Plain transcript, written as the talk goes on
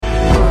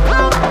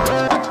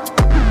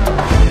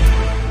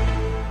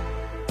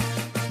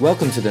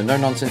Welcome to the No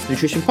Nonsense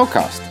Nutrition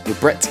Podcast with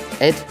Brett,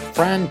 Ed,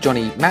 Fran,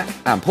 Johnny, Matt,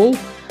 and Paul,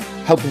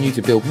 helping you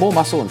to build more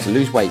muscle and to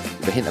lose weight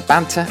with a hint of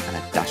banter and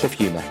a dash of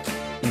humour.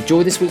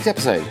 Enjoy this week's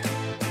episode.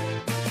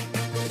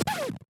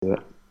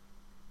 5,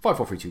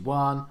 4, 3, 2,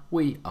 1.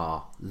 We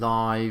are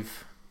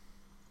live.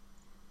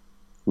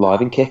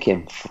 Live and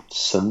kicking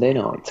Sunday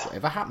night.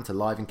 Whatever happened to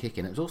live and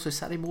kicking? It was also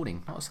Saturday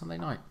morning, not a Sunday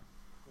night.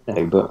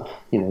 No, but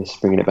it's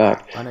bringing it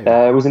back. I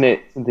know. Wasn't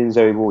it something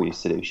Zoe Wall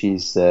used to do?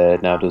 She's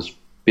now does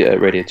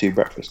Radio 2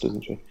 breakfast,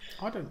 doesn't she?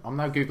 I'm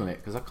now googling it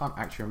because I can't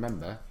actually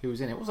remember who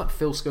was in it. Was that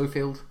Phil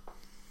Schofield?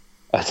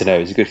 I don't know.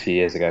 It was a good few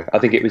years ago. I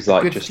think it was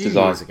like good just few as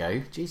years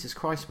ago. Jesus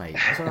Christ, mate!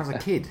 That's when I was a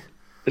kid.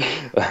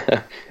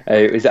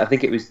 I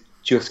think it was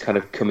just kind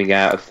of coming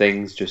out of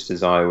things, just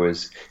as I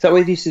was. Is that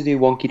what they used to do?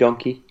 Wonky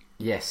Donkey.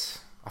 Yes,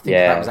 I think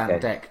that was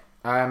Ant Deck.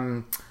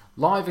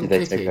 Live and Did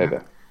they take Kicking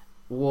over?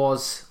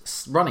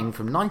 was running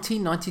from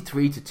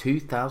 1993 to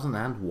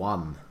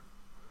 2001.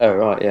 Oh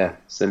right, yeah.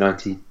 So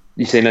 90.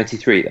 You say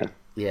 93 then?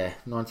 Yeah,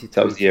 93.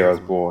 That was the year I was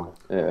born.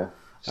 Yeah.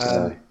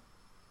 So.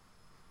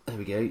 There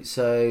we go.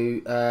 So,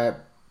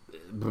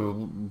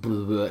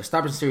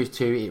 established in Series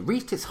 2, it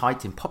reached its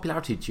height in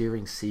popularity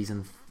during Series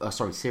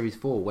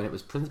 4, when it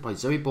was presented by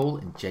Zoe Ball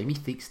and Jamie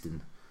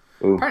Theakston.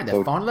 Apparently,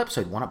 their final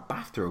episode won a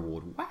BAFTA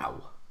award.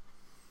 Wow.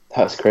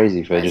 That's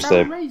crazy for just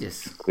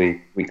outrageous.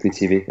 a weekly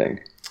TV thing.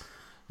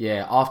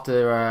 Yeah,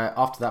 after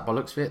that, by the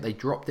looks of it, they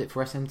dropped it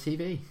for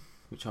SMTV,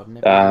 which I've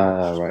never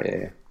Right,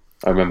 yeah.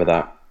 I remember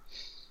that.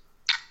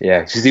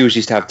 Yeah, because they always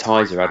used to have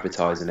Tizer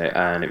advertising it,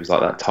 and it was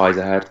like that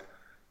Tizer had.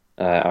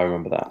 I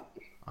remember that.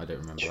 I don't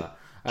remember that.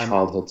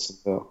 Childhood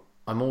support.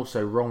 I'm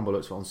also wrong by the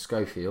looks of it on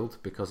Schofield,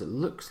 because it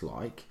looks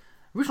like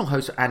original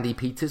host Andy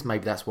Peters.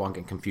 Maybe that's why I'm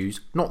getting confused.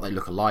 Not they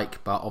look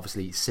alike, but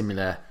obviously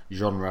similar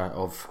genre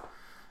of,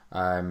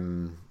 I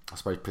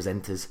suppose,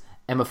 presenters.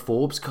 Emma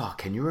Forbes. God,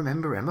 can you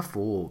remember Emma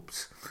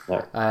Forbes?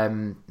 No.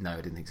 No, I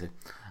didn't think so.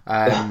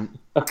 And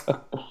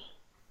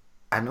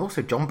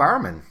also John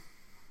Barrowman.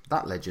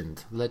 That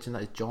legend that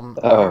is John.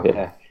 Oh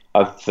Barrowman.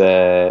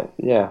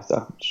 yeah,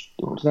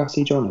 what did I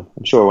see John in?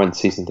 I'm sure I went to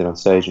see something on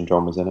stage and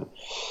John was in it.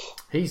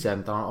 He's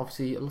done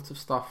obviously a lot of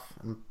stuff,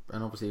 and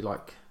obviously I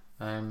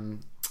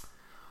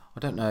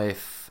don't know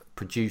if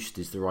produced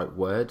is the right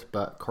word,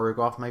 but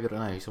choreographed maybe. I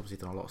don't know. He's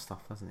obviously done a lot of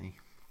stuff, hasn't he?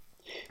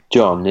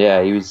 John,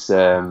 yeah, he was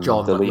John,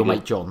 your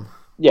mate John.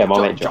 Yeah, my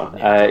mate John.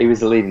 Yeah. He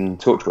was the lead in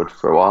Torchwood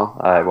for a while.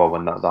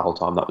 When that whole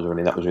time that was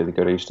really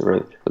good. It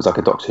was like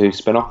a Doctor Who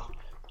spin-off.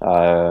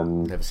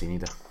 Never seen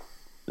either.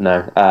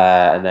 No,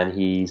 and then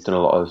he's done a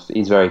lot of.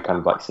 He's very kind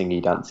of like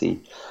singy,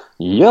 dancey.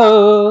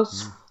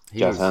 Yes,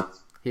 jazz hands.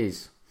 He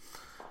is.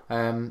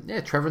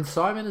 Yeah, Trevor and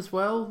Simon as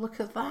well. Look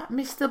at that,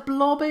 Mr.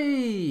 Blobby.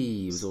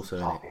 He was also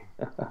in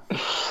it.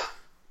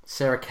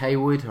 Sarah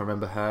Kaywood, I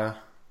remember her.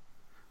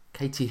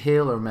 Katie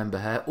Hill, I remember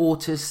her.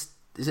 Otis,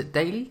 is it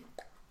Daly?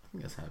 I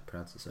think that's how I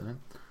pronounce it. Surname.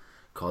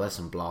 God, there's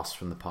some blasts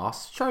from the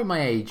past. Showing my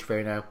age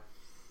very now.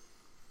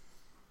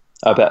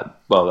 I bet.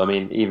 Well, I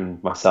mean,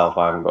 even myself,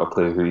 I haven't got a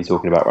clue who you're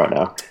talking about right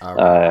now. Oh,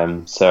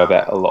 right. So I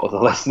bet a lot of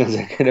the listeners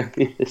are going to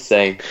be the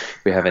same.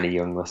 If we have any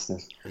young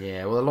listeners.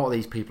 Yeah, well, a lot of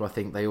these people, I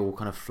think they all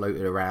kind of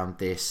floated around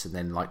this and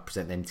then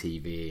present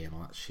MTV and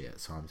all that shit at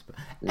times. But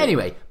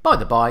anyway, by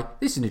the by,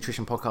 this is a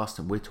nutrition podcast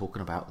and we're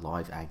talking about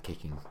live and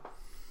kicking.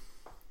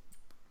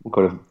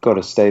 We've got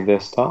to stay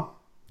versatile.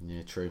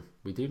 Yeah, true.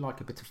 We do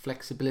like a bit of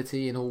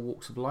flexibility in all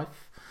walks of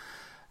life.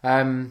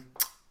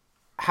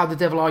 How the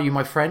devil are you,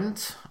 my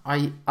friend?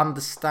 I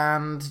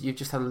understand you've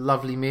just had a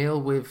lovely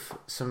meal with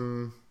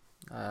some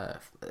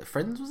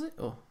friends, was it?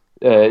 Or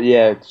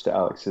yeah, just at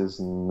Alex's,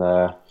 and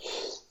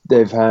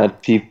they've had a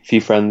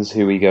few friends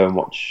who we go and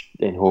watch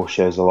in horse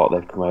shows a lot.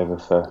 They've come over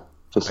for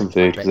some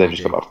food because they've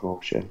just got back from a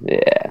horse show.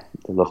 Yeah,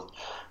 they love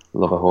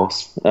a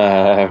horse.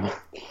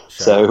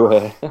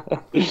 So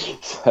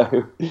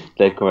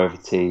they've come over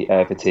for tea,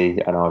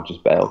 and I've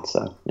just bailed.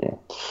 So yeah,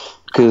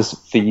 because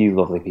for you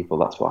lovely people,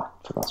 that's why.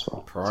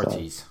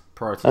 Priorities.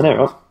 I know,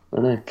 right? I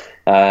know.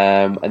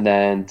 And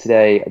then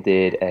today I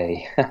did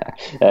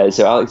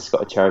so Alex has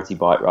got a charity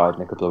bike ride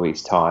in a couple of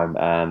weeks' time,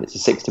 and it's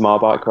a 60-mile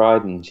bike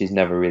ride, and she's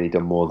never really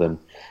done more than,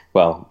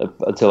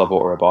 until I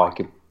bought her a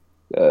bike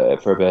for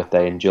her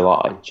birthday in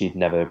July, she'd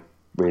never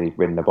really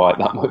ridden a bike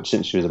that much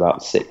since she was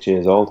about 6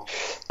 years old.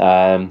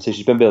 So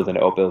she's been building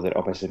it up.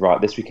 I said,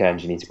 right, this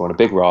weekend you need to go on a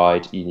big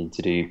ride. You need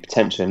to do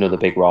potentially another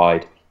big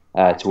ride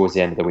towards the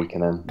end of the week,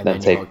 and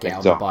then take you got to get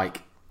out on the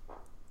bike.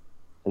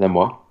 And then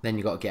what? Then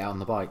you got to get out on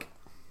the bike.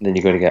 Then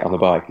you've got to get on the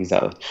bike,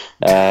 exactly.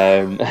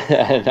 And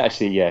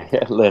actually,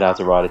 learn how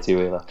to ride a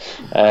two-wheeler.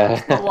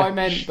 That's not what I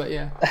meant, but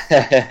yeah.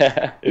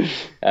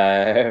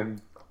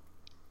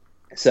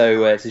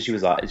 So she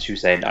was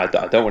saying, I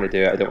don't want to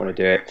do it.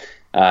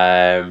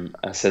 I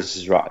said, this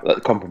is right, let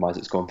the compromise,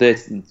 it's gone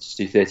 30, let's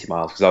do 30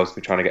 miles, because I was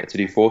trying to get her to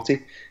do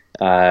 40.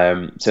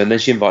 And then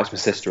she invites my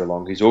sister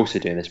along, who's also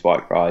doing this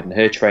bike ride, and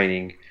her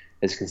training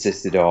has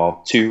consisted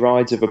of 2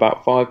 rides of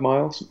about 5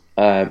 miles,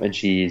 and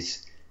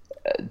she's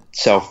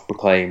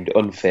self-proclaimed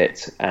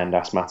unfit and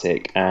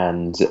asthmatic,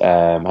 and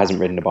hasn't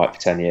ridden a bike for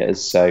 10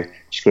 years, so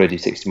she's got to do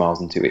 60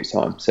 miles in 2 weeks'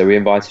 time. So we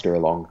invited her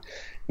along.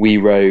 We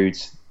rode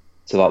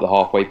to like the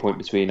halfway point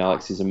between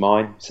Alex's and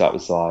mine, so that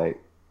was like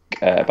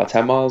about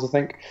 10 miles, I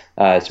think.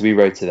 So we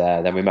rode to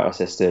there, then we met my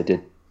sister,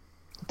 did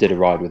a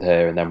ride with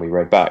her, and then we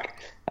rode back.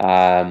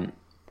 The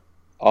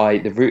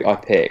route I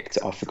picked,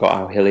 I forgot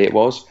how hilly it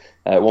was.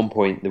 At one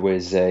point there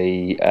was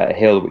a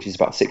hill which is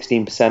about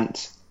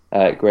 16%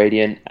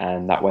 gradient,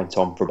 and that went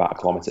on for about a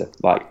kilometre,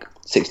 like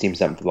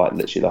 16% for like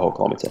literally the whole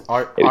kilometre.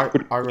 I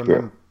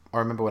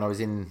remember when I was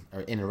in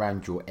and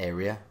around your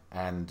area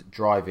and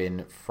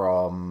driving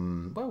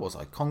from, where was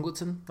I?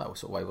 Congleton? That was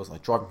sort of way, wasn't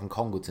I? Driving from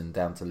Congleton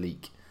down to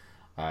Leek.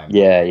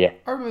 Yeah.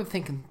 I remember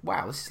thinking,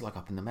 wow, this is like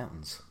up in the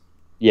mountains.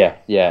 Yeah.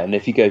 And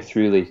if you go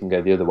through Leek and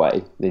go the other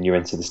way, then you're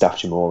into the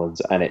Staffordshire Moorlands,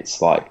 and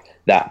it's like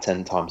that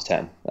 10 times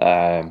 10.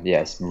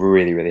 It's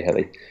really, really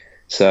hilly.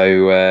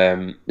 So,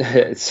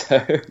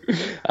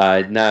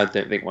 I now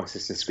don't think my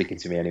sister's speaking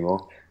to me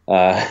anymore,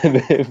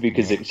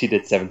 because she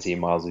did 17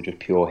 miles of just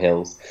pure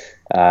hills.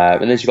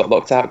 And then she got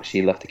locked out because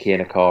she left the key in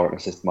a car at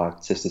my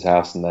sister's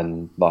house, and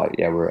then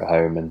we were at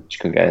home and she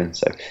couldn't get in,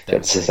 so she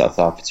had to sit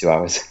outside for 2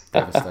 hours.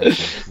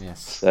 Devastation,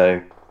 yes.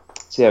 So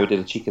we did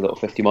a cheeky little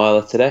 50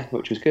 miler today,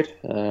 which was good.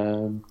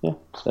 So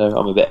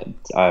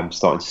I'm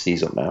starting to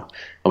seize up now,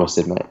 I must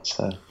admit.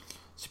 So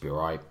should be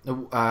alright.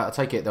 I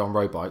take it they're on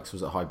road bikes.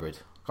 Was it hybrid? I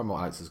can't remember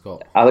what Alex has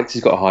got. Alex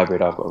has got a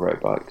hybrid. I've got a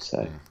road bike.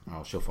 So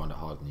she'll find it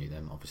harder than you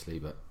then, obviously.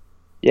 But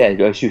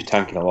yeah, she was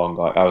tanking along.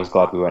 I was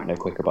glad we went no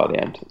quicker by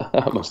the end.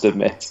 I must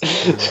admit.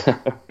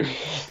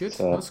 Good.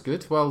 That's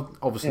good. Well,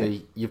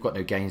 obviously you've got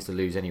no gains to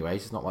lose anyway.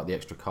 So it's not like the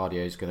extra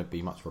cardio is going to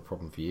be much of a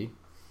problem for you.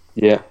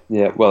 Yeah.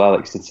 Well,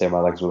 Alex did say my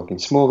legs were looking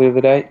small the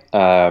other day.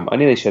 I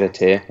nearly shed a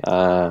tear,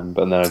 but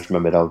then I just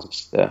remembered I'll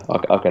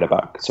get it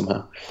back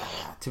somehow.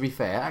 To be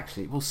fair,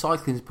 actually,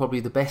 cycling is probably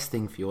the best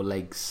thing for your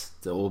legs,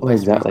 or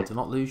exactly, to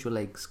not lose your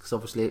legs, because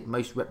obviously it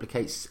most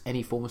replicates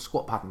any form of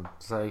squat pattern.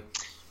 So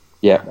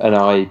yeah,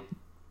 and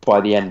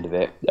by the end of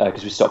it,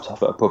 because we stopped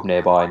off at a pub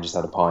nearby and just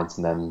had a pint,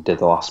 and then did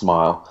the last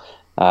mile.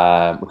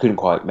 We couldn't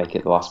quite make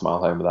it the last mile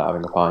home without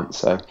having a pint.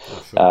 So,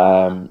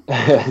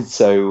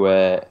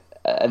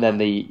 and then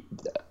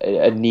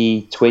a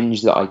knee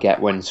twinge that I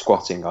get when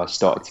squatting, I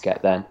started to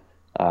get then.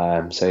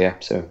 So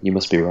you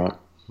must be right.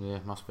 Yeah,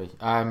 must be.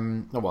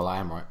 Well, I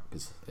am right,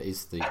 because it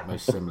is the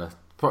most similar.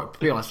 To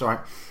be honest, right.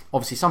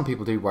 Obviously, some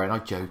people do worry, and I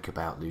joke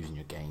about losing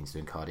your gains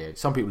doing cardio.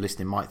 Some people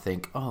listening might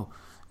think, "Oh,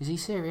 is he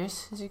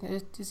serious?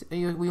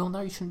 We all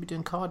know you shouldn't be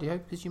doing cardio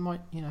because you might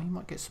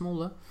get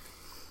smaller."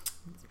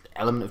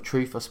 Element of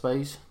truth, I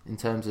suppose, in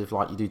terms of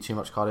like you do too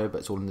much cardio, but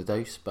it's all in the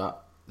dose.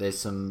 But there's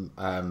some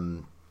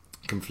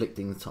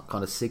conflicting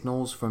kind of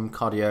signals from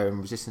cardio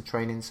and resistance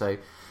training. So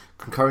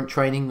concurrent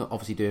training,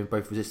 obviously doing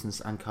both resistance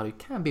and cardio,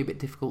 can be a bit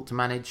difficult to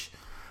manage.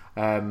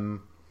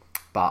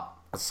 But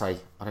I'd say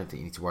I don't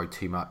think you need to worry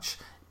too much.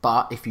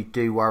 But if you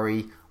do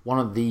worry, one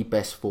of the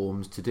best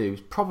forms to do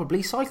is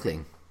probably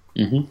cycling.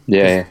 Mm-hmm.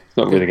 Yeah. It's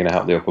not really going to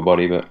help the upper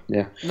body, but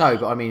yeah. No,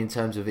 but I mean in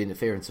terms of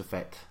interference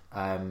effect,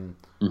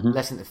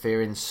 less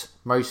interference,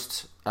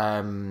 most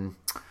applicable.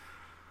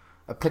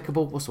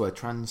 What's the word?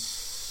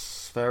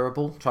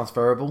 Transferable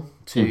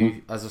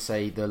to, as I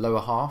say, the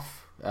lower half.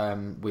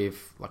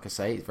 With, like I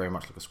say, it's very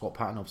much like a squat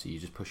pattern. Obviously,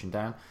 you're just pushing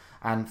down.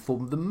 And for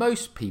the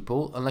most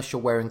people, unless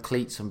you're wearing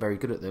cleats and very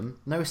good at them,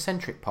 no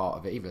eccentric part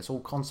of it either. It's all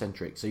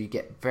concentric. So you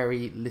get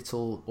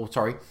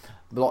a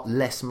lot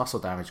less muscle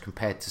damage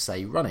compared to,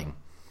 say, running.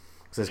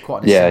 Because there's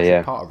quite an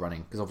eccentric part of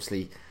running. Because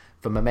obviously,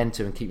 for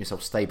momentum and keeping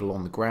yourself stable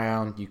on the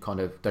ground, you kind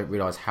of don't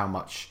realise how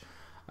much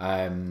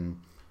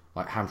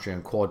like hamstring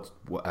and quad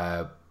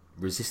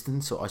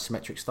resistance or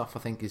isometric stuff, I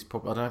think is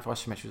probably, I don't know if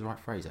isometric is the right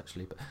phrase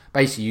actually, but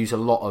basically use a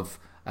lot of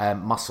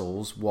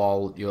muscles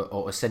or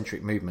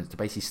eccentric movements to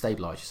basically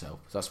stabilise yourself.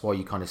 So that's why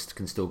you kind of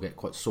can still get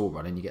quite sore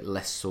running. You get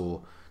less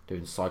sore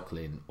doing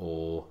cycling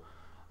or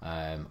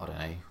I don't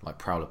know, like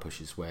prowler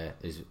pushes where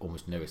there's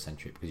almost no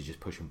eccentric because you're just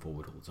pushing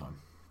forward all the time.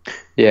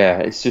 Yeah,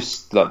 it's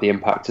just like the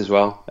impact as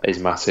well is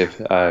massive.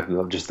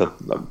 Just the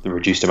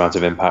reduced amount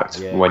of impact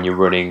when you're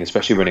running,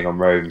 especially running on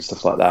road and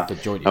stuff like that. The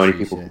joint how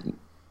issues, many people?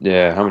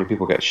 How many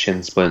people get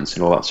shin splints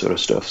and all that sort of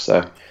stuff?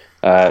 So,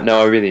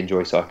 no, I really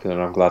enjoy cycling,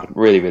 and I'm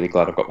really, really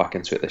glad I've got back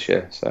into it this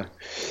year. So,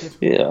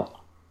 yeah.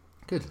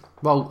 Good.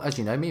 Well, as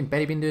you know, me and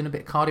Benny have been doing a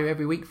bit of cardio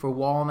every week for a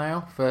while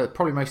now, for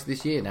probably most of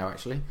this year now,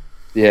 actually.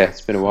 Yeah,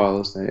 it's been a while,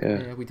 hasn't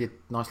it? Yeah, we did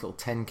a nice little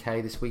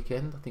 10k this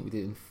weekend. I think we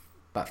did it in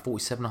about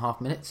 47.5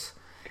 minutes.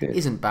 Good.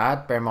 Isn't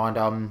bad. Bear in mind,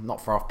 I'm not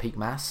far off peak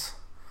mass.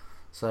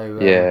 So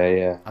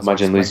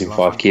Imagine losing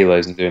 5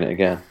 kilos and doing it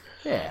again.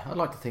 Yeah, I'd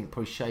like to think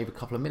probably shave a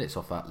couple of minutes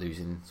off that,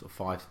 losing sort of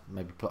 5,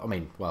 maybe. I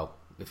mean, well,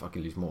 if I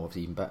can lose more,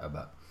 obviously even better.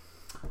 But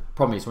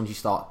problem is, once you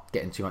start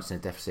getting too much in a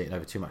deficit and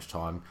over too much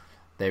time,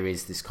 there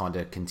is this kind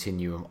of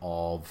continuum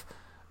of,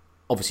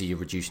 obviously you're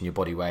reducing your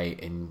body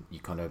weight and you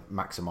kind of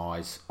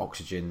maximise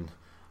oxygen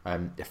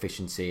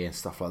efficiency and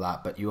stuff like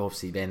that. But you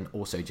obviously then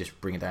also just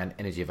bring down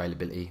energy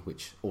availability,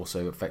 which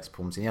also affects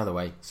problems in the other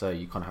way. So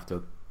you kind of have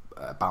to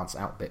balance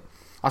it out a bit.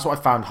 That's what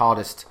I found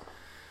hardest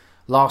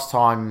last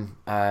time.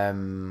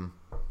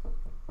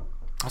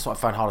 That's what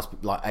I found hardest,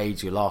 like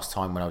age or last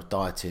time when I was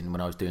dieting,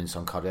 when I was doing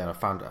some cardio. I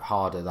found it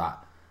harder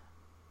that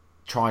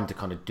trying to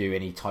kind of do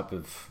any type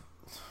of,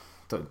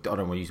 I don't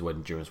want to use the word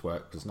endurance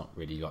work because it's not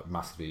really like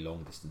massively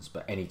long distance,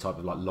 but any type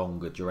of like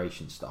longer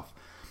duration stuff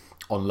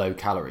on low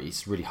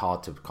calories, really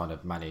hard to kind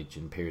of manage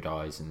and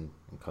periodize and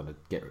kind of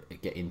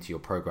get into your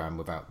program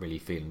without really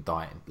feeling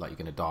dieting like you're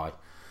going to die.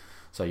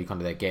 So you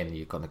kind of, again,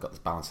 you kind of got this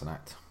balancing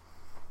act.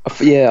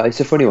 Yeah, it's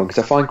a funny one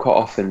because I find quite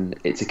often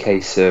it's a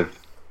case of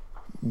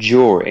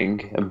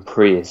during and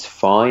pre is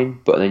fine,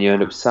 but then you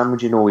end up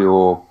sandwiching all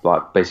your,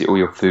 like, basically all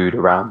your food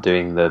around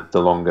doing the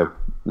longer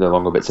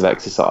bits of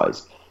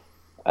exercise,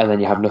 and then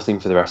you have nothing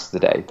for the rest of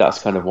the day.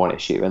 That's kind of one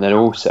issue. And then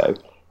also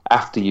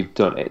after you've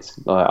done it,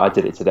 like I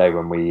did it today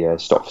when we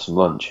stopped for some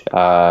lunch.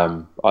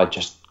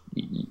 Once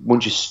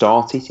you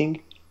start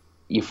eating,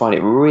 you find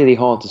it really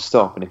hard to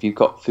stop. And if you've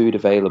got food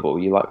available,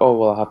 you're like, oh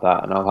well, I'll have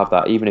that and I'll have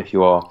that. Even if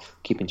you are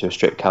keeping to a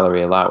strict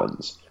calorie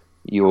allowance,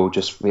 you'll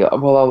just be like,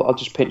 well, I'll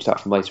just pinch that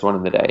from later on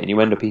in the day, and you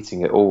end up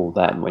eating it all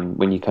then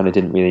when you kind of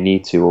didn't really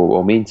need to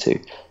or mean to.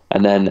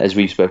 And then, as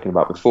we've spoken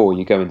about before,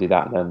 you go and do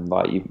that, and then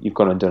like you've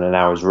gone and done an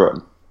hour's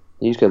run,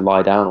 you just go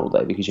lie down all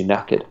day because you're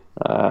knackered.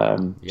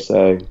 Yep.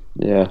 So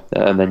yeah,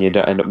 and then you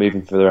don't end up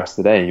moving for the rest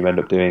of the day, and you end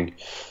up doing,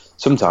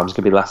 sometimes it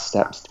could be less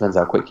steps, depends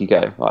how quick you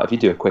go. Like if you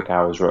do a quick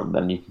hour's run,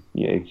 then you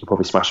can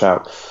probably smash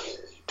out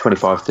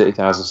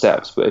 25,000-30,000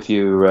 steps. But if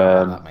you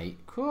that, mate.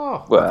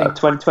 Oh, well,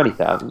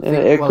 20,000 in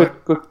a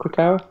quick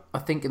hour. I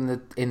think in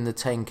the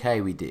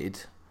 10K we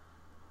did,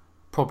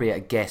 probably at a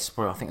guess,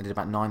 I think I did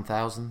about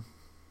 9,000.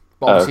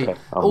 But obviously,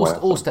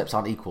 all steps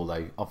aren't equal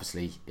though.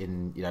 Obviously,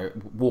 in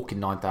walking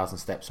 9,000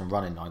 steps and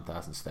running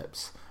 9,000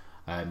 steps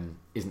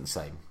isn't the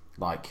same.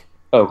 Like,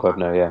 oh god,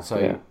 no, yeah. So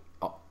yeah.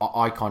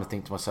 I kind of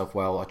think to myself,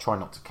 well, I try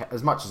not to,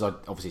 as much as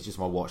obviously it's just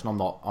my watch, and I'm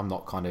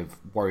not kind of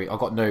worried. I've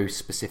got no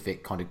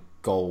specific kind of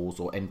goals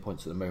or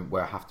endpoints at the moment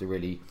where I have to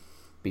really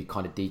be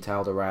kind of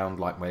detailed around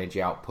like my energy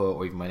output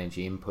or even my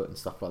energy input and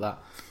stuff like that.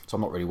 So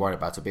I'm not really worried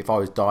about it. But if I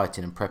was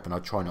dieting and prepping,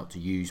 I'd try not to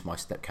use my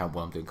step count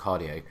while I'm doing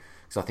cardio,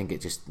 because I think it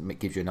just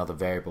gives you another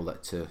variable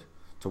that to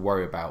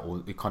worry about,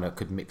 or it kind of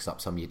could mix up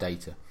some of your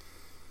data.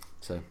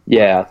 So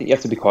yeah, I think you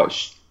have to be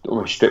quite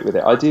almost strict with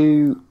it. I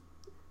do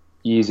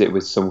use it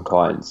with some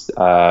clients.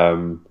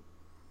 So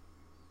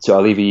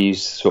I'll either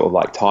use sort of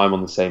like time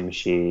on the same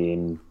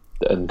machine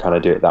and kind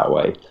of do it that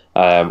way,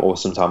 or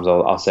sometimes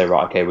I'll say,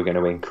 right, okay, we're going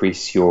to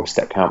increase your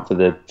step count for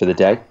the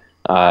day.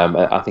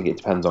 I think it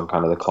depends on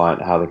kind of the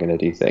client, how they're going to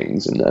do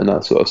things and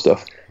that sort of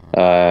stuff.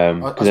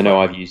 Because I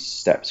know I've used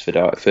steps for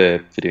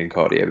doing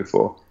cardio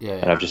before,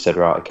 and I've just said,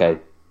 right, okay,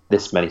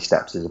 this many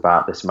steps is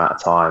about this amount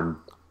of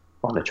time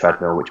on a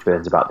treadmill, which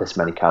burns about this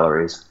many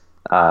calories.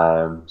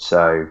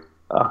 So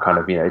I kind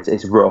of,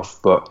 it's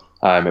rough, but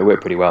it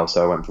worked pretty well.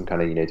 So I went from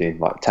kind of doing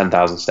like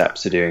 10,000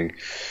 steps to doing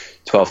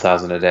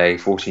 12,000 a day,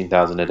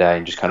 14,000 a day,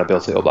 and just kind of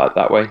built it up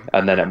that way.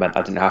 And then it meant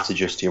I didn't have to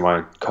just do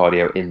my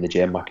cardio in the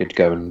gym. I could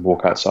go and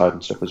walk outside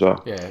and stuff as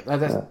well. Yeah,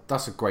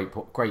 that's a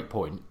great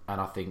point, and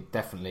I think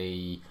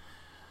definitely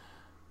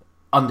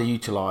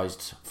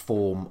underutilized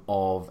form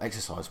of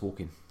exercise,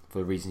 walking, for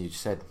the reason you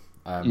just said.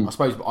 I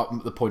suppose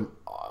the point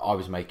I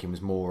was making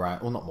was more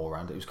around, or not more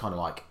around, it was kind of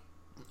like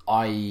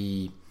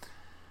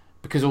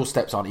because all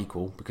steps aren't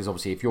equal, because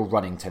obviously if you're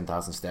running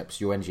 10,000 steps,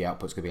 your energy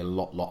output's going to be a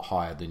lot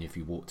higher than if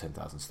you walk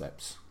 10,000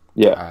 steps.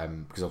 Yeah.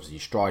 Because obviously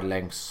your stride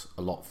length's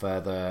a lot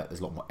further,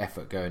 there's a lot more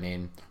effort going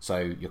in, so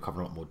you're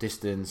covering a lot more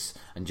distance,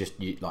 and just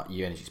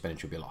your energy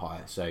expenditure will be a lot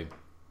higher. So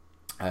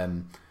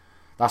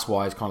that's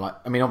why it's kind of like,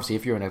 I mean, obviously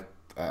if you're in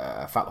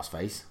a fat loss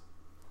phase,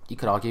 you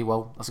could argue,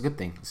 well, that's a good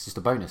thing. It's just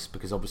a bonus,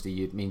 because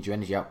obviously it means your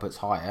energy output's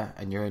higher,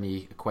 and you're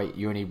only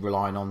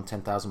relying on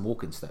 10,000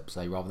 walking steps,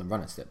 say, rather than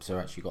running steps. So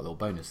actually, you got a little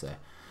bonus there.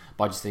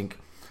 But I just think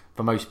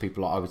for most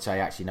people, I would say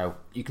actually no,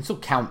 you can still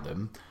count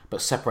them,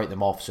 but separate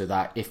them off so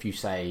that if you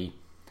say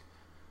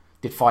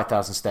did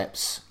 5,000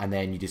 steps and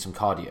then you did some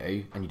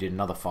cardio and you did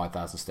another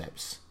 5,000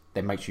 steps,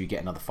 then make sure you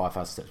get another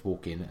 5,000 steps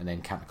walking and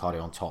then count the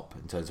cardio on top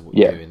in terms of what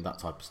you're doing, that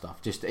type of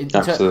stuff. Just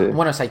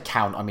when I say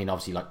count, I mean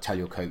obviously like tell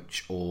your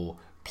coach or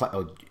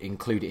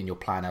include it in your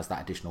plan as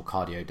that additional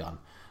cardio done,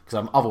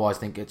 because otherwise I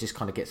think it just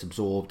kind of gets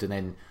absorbed, and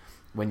then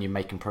when you're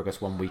making progress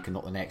one week and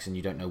not the next, and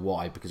you don't know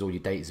why, because all your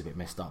data's a bit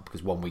messed up,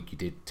 because one week you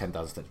did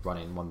 10,000 steps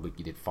running, one week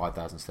you did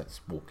 5,000 steps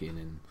walking,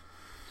 and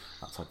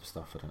that type of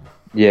stuff. I don't know.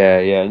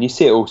 Yeah, and you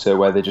see it also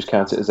where they just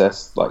count it as their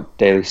like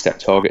daily step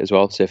target as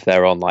well. So if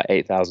they're on like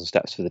 8,000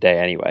 steps for the day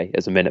anyway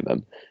as a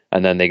minimum,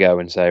 and then they go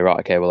and say,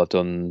 right, okay, well I've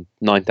done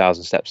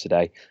 9,000 steps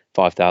today,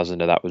 5,000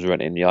 of that was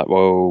running. You're like,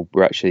 well,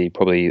 we're actually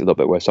probably a little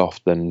bit worse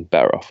off than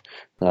better off.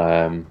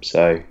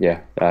 So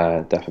yeah,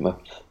 definitely.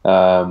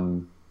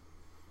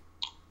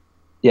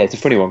 Yeah, it's a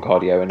funny one,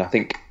 cardio, and I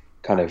think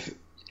kind of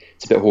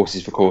it's a bit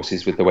horses for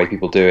courses with the way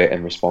people do it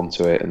and respond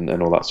to it and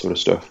all that sort of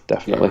stuff.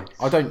 Definitely.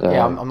 Yeah. I don't.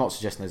 I'm not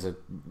suggesting there's a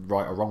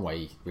right or wrong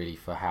way really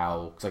for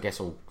how, because I guess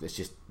it's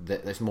just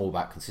there's more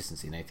about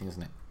consistency than anything,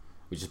 isn't it?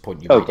 which is a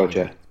point you Oh, made gotcha.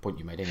 anyway. Point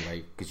you made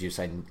anyway, because you're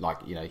saying like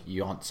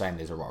you aren't saying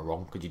there's a right or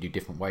wrong because you do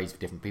different ways for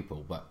different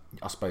people. But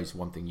I suppose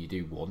one thing you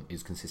do want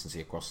is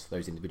consistency across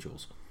those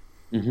individuals.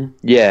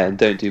 Yeah, and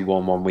don't do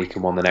one week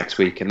and one the next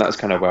week. And that's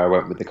kind of where I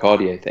went with the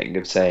cardio thing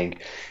of saying,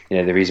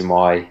 the reason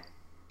why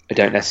I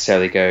don't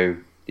necessarily go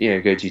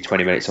do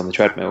 20 minutes on the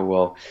treadmill.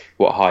 Well,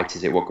 what height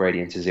is it? What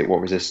gradient is it?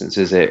 What resistance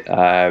is it?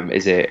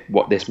 Is it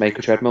what this make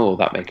a treadmill or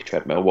that make a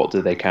treadmill? What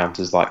do they count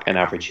as like an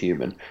average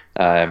human?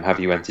 Have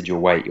you entered your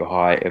weight, your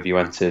height? Have you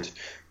entered,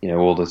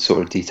 all the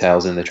sort of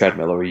details in the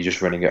treadmill, or are you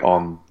just running it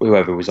on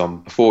whoever was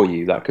on before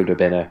you? That could have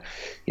been a,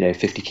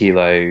 50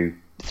 kilo,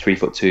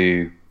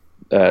 3'2"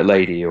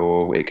 lady,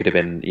 or it could have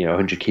been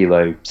 100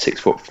 kilo,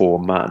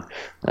 6'4" man.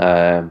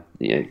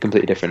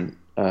 Completely different.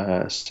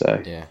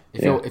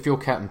 If you're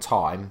counting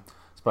time,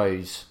 I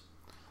suppose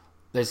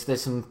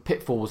there's some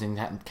pitfalls in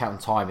counting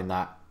time in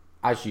that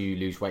as you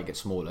lose weight and get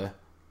smaller,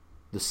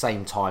 the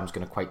same time is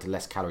going to equate to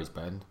less calories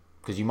burned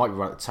because you might be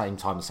running at the same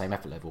time, the same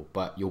effort level,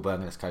 but you're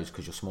burning less calories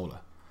because you're smaller.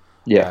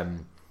 Yeah.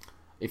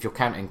 If you're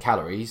counting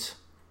calories,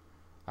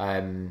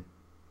 then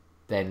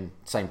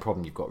same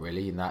problem you've got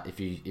really in that if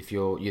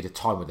your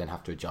time would then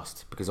have to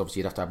adjust because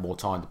obviously you'd have to have more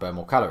time to burn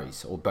more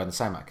calories or burn the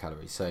same amount of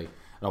calories. So, and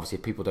obviously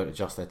if people don't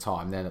adjust their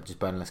time, they end up just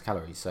burning less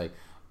calories. So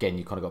again,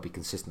 you kind of got to be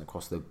consistent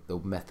across the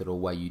method or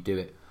way you do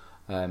it.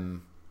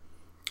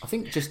 I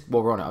think just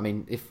while we're on it, I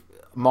mean, if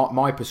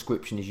my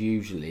prescription is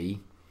usually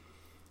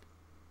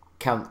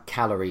count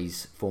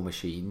calories for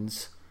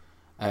machines.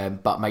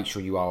 But make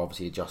sure you are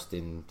obviously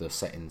adjusting the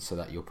settings so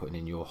that you're putting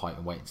in your height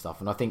and weight and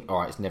stuff. And I think, all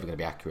right, it's never going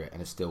to be accurate, and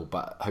it's still,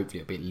 but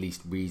hopefully it'll be at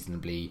least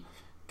reasonably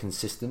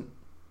consistent.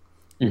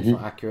 It's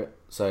not accurate.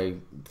 So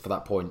for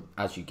that point,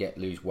 as you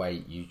lose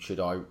weight, you should,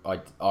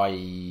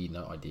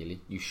 ideally,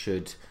 you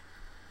should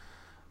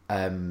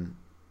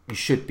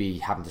be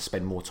having to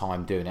spend more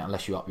time doing it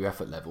unless you up your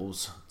effort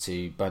levels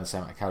to burn the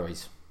same amount of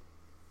calories.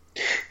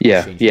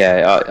 Yeah.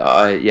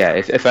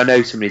 If I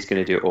know somebody's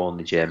going to do it all in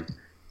the gym,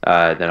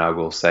 then I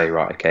will say,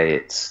 right,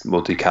 okay,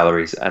 we'll do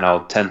calories, and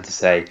I'll tend to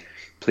say,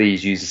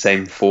 please use the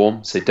same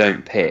form. So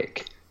don't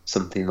pick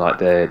something like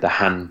the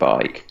hand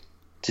bike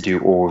to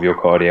do all of your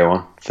cardio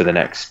on for the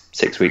next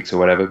 6 weeks or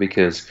whatever,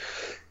 because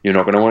you're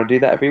not going to want to do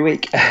that every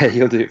week.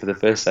 You'll do it for the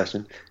first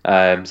session.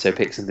 So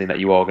pick something that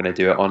you are going to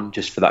do it on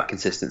just for that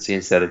consistency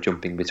instead of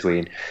jumping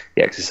between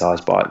the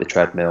exercise bike, the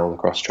treadmill, the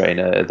cross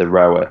trainer, the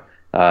rower.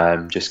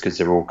 Just because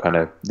they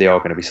are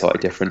going to be slightly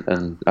different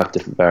and have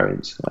different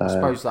variants. I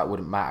suppose that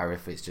wouldn't matter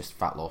if it's just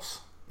fat loss.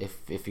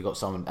 If you got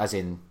someone, as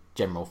in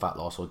general fat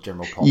loss or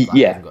general pop.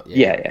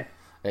 Yeah.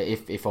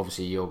 If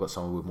obviously you've got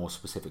someone with more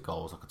specific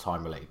goals, like a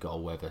time related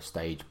goal, whether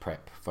stage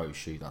prep, photo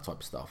shoot, that type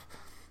of stuff,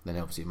 then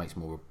obviously it makes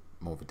more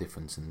of a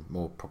difference and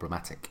more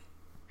problematic.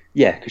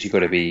 Yeah, because you've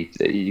got to be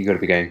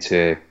going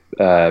to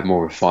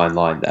more of a fine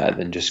line there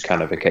than just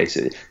kind of a case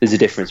of, there's a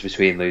difference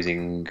between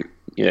losing,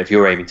 if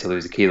you're aiming to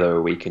lose a kilo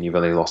a week and you've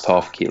only lost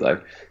half a kilo,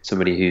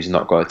 somebody who's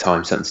not got a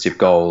time sensitive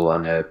goal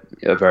and a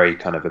very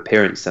kind of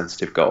appearance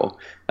sensitive goal,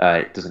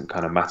 it doesn't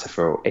kind of matter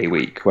for a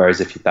week. Whereas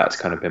if that's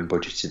kind of been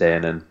budgeted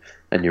in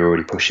and you're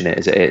already pushing it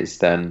as it is,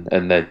 then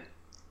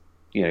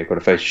you've got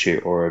a photo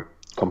shoot or a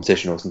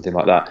competition or something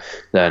like that,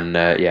 then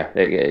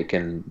it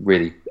can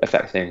really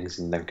affect things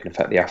and then can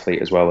affect the athlete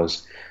as well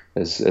as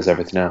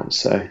everything else.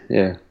 So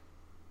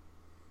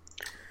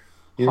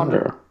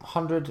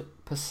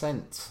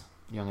 100%,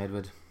 young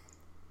Edward.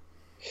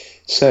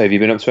 So have you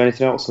been up to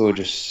anything else or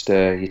just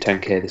your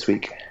 10k this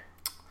week?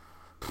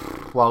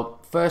 Well,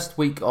 first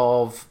week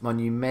of my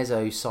new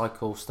meso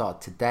cycle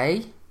started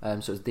today, so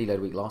it was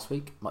deload week last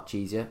week, much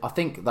easier. I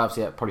think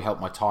that probably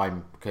helped my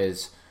time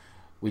because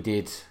we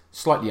did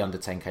slightly under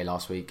 10k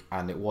last week,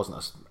 and it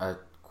wasn't a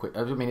quick.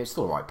 I mean, it's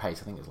still the right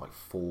pace. I think it was like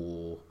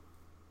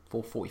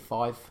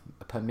 4:45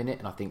 per minute,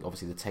 and I think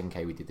obviously the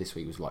 10k we did this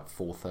week was like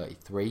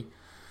 4:33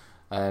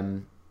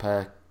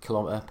 per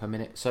kilometre per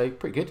minute. So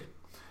pretty good.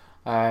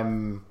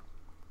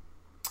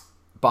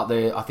 But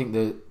I think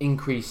the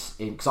increase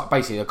in, because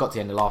basically I got to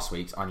the end of last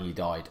week's, I nearly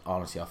died.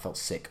 Honestly, I felt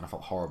sick and I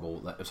felt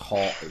horrible. It was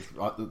hot.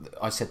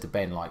 I said to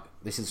Ben, like,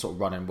 this is the sort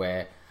of running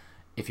where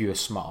if you were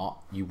smart,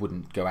 you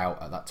wouldn't go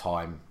out at that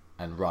time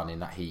and run in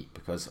that heat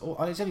because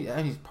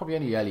it's probably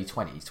only early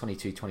 20s,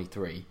 22,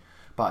 23,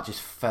 but I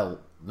just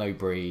felt no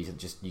breeze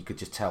and you could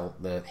just tell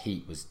the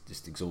heat was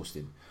just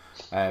exhausting.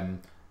 A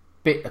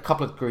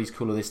couple of degrees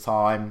cooler this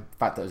time. The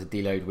fact that it was a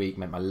deload week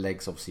meant my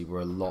legs obviously were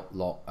a lot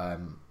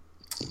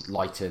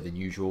lighter than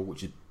usual,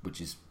 which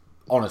is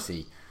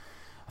honestly,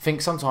 I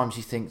think sometimes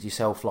you think to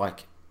yourself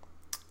like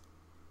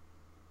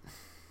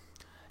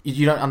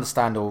you don't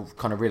understand or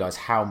kind of realise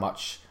how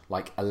much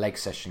like a leg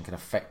session can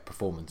affect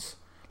performance.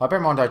 Like, bear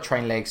in mind I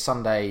trained legs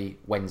Sunday,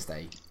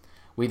 Wednesday.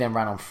 We then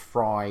ran on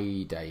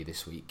Friday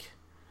this week,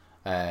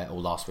 or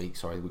last week,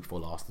 sorry, the week before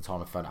last, the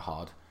time I found it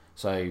hard.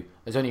 So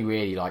there's only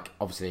really like,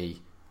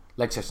 obviously,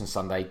 leg session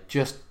Sunday,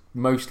 just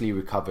mostly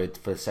recovered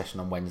for the session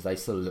on Wednesday,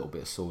 still a little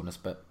bit of soreness,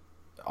 but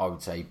I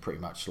would say pretty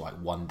much like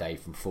 1 day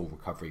from full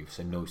recovery,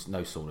 so no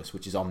soreness,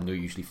 which is I'm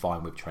usually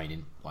fine with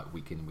training, like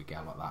week in and week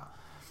out like that.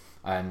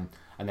 And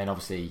then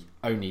obviously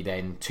only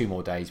then 2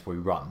 more days where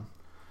we run.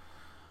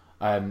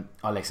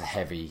 Our legs are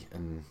heavy,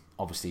 and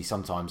obviously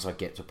sometimes I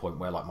get to a point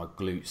where like my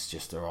glutes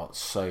just are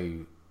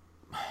so,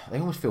 they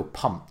almost feel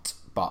pumped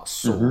but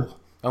sore. Mm-hmm.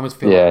 I almost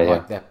feel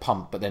like they're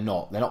pumped, but they're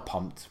not. They're not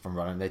pumped from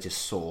running. They're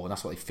just sore, and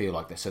that's what they feel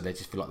like. So they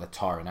just feel like they're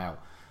tiring out.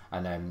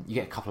 And then you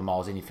get a couple of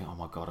miles in, you think, oh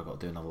my god, I've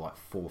got to do another like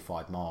 4 or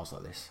 5 miles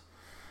like this.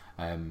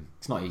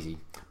 It's not easy.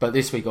 But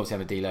this week, obviously, I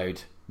have a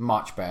deload,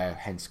 much better,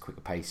 hence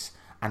quicker pace.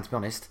 And to be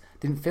honest,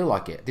 didn't feel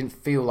like it. Didn't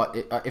feel like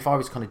it. If I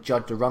was kind of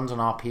judged the runs on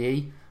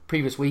RPE,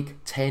 previous week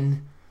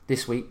 10,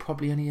 this week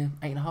probably only an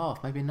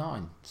 8.5, maybe a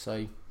 9.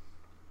 So,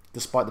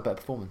 despite the better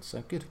performance,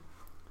 so good.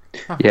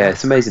 Yeah,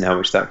 it's amazing how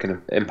much that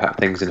can impact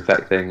things and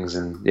affect things,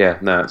 and yeah,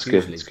 no, it's hugely,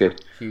 good. It's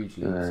good.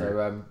 Hugely.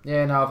 So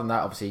yeah, no. Other than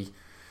that, obviously,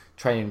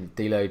 training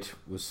deload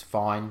was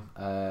fine.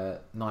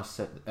 Nice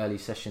early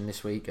session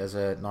this week as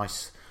a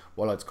nice,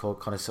 what I like to call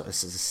kind of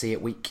as a see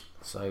it week.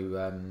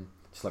 So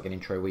just like an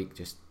intro week,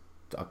 just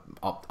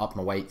up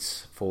my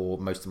weights for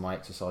most of my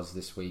exercises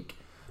this week.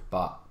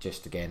 But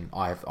just again,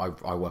 I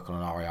work on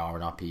an RAR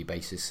and RPE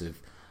basis of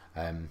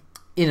in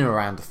and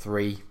around a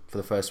 3 for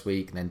the first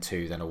week, and then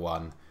 2, then a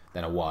 1.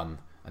 Then a 1,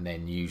 and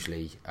then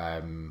usually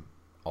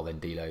I'll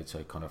then deload,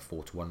 so kind of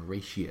 4-to-1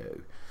 ratio.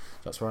 So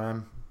that's where I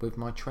am with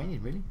my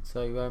training, really.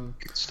 So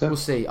we'll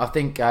see. I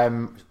think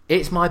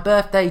it's my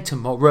birthday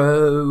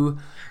tomorrow.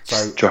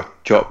 So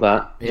drop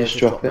that. Yeah, just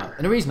drop it. That.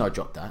 And the reason I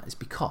dropped that is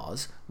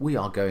because we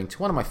are going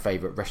to one of my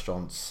favourite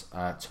restaurants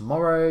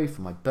tomorrow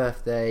for my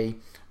birthday,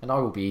 and I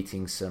will be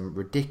eating some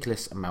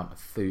ridiculous amount of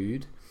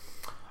food.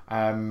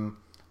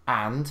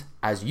 And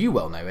as you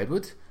well know,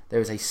 Edward,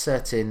 there is a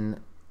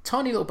certain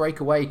tiny little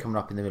breakaway coming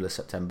up in the middle of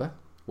September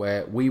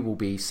where we will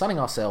be sunning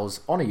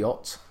ourselves on a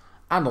yacht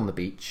and on the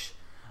beach.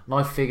 And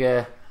I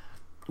figure,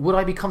 would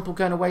I be comfortable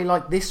going away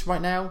like this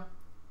right now?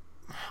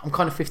 I'm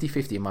kind of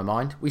 50-50 in my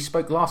mind. We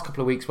spoke the last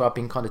couple of weeks where I've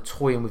been kind of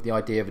toying with the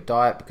idea of a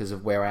diet because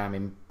of where I am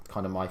in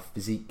kind of my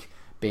physique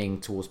being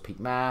towards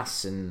peak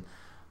mass. And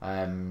if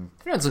anyone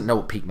doesn't know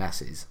what peak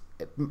mass is,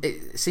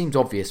 it seems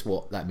obvious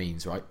what that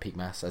means, right? Peak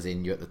mass, as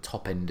in you're at the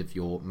top end of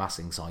your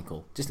massing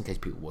cycle, just in case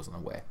people wasn't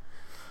aware.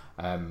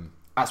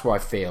 That's where I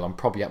feel I'm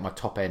probably at my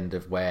top end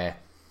of where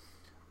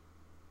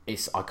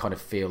I kind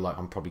of feel like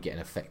I'm probably getting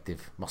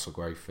effective muscle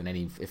growth, and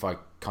if I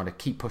kind of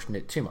keep pushing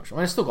it too much, I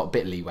mean, I've still got a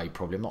bit of leeway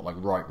probably, I'm not like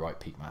right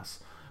peak mass,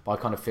 but I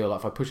kind of feel like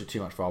if I push it too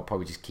much, I'll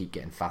probably just keep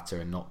getting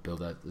fatter and not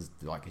build a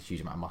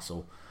huge amount of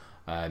muscle.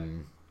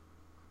 And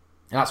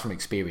that's from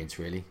experience,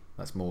 really.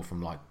 That's more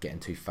from like getting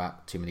too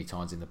fat too many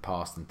times in the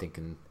past and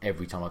thinking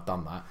every time I've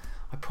done that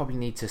I probably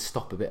need to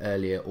stop a bit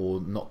earlier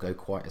or not go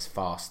quite as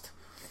fast.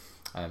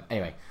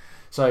 Anyway,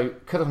 so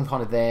because I'm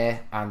kind of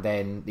there, and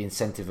then the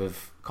incentive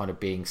of kind of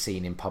being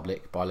seen in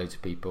public by loads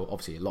of people,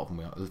 obviously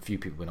a few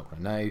people we're not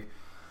going to know.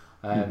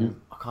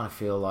 I kind of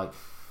feel like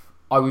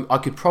I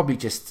could probably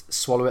just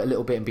swallow it a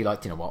little bit and be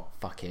like, you know what,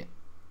 fuck it.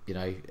 You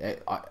know,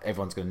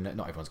 everyone's going to,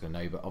 not everyone's going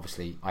to know, but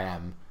obviously I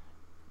am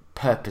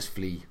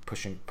purposefully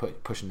pushing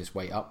this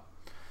weight up.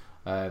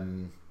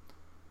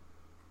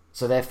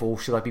 So therefore,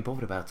 should I be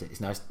bothered about it?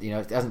 It's nice, you know,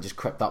 it hasn't just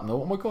crept up and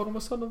oh my god, I'm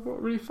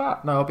got really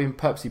fat. No, I've been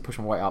purposely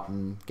pushing my weight up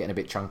and getting a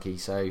bit chunky,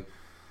 so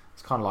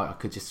it's kind of like I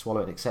could just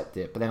swallow it and accept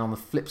it. But then on the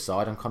flip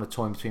side, I'm kind of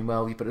toying between,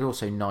 well, but it's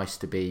also nice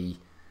to be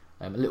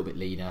a little bit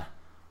leaner,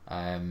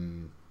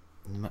 and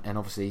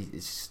obviously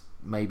it's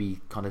maybe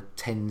kind of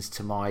tends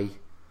to my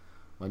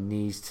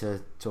needs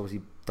to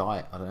obviously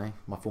diet. I don't know,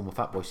 my former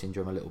fat boy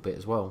syndrome a little bit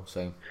as well.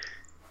 So.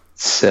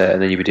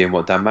 And then you'd be doing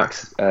what Dan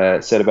Max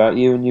said about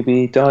you, and you'd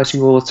be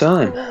dieting all the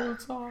time. All the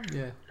time,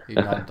 yeah.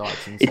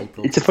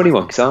 It's a funny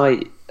one because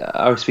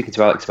I was speaking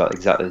to Alex about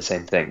exactly the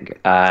same thing,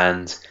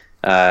 and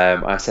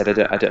I said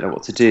I don't know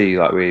what to do.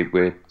 Like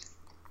we're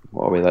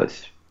what are we like?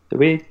 Are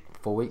we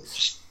 4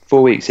 weeks?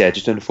 4 weeks, yeah,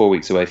 just under 4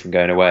 weeks away from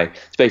going away.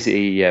 It's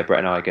basically Brett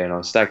and I are going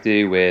on stag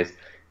do with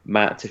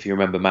Matt. If you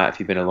remember Matt, if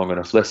you've been a long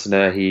enough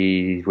listener,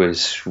 he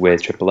was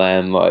with Triple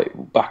M like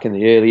back in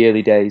the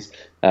early days.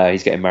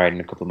 He's getting married in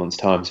a couple of months'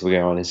 time, so we're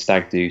going on his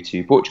stag do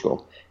to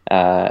Portugal.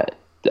 I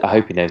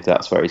hope he knows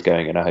that's where he's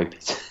going, and I hope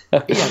he's...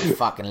 He ain't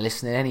fucking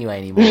listening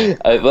anymore.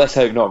 Let's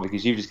hope not,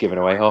 because you've just given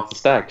away half the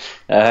stag,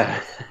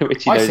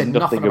 which he knows said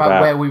nothing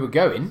about where we were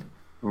going.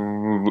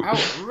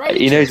 Outrageous.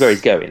 He knows where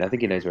he's going. I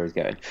think he knows where he's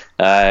going.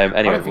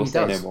 Anyway, we'll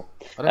say no more.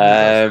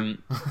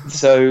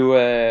 So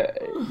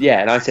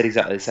and I said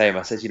exactly the same.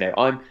 I said, you know,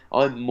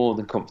 I'm more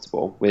than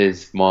comfortable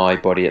with my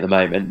body at the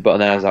moment, but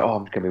then I was like, I'm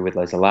going to be with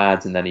loads of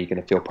lads, and then you're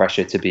going to feel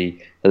pressure to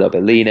be a little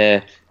bit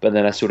leaner. But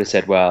then I sort of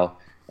said, well,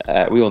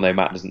 we all know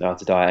Matt doesn't know how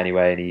to diet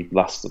anyway, and he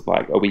lasts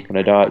like a week on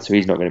a diet, so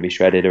he's not going to be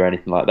shredded or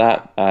anything like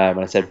that.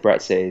 And I said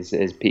Brett's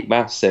is peak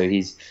mass, so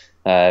he's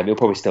he'll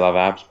probably still have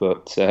abs,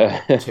 but 2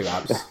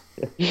 abs.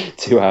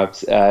 2 abs.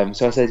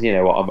 So I said, you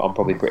know what, I'm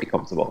probably pretty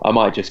comfortable. I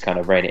might just kind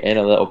of rein it in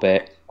a little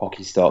bit.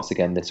 Hockey starts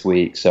again this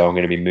week, so I'm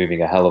going to be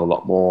moving a hell of a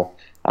lot more.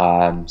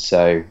 We'll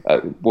see.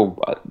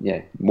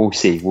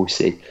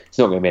 It's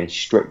not going to be any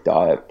strict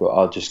diet, but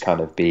I'll just kind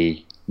of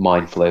be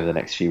mindful over the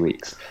next few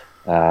weeks.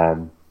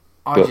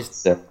 I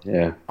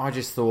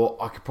just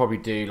thought I could probably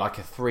do like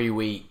a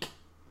 3-week,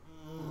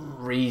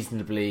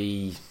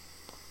 reasonably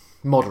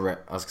moderate.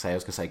 I was gonna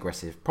say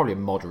aggressive, probably a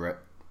moderate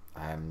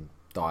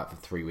diet for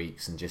 3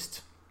 weeks, and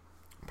just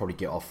probably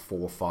get off 4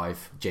 or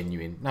 5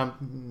 genuine, no,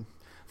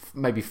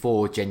 maybe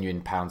 4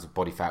 genuine pounds of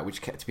body fat,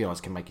 which, to be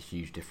honest, can make a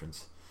huge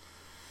difference.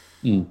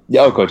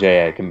 Yeah, oh god,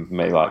 yeah, it can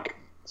make like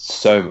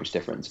so much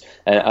difference.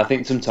 And I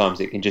think sometimes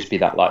it can just be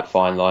that like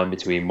fine line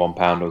between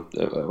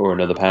 £1 or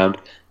another pound,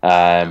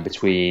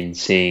 between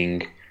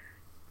seeing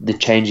the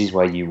changes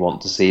where you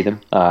want to see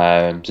them.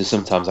 So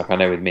sometimes, like I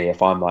know with me,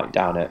 if I'm like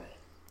down at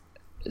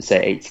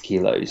say 80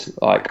 kilos,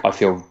 like I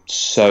feel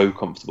so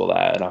comfortable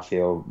there, and I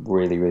feel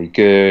really, really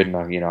good, and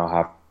I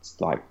have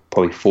like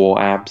probably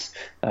 4 abs,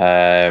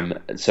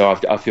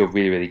 so I feel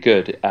really, really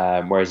good.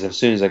 Whereas as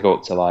soon as I go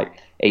up to like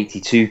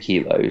 82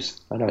 kilos,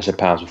 I know I said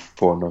pounds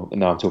before,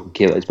 no, I'm talking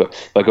kilos, but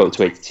if I go up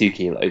to 82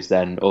 kilos,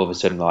 then all of a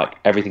sudden like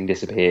everything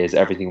disappears,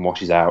 everything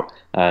washes out,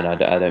 and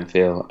I don't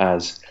feel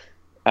as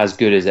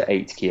good as at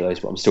 80 kilos,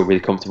 but I'm still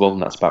really comfortable,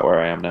 and that's about where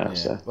I am now. Yeah.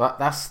 So well,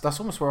 that's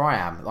almost where I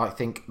am. I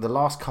think the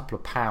last couple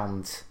of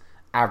pounds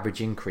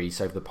average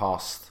increase over the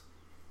past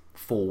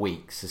 4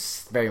 weeks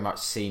has very much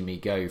seen me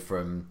go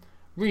from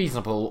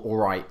reasonable,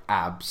 alright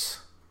abs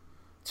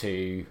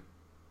to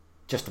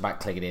just about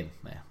clinging in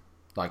there.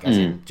 Like, as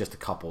in just a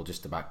couple,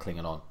 just about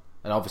clinging on.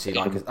 And obviously,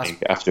 like, that's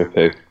after a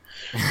poo.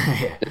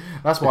 Yeah,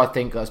 that's why I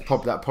think that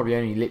probably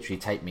only literally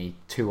take me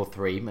 2 or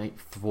 3, maybe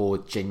 4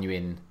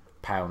 genuine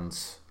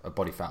pounds of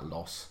body fat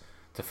loss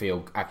to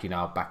feel actually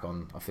now back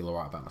on. I feel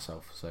alright about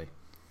myself. So,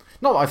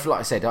 not like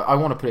I said, I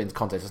want to put it into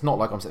context. It's not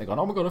like I'm sitting there going,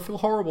 "Oh my god, I feel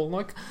horrible.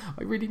 Like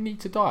I really need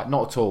to diet."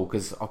 Not at all,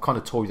 because I've kind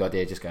of toyed with the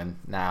idea, just going,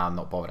 "Nah, I'm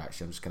not bothered.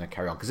 Actually, I'm just going to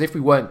carry on." Because if we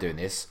weren't doing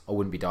this, I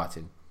wouldn't be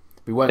dieting.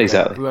 If we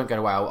weren't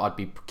going well, I'd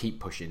be keep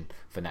pushing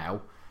for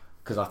now,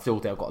 because I feel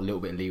that I've got a little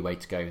bit of leeway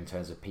to go in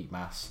terms of peak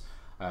mass.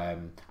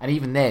 And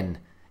even then,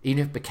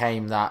 even if it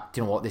became that,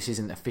 do you know what, this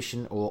isn't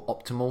efficient or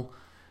optimal,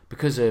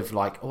 because of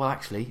like, well,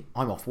 actually,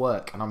 I'm off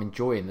work and I'm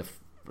enjoying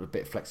a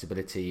bit of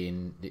flexibility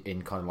in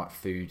kind of like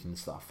food and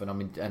stuff,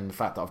 and the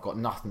fact that I've got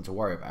nothing to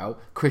worry about.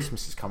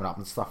 Christmas is coming up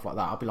and stuff like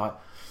that. I'll be like,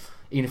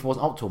 even if it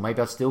wasn't optimal,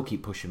 maybe I'd still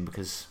keep pushing,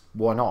 because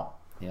why not?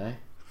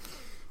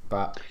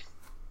 But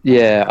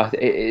yeah,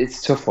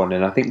 it's a tough one,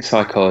 and I think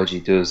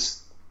psychology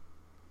does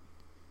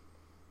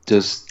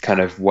kind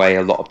of weigh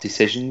a lot of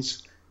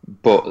decisions,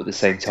 but at the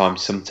same time,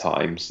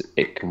 sometimes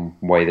it can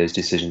weigh those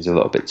decisions a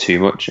little bit too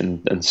much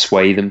and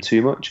sway them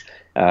too much,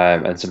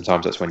 and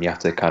sometimes that's when you have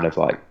to kind of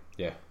like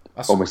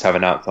almost have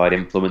an outside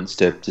influence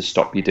to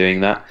stop you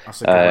doing that.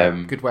 That's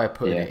a good way of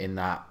putting it, in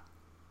that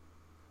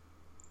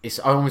it's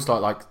almost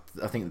like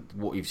I think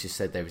what you've just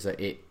said there is that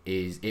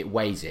it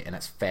weighs it, and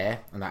that's fair,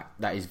 and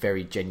that is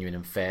very genuine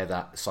and fair,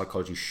 that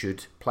psychology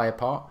should play a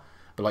part.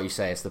 But like you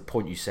say, it's the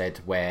point you said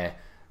where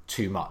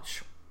too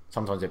much.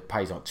 Sometimes it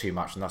pays out too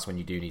much, and that's when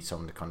you do need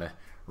someone to kind of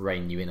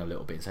rein you in a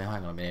little bit and say,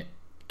 "Hang on a minute,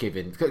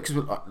 because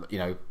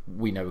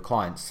we know with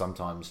clients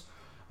sometimes,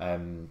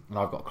 and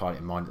I've got a client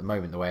in mind at the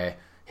moment where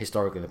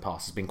historically in the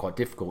past it's been quite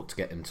difficult to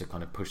get them to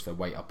kind of push their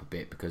weight up a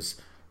bit,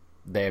 because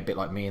they're a bit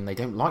like me and they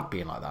don't like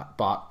being like that.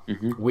 But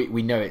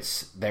we know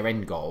it's their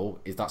end goal,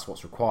 is that's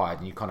what's required,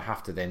 and you kind of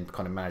have to then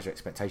kind of manage their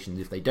expectations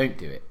if they don't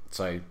do it.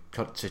 So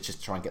to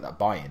just try and get that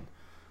buy-in.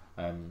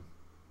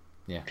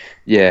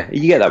 Yeah,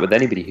 you get that with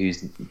anybody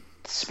who's,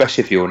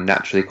 especially if you're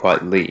naturally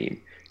quite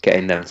lean,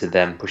 getting them to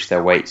then push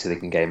their weight so they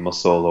can gain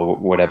muscle or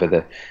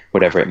whatever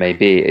it may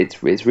be.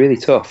 It's really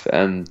tough,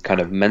 and kind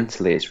of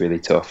mentally it's really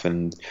tough.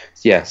 And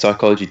yeah,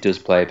 psychology does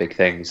play a big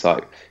thing. It's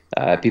like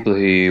people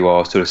who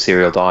are sort of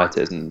serial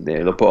dieters, and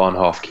they'll put on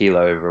half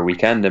kilo over a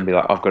weekend and be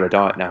like, "I've got to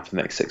diet now for the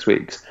next 6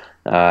 weeks,"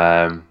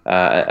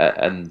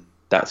 and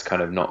that's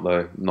kind of not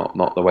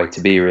the way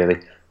to be, really.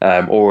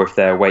 Or if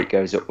their weight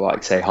goes up,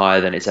 like say higher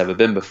than it's ever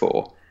been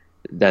before,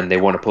 then they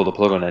want to pull the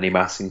plug on any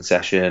massing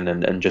session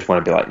and just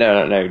want to be like,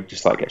 no,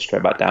 just like get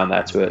straight back down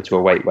there to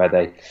a weight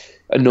where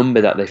a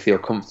number that they feel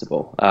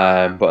comfortable.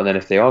 But then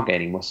if they are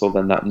gaining muscle,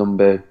 then that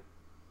number,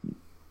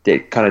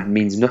 it kind of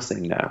means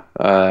nothing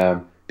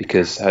now,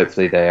 because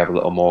hopefully they have a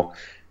little more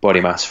body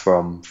mass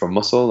from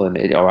muscle, and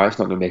it's not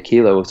going to be a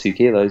kilo or 2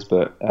 kilos,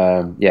 but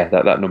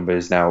that number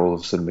is now all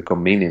of a sudden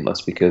become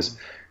meaningless, because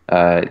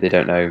they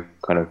don't know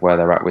kind of where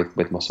they're at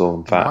with muscle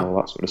and fat and all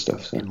that sort of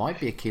stuff. So. It might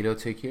be a kilo,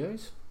 2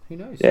 kilos. Who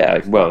knows?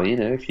 Yeah, well,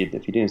 if you're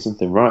doing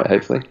something right,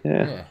 hopefully.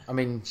 Yeah. I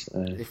mean,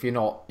 if you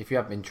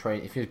haven't been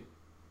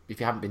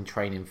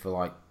training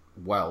for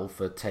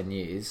for 10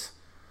 years,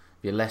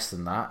 if you're less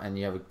than that and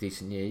you have a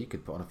decent year, you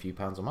could put on a few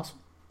pounds of muscle.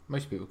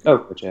 Most people could. Oh,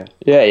 good,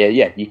 yeah.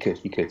 You could,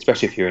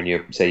 especially if you're in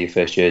your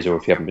first years, or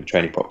if you haven't been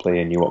training properly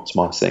and you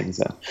optimise things.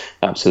 Then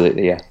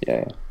absolutely,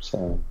 yeah.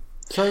 So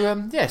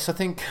yes, I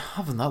think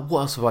other than that, what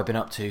else have I been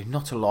up to?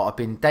 Not a lot. I've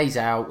been days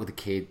out with the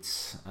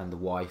kids and the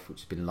wife, which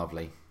has been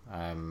lovely.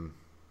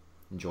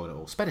 Enjoyed it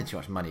all. Spending too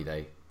much money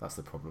though, that's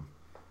the problem.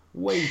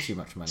 Way too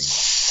much money.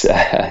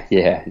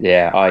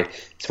 Yeah.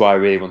 That's why I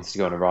really wanted to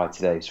go on a ride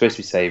today. I'm supposed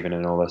to be saving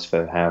and all this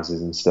for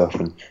houses and stuff,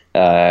 and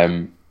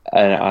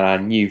and I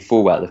knew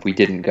full well if we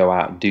didn't go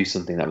out and do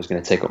something that was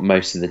going to take up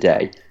most of the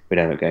day, we'd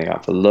end up going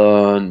out for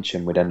lunch,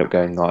 and we'd end up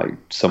going like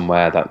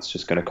somewhere that's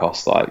just going to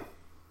cost like,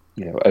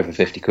 over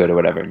 50 quid or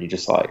whatever, and you're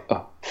just like,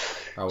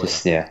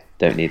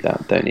 don't need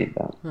that.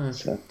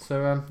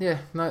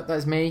 No,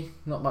 that's me.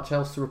 Not much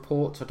else to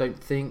report, I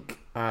don't think.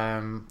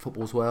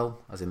 Football's well,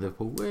 as in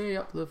Liverpool, way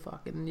up the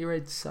fucking your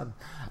head, son.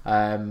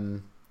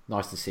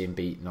 Nice to see him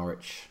beat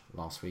Norwich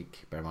last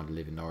week. Bear in mind, I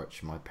live in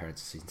Norwich. My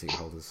parents are season ticket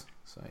holders,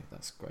 so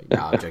that's great.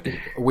 Nah, I'm joking.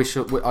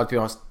 I'll be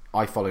honest,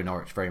 I follow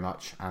Norwich very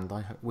much, and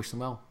I wish them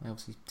well.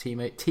 Obviously,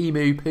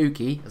 Timu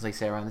Pukki, as they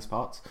say around this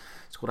part,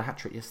 scored a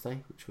hat-trick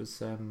yesterday, which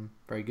was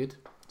very good.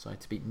 So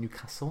to beat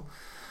Newcastle.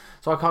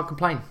 So I can't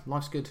complain.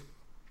 Life's good.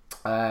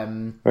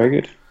 Very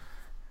good.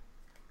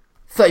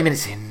 30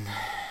 minutes in.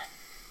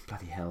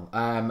 Bloody hell.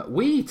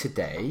 We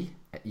today,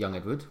 at Young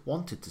Edward,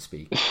 wanted to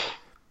speak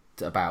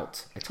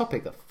about a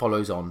topic that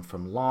follows on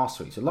from last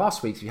week. So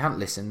last week, if you hadn't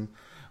listened,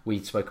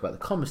 we spoke about the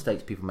common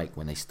mistakes people make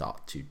when they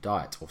start to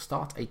diet or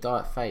start a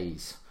diet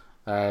phase.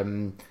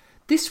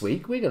 This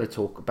week, we're going to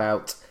talk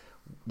about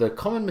the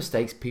common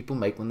mistakes people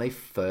make when they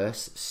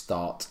first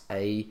start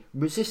a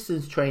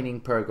resistance training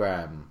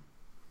program.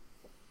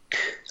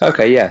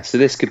 Okay, yeah. So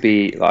this could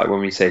be like when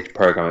we say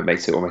program, it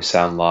makes it almost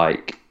sound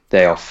like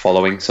they are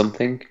following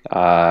something.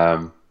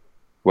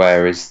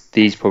 Whereas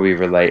these probably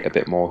relate a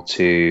bit more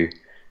to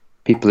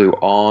people who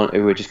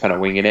are just kind of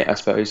winging it, I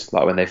suppose,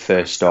 like when they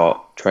first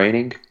start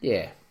training.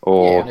 Yeah.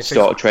 Or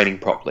start training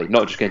properly,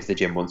 not just going to the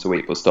gym once a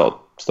week, but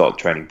start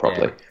training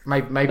properly.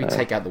 Yeah. Maybe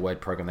take out the word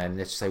program then.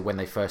 Let's just say when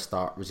they first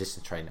start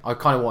resistance training. I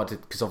kind of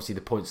wanted, because obviously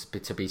the point's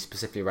to be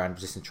specifically around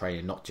resistance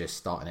training, not just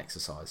starting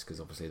exercise,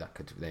 because obviously that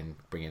could then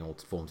bring in all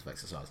forms of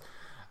exercise.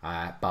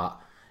 But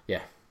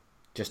yeah,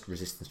 just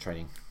resistance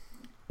training.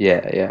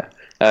 Yeah.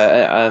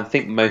 I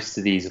think most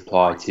of these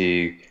apply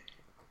to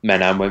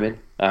men and women.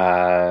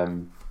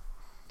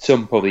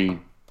 Some probably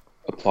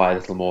apply a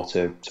little more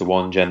to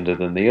one gender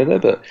than the other,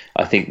 but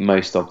I think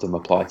most of them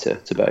apply to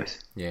both.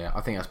 Yeah,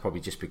 I think that's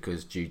probably just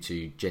because due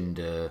to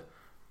gender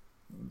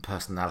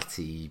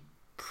personality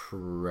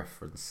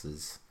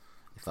preferences,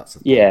 if that's a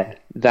thing. Yeah,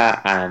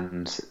 that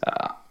and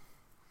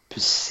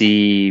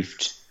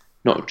perceived,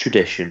 not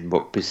tradition,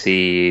 but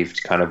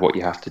perceived kind of what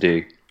you have to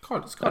do.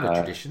 It's kind of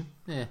tradition,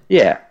 yeah.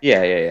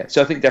 Yeah.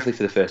 So I think definitely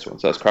for the first one,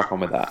 so let's crack on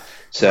with that.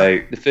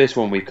 So the first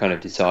one we've kind of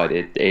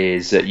decided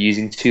is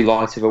using too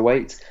light of a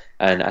weight.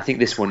 And I think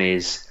this one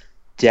is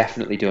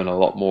definitely done a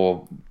lot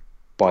more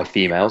by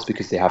females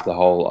because they have the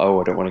whole,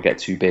 I don't want to get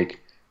too big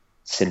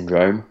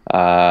syndrome,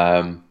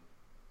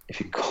 if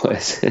you can call it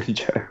a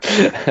syndrome.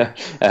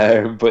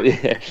 But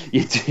yeah,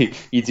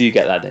 you do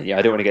get that then. Yeah,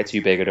 I don't want to get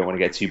too big, I don't want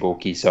to get too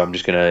bulky, so I'm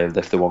just going to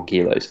lift the 1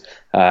 kilos.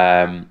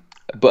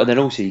 But then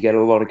also you get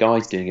a lot of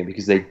guys doing it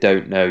because they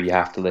don't know you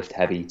have to lift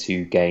heavy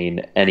to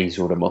gain any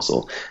sort of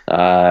muscle.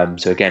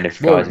 So again,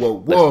 if guys...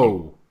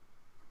 Whoa.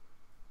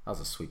 That was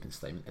a sweeping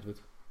statement, Edward.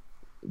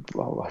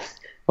 Well,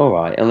 all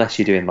right, unless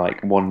you're doing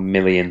like 1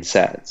 million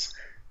sets.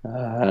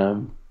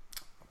 I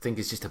think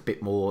it's just a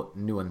bit more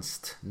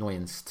nuanced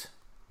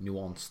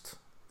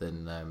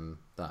than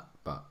that.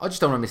 But I just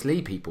don't want to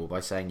mislead people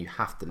by saying you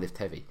have to lift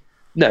heavy.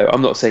 No,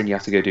 I'm not saying you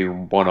have to go do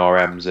 1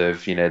 RMs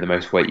of the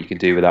most weight you can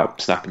do without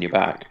snapping your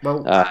back.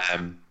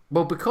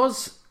 Well,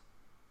 because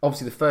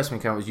obviously the first one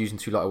count was using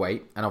too light a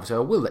weight, and obviously I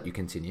will let you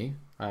continue.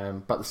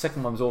 But the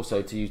second one was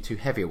also to use too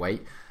heavy a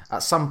weight.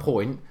 At some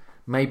point,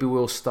 maybe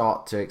we'll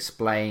start to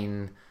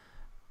explain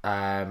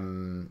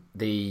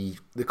the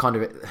kind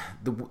of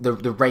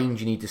the range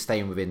you need to stay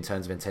in within in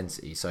terms of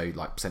intensity. So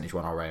like percentage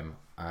 1 RM,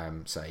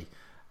 say,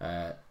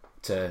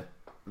 for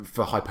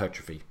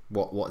hypertrophy,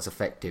 what is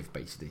effective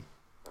basically.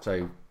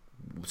 So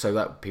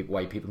that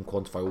way people can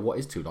quantify what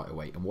is too light a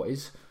weight and what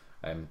is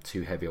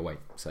too heavy a weight,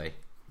 say,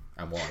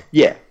 and why.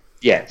 Yeah.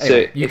 Anyway,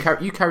 so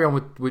you carry on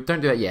with don't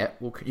do that yet.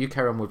 You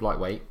carry on with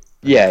lightweight.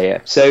 Yeah.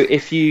 So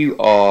if you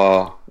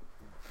are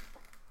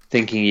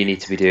thinking you need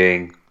to be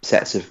doing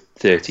sets of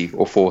 30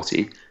 or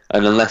 40,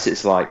 and unless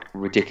it's like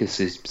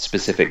ridiculously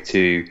specific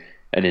to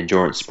an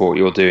endurance sport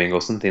you're doing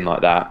or something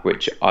like that,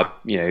 which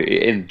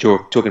in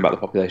talking about the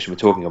population we're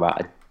talking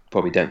about, I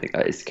probably don't think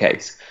that is the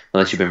case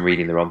unless you've been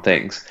reading the wrong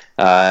things.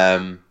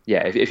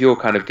 If you're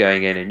kind of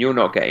going in and you're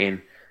not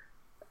getting,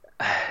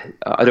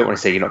 I don't want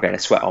to say you're not getting a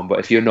sweat on, but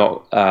if you're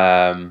not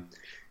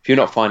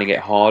finding it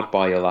hard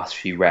by your last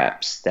few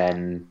reps,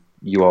 then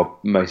you are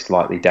most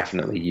likely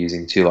definitely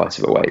using too light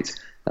of a weight.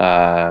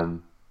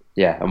 And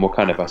we'll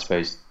kind of, I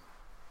suppose,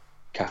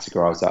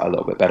 categorize that a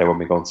little bit better when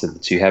we go on to the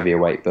too heavy a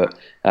weight. But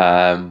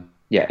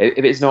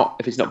if it's not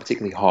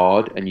particularly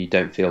hard and you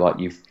don't feel like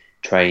you've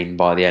trained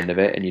by the end of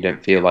it and you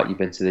don't feel like you've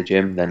been to the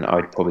gym, then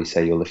I'd probably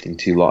say you're lifting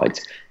too light.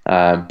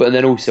 But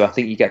then also I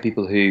think you get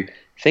people who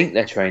think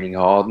they're training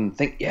hard and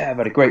think, I've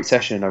had a great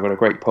session, I've got a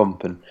great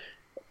pump, and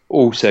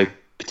also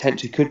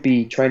potentially could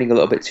be training a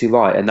little bit too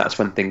light, and that's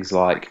when things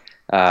like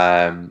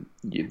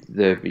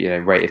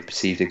the rate of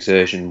perceived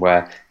exertion,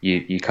 where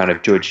you kind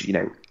of judge,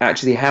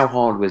 actually how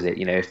hard was it?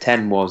 If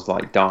 10 was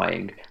like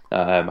dying,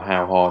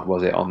 how hard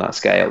was it on that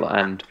scale?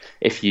 And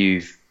if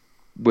you've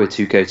were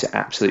to go to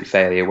absolute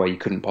failure where you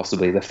couldn't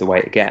possibly lift the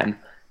weight again,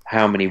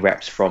 how many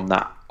reps from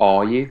that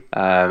are you?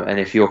 And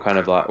if you're kind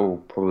of like, oh,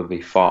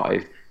 probably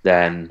 5,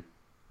 then,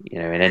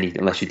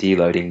 unless you're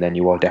deloading, then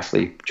you are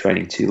definitely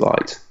training too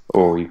light,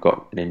 or you've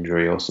got an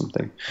injury or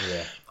something.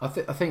 Yeah, I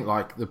think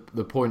like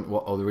the point,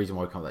 or the reason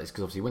why I come to that is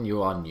because obviously when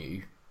you are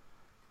new,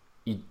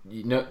 you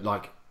know,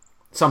 like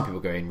some people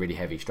go in really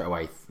heavy straight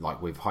away,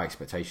 like with high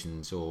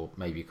expectations, or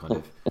maybe kind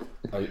of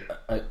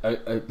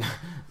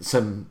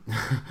some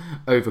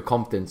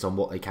overconfidence on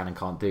what they can and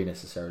can't do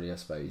necessarily, I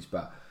suppose.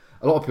 But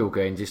a lot of people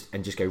go in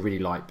just go really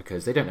light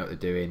because they don't know what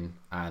they're doing,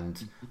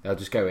 and they'll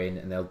just go in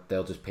and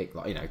they'll just pick,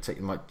 like,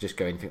 might just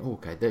go in and think, oh,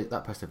 okay,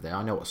 that person over there,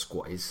 I know what a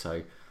squat is,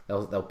 so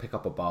they'll pick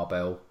up a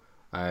barbell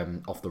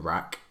off the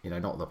rack,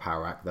 not the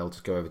power rack. They'll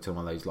just go over to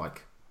one of those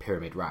like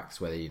pyramid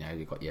racks where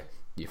you've got your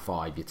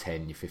 5, your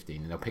 10, your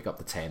 15, and they'll pick up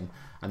the 10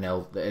 and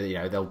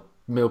they'll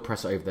mill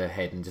press it over their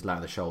head and just land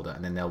on the shoulder,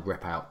 and then they'll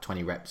rep out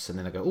 20 reps, and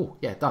then they'll go, oh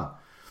yeah, done.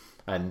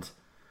 And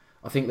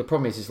I think the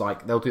problem is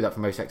like they'll do that for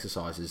most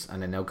exercises,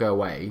 and then they'll go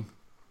away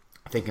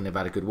thinking they've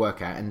had a good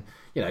workout, and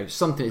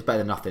something is better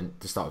than nothing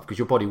to start with, because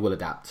your body will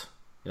adapt.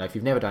 If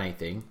you've never done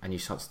anything and you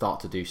start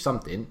to do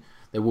something,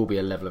 there will be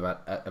a level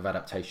of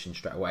adaptation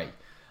straight away.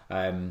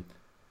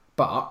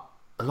 But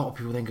a lot of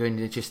people then go in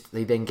and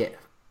they then get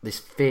this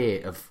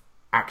fear of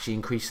actually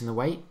increasing the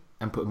weight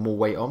and putting more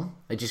weight on.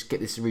 They just get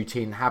this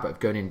routine habit of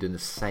going in and doing the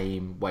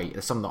same weight.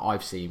 There's something that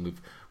I've seen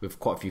with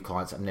quite a few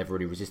clients that have never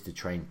really resistance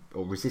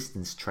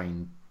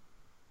trained.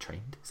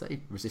 Is that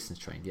it? Resistance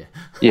trained, yeah.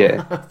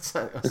 Yeah.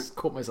 So I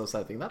caught myself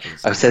saying that.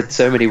 I've said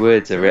so many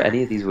words. Are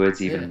any of these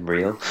words even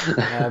real?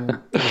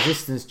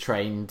 Resistance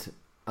trained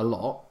a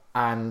lot,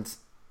 and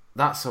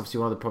that's obviously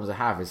one of the problems I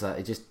have, is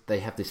that they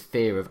have this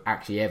fear of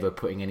actually ever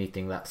putting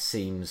anything that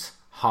seems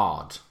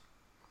hard.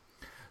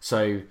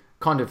 So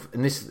kind of,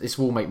 and this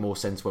will make more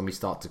sense when we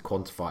start to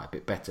quantify it a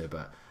bit better,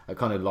 but it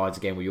kind of lines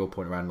again with your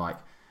point around like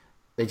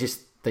they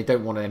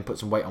don't want to then put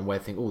some weight on where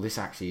they think, oh, this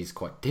actually is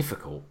quite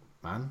difficult,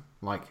 man.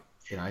 Like,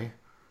 I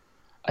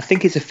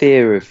think it's a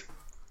fear of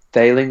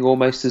failing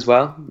almost as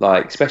well.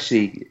 Like,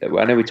 especially,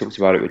 I know we talked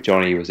about it with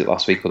Johnny, was it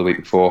last week or the week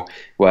before,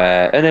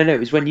 where, no, it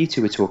was when you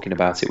two were talking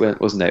about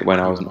it, wasn't it, when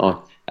I wasn't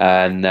on?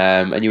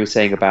 And you were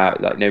saying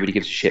about like nobody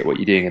gives a shit what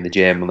you're doing in the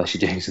gym unless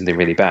you're doing something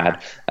really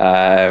bad,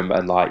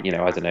 and like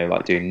I don't know,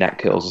 like doing neck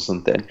curls or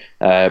something.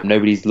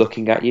 Nobody's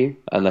looking at you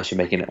unless you're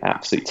making an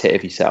absolute tit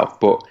of yourself.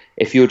 But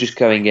if you're just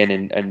going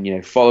in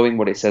and following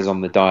what it says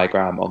on the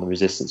diagram on the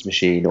resistance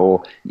machine,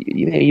 or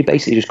you're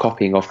basically just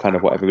copying off kind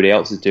of what everybody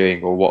else is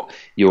doing or what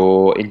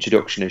your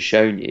introduction has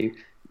shown you,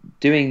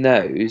 doing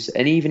those,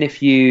 and even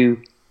if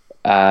you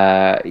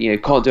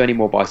can't do any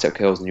more bicep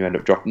curls and you end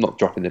up not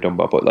dropping the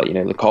dumbbell, but like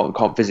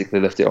can't physically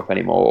lift it up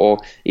anymore, or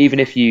even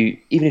if you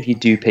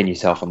do pin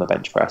yourself on the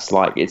bench press,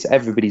 like it's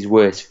everybody's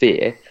worst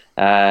fear.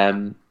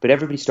 But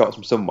everybody starts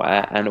from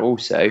somewhere, and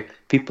also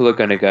people are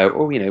going to go,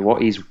 oh,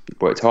 what, he's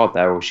worked hard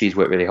there, or she's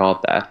worked really hard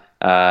there.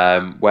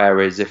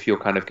 Whereas if you're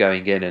kind of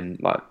going in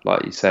and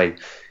like you say,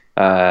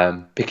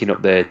 picking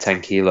up the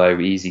 10 kilo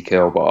easy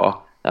curl bar,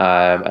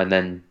 and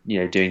then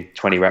doing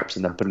 20 reps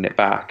and then putting it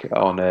back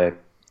on a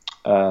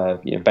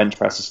bench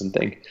press or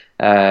something,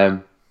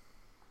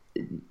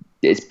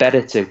 it's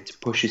better to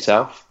push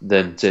yourself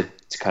than to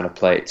kind of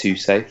play it too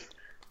safe.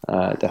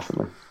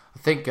 Definitely. I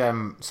think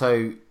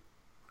so.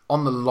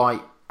 On the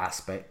light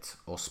aspect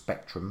or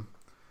spectrum,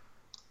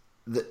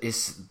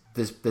 there's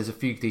a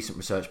few decent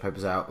research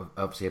papers out.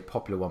 Obviously, a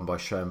popular one by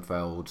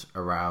Schoenfeld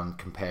around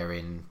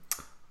comparing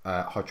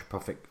fucking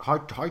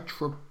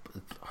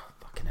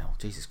hell,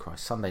 Jesus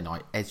Christ! Sunday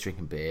night, Ed's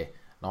drinking beer,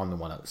 and I'm the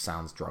one that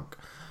sounds drunk.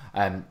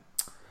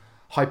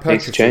 Hypertrophy,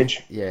 makes a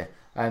change. Yeah.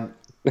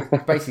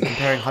 Basically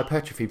comparing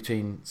hypertrophy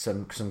between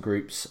some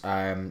groups,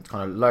 kind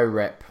of low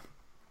rep,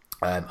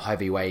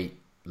 heavyweight,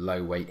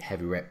 low weight,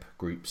 heavy rep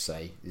groups,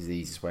 say, is the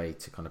easiest way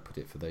to kind of put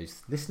it for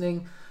those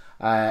listening.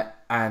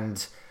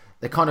 And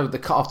the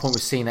cut-off point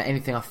was seen at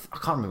anything, I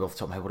can't remember off the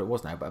top of my head what it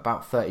was now, but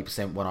about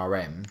 30%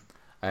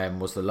 1RM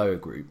was the lower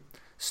group.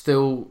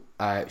 Still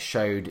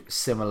showed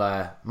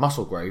similar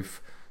muscle growth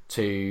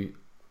to,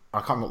 I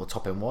can't remember what the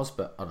top end was,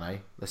 but I don't know,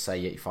 let's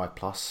say 85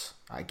 plus,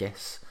 I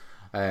guess,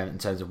 in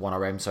terms of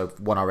 1RM. So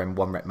 1RM,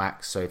 1 rep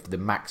max. So if the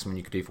maximum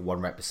you could do for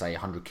 1 rep is, say,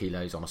 100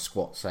 kilos on a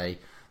squat, say,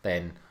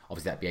 then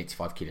obviously that'd be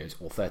 85 kilos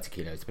or 30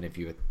 kilos, depending if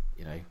you were,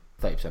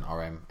 30%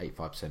 RM,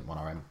 85%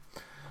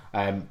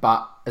 1RM.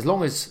 But as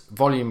long as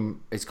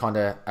volume is kind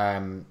of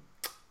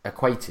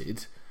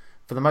equated,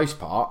 for the most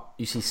part,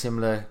 you see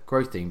similar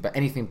growth thing. But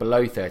anything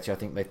below 30, I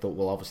think they thought,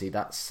 well, obviously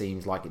that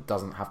seems like it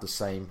doesn't have the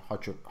same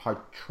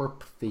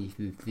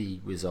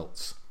hypertrophy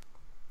results.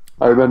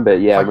 I remember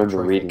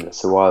reading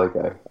this a while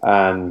ago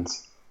and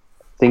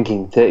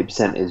thinking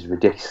 30% is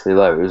ridiculously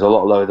low. It was a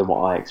lot lower than what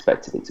I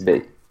expected it to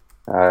be.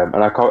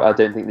 And I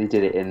don't think they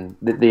did it in...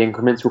 The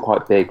increments were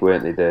quite big,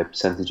 weren't they? The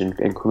percentage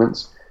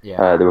increments.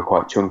 Yeah. They were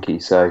quite chunky.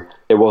 So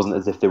it wasn't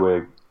as if they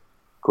were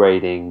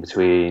grading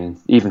between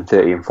even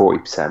 30 and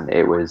 40%.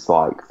 It was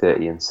like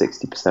 30 and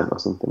 60% or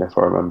something, if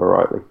I remember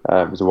rightly.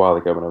 It was a while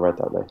ago when I read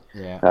that, though.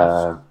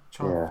 Yeah.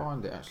 Try and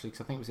find it actually,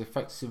 because I think it was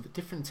effects of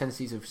different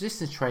intensities of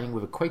resistance training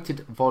with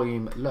equated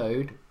volume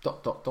load. ...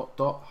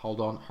 Hold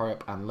on, hurry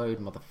up and load,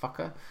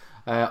 motherfucker.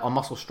 On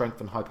muscle strength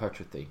and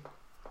hypertrophy.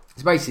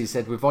 So basically, it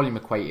said with volume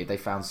equated, they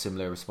found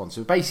similar response.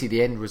 So basically,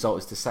 the end result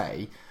is to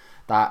say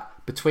that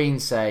between,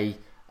 say,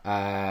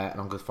 and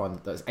I'm going to find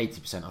that's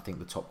 80%, I think,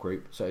 the top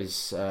group. So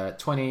it's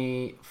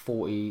 20,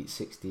 40,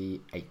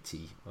 60,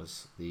 80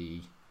 was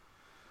the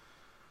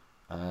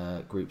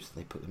groups that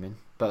they put them in.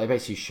 But they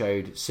basically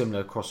showed similar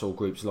across all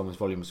groups as long as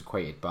volume was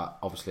equated. But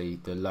obviously,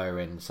 the lower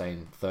end,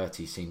 saying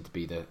 30, seemed to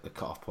be the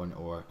cut-off point,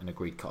 or an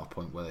agreed cut-off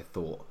point where they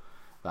thought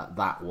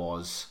that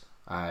was...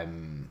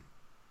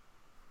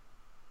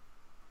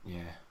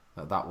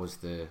 that was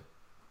the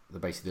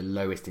basically the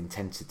lowest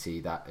intensity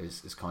that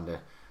is kind of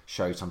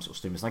showed some sort of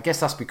stimulus. And I guess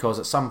that's because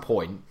at some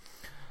point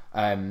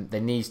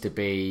there needs to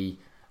be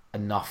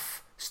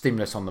enough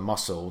stimulus on the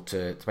muscle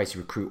to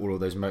basically recruit all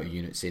of those motor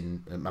units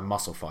in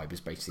muscle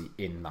fibers basically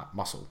in that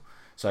muscle.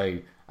 So,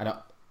 and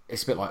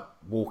it's a bit like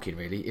walking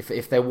really.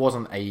 If there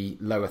wasn't a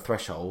lower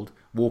threshold,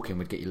 walking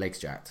would get your legs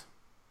jacked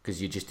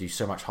because you just do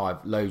so much high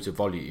loads of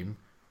volume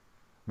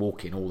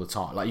walking all the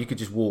time. Like you could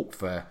just walk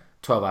for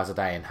 12 hours a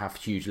day and have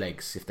huge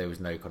legs if there was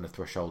no kind of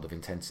threshold of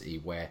intensity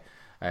where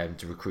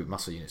to recruit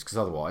muscle units, because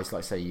otherwise, like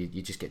I say,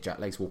 you just get jacked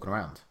legs walking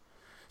around.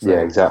 So,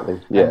 yeah,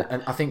 exactly. Yeah,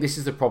 and I think this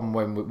is the problem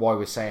why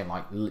we're saying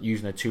like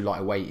using a too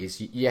light a weight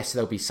is, yes,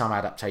 there'll be some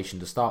adaptation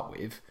to start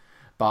with,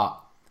 but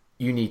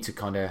you need to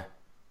kind of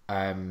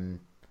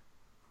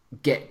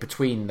get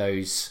between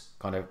those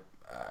kind of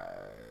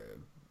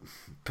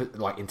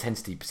like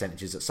intensity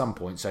percentages at some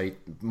point. So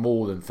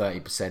more than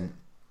 30%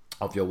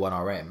 of your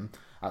 1RM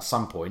at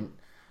some point,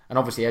 and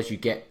obviously as you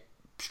get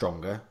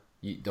stronger,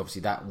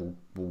 obviously that will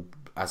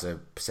as a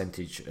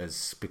percentage,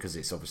 as because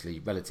it's obviously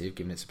relative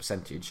given it's a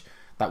percentage,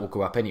 that will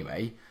go up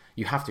anyway.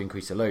 You have to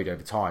increase the load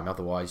over time,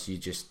 otherwise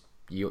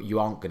you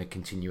aren't going to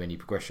continue any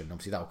progression.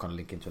 Obviously that will kind of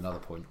link into another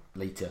point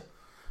later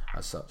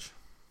as such.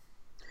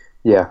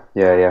 Yeah.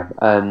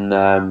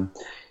 And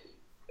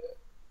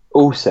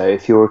also,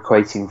 if you're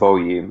equating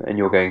volume and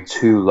you're going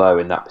too low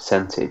in that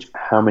percentage,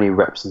 how many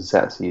reps and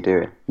sets are you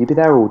doing? You'd be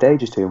there all day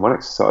just doing one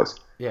exercise.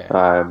 Yeah.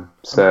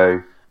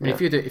 So I mean,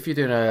 if you're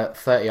doing a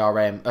 30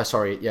 RM, a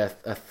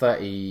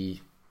 30%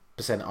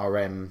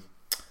 RM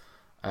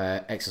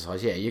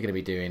exercise, yeah, you're going to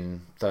be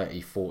doing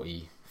 30,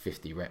 40,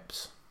 50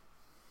 reps.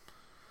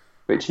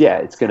 Which, yeah,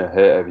 it's going to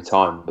hurt over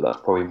time, but that's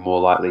probably more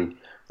likely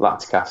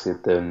lactic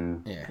acid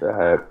than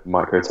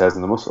micro tears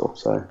in the muscle.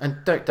 So and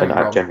don't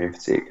have genuine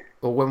fatigue.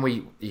 Well,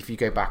 if you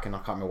go back, and I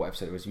can't remember what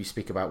episode it was, we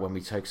speak about when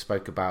we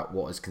spoke about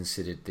what is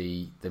considered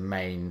the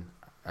main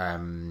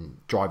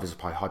drivers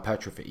of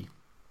hypertrophy.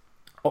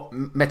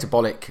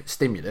 Metabolic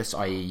stimulus,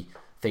 i.e.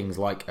 things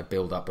like a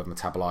build-up of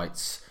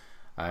metabolites,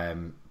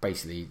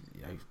 basically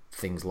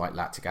things like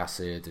lactic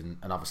acid and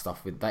other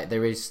stuff. With that,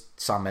 there is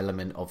some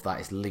element of that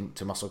is linked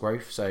to muscle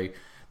growth. So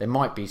there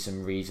might be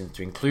some reasons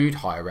to include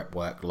higher rep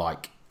work,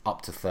 like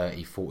up to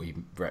 30, 40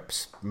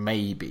 reps,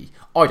 maybe.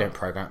 I don't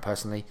program it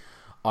personally.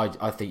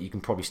 I think you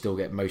can probably still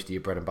get most of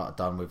your bread and butter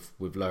done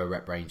with lower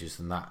rep ranges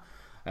than that.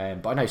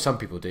 But I know some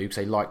people do because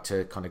they like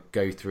to kind of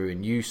go through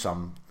and use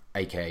some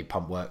AKA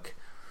pump work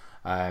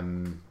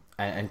and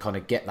kind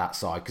of get that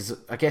side. Because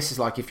I guess it's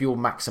like if you're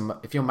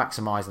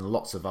maximising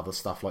lots of other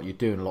stuff, like you're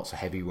doing lots of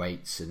heavy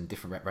weights and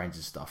different rep ranges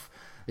and stuff,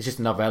 it's just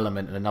another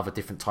element and another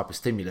different type of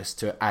stimulus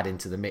to add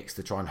into the mix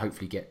to try and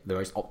hopefully get the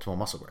most optimal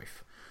muscle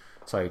growth.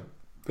 So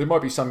there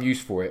might be some use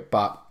for it,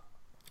 but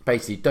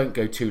basically don't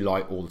go too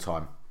light all the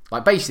time.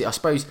 Like basically, I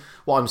suppose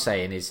what I'm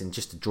saying is, and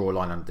just to draw a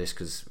line under this,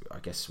 because I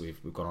guess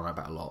we've gone on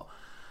about a lot,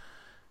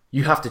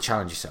 you have to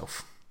challenge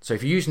yourself. So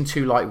if you're using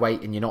too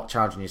lightweight and you're not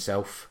challenging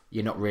yourself,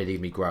 you're not really going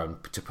to be growing.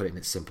 To put it in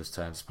its simplest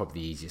terms, it's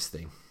probably the easiest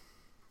thing.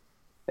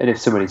 And if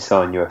somebody's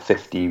selling you a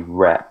 50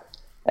 rep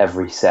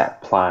every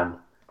set plan,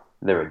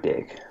 they're a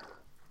dick.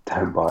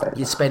 Don't buy it.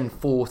 You spend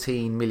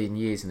 14 million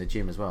years in the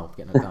gym as well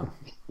getting it done.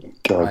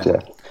 God,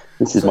 yeah.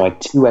 This is my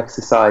 2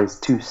 exercise,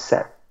 2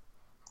 set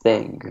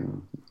thing,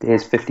 and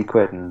here's 50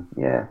 quid, and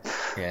yeah.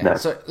 No.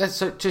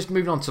 So just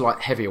moving on to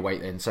like heavier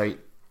weight then. So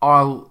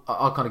I'll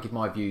kind of give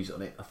my views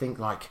on it. I think,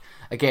 like,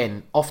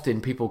 again, often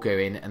people go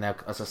in and they'll,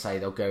 as I say,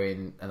 they'll go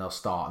in and they'll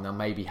start and they'll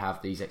maybe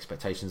have these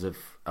expectations of,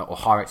 or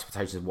higher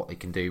expectations of what they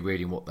can do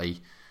really and what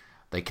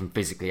they can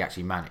physically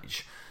actually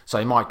manage. So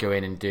they might go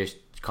in and just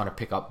kind of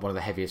pick up one of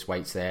the heaviest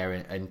weights there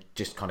and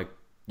just kind of,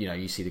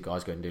 you see the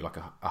guys go and do like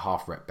a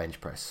half rep bench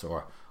press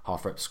or a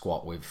half rep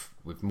squat with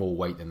more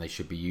weight than they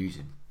should be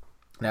using.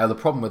 Now, the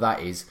problem with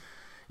that is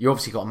you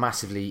obviously got a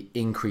massively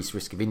increased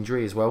risk of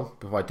injury as well.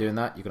 By doing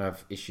that, you're going to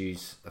have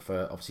issues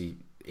for obviously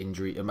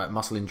injury,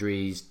 muscle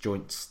injuries,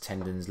 joints,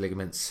 tendons,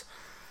 ligaments.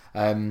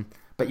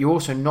 But you're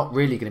also not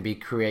really going to be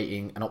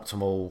creating an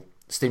optimal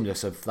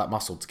stimulus of that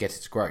muscle to get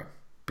it to grow,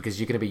 because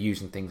you're going to be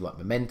using things like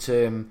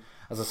momentum.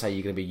 As I say,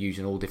 you're going to be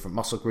using all different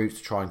muscle groups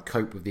to try and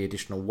cope with the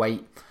additional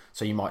weight.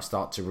 So you might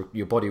start to,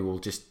 your body will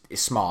just,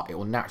 it's smart, it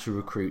will naturally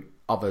recruit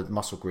other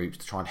muscle groups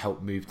to try and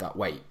help move that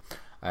weight.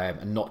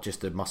 And not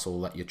just the muscle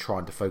that you're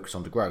trying to focus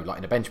on to grow. Like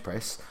in a bench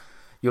press,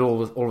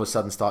 you'll all of a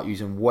sudden start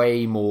using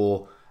way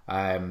more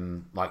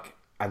like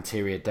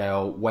anterior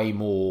delt, way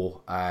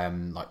more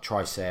like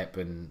tricep,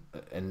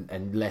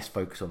 and less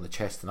focus on the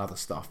chest and other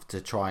stuff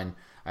to try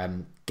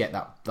and get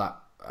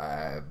that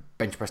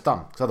bench press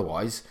done. Because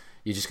otherwise,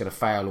 you're just going to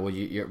fail, or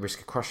you're at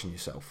risk of crushing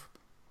yourself.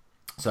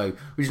 So,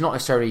 which is not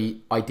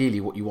necessarily ideally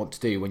what you want to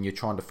do when you're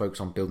trying to focus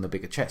on building a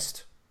bigger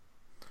chest.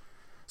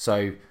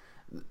 So,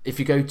 if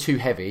you go too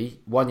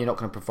heavy, one, you're not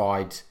going to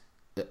provide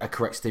a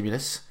correct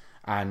stimulus,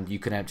 and you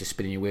can end up just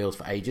spinning your wheels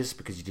for ages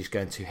because you're just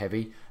going too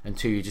heavy, and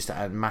two, you're just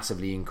at a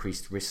massively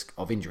increased risk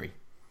of injury.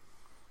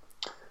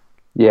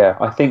 Yeah,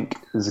 I think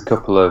there's a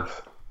couple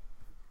of...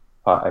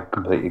 I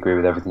completely agree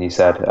with everything you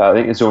said. I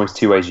think there's almost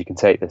two ways you can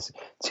take this.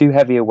 Too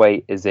heavy a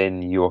weight is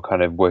in you're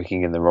kind of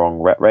working in the wrong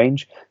rep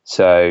range.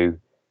 So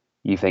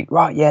you think,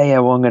 right,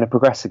 well, I'm going to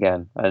progress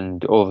again.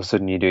 And all of a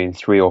sudden you're doing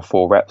 3 or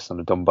 4 reps on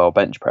a dumbbell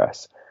bench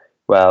press.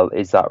 Well,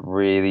 is that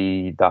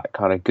really that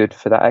kind of good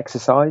for that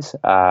exercise?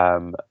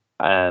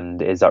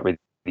 And is that really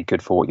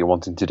good for what you're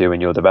wanting to do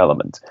in your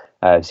development?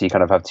 So you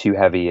kind of have too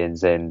heavy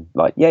in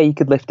like, you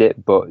could lift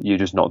it, but you're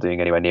just not doing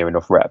anywhere near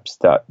enough reps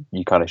that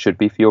you kind of should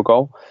be for your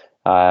goal.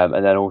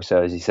 And then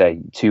also, as you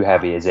say, too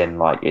heavy is in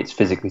like it's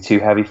physically too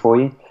heavy for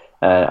you.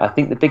 I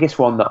think the biggest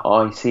one that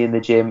I see in the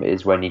gym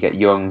is when you get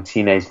young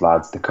teenage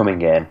lads, they're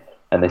coming in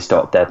and they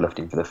start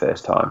deadlifting for the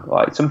first time.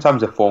 Like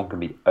sometimes the form can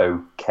be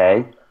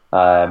okay,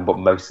 but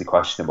mostly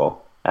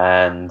questionable.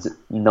 And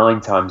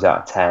 9 times out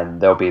of 10,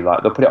 they'll put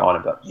it on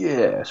and be like,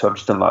 yeah. So I've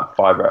just done like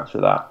 5 reps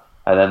with that.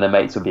 And then their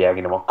mates will be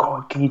egging them on,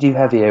 God, can you do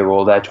heavier?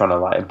 Or they're trying to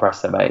like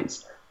impress their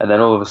mates. And then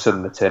all of a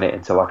sudden they turn it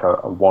into like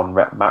a 1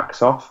 rep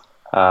max off.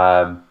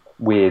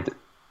 With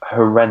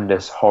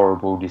horrendous,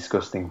 horrible,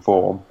 disgusting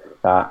form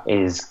that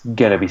is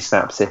going to be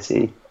Snap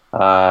City.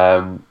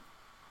 And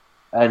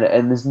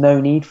there's no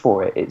need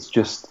for it. It's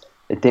just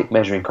a dick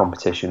measuring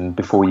competition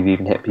before you've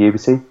even hit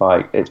puberty.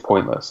 Like, it's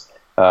pointless.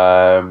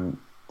 And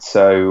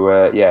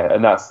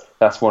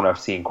that's one I've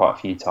seen quite a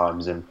few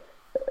times. And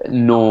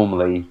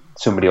normally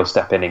somebody will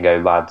step in and go,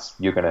 lads,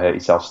 you're going to hurt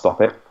yourself,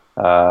 stop it.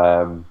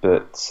 With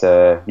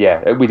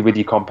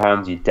your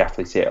compounds, you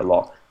definitely see it a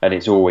lot. And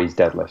it's always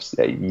deadlifts.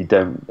 You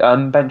don't,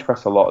 and bench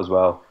press a lot as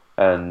well.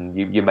 And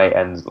your mate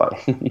ends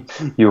like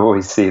you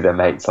always see their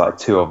mates, like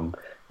 2 of them,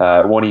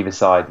 one either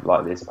side.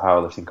 Like there's a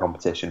powerlifting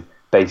competition,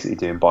 basically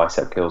doing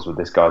bicep kills with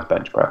this guy's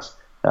bench press,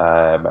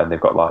 and they've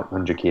got like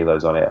 100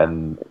 kilos on it,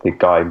 and the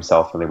guy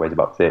himself only weighs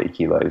about 30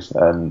 kilos,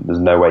 and there's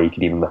no way he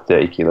could even lift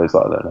 30 kilos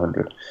like that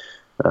 100.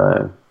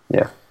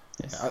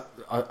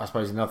 I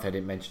suppose another thing I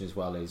didn't mention as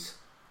well is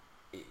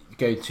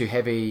go too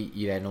heavy.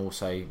 You then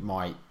also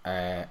might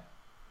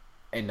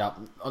end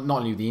up not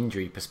only with the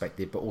injury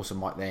perspective, but also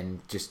might then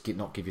just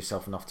not give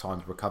yourself enough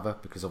time to recover,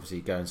 because obviously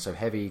going so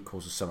heavy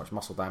causes so much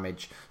muscle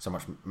damage, so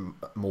much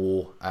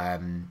more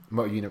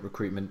motor unit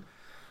recruitment.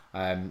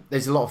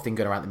 There's a lot of things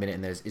going around at the minute,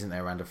 and isn't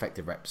there, around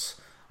effective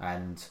reps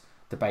and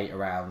debate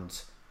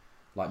around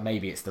like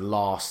maybe it's the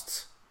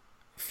last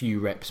few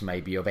reps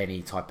maybe of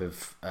any type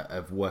of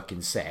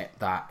working set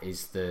that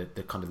is the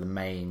kind of the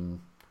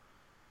main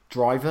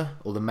driver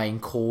or the main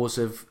cause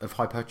of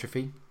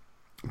hypertrophy.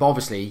 But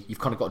obviously, you've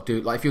kind of got to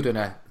do, like if you're doing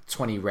a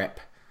 20 rep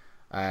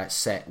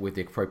set with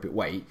the appropriate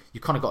weight, you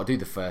kind of got to do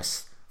the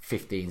first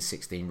 15,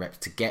 16 reps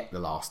to get the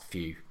last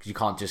few. Because you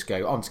can't just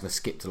go, I'm just going to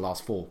skip to the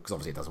last 4, because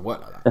obviously it doesn't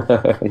work like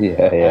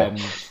that.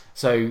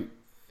 So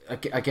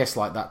I guess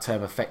like that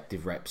term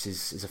effective reps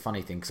is a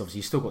funny thing, because obviously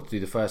you still got to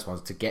do the first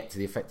ones to get to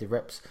the effective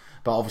reps.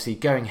 But obviously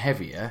going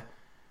heavier,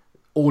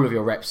 all of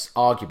your reps,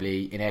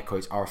 arguably, in air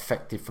quotes, are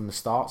effective from the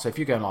start. So if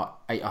you're going like,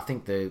 I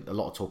think a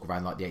lot of talk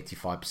around like the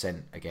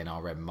 85% again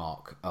RM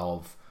mark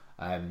of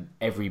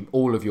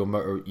all of your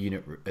motor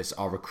unit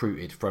are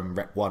recruited from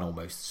rep 1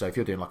 almost. So if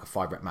you're doing like a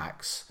 5 rep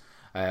max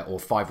or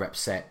 5 rep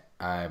set,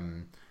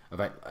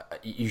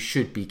 you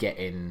should be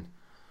getting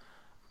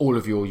all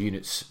of your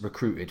units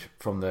recruited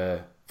from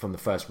the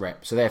first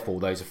rep. So therefore,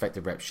 those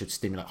effective reps should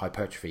stimulate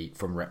hypertrophy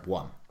from rep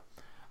 1.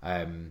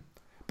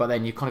 But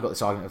then you've kind of got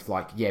this argument of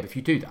like, but if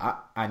you do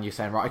that and you're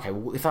saying, right, okay,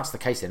 well, if that's the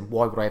case, then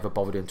why would I ever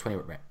bother doing 20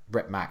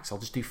 rep max? I'll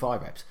just do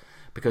 5 reps.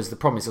 Because the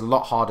problem is a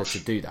lot harder to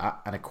do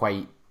that and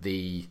equate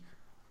the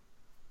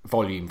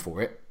volume for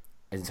it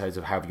in terms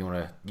of however you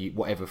want to,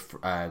 whatever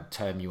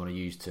term you want to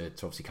use to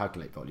obviously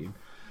calculate volume.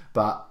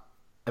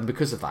 And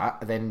because of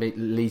that, then it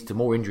leads to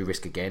more injury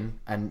risk again,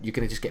 and you're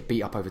going to just get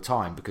beat up over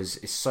time, because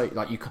it's so,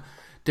 like, you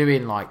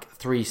doing like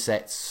 3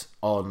 sets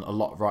on a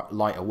lot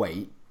lighter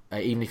weight,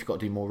 even if you've got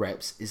to do more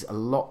reps, is a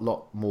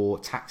lot more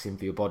taxing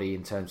for your body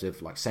in terms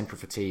of like central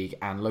fatigue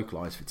and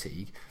localized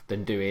fatigue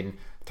than doing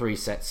 3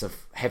 sets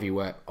of heavy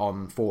work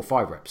on 4 or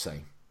 5 reps,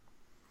 say.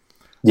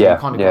 So you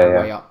kind of got to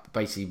weigh up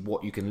basically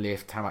what you can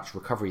lift, how much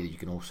recovery that you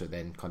can also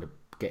then kind of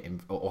get in,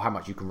 or how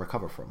much you can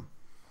recover from.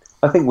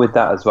 I think with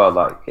that as well,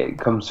 like it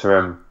comes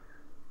from,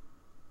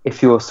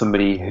 if you're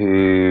somebody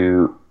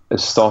who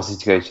has started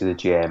to go to the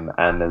gym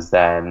and has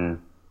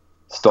then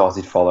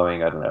started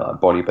following, I don't know,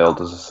 like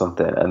bodybuilders or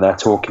something, and they're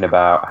talking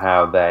about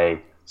how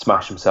they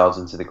smash themselves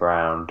into the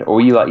ground,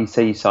 or you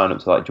say you sign up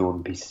to like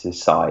Jordan Peterson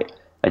site,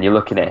 and you're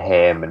looking at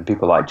him and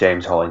people like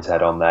James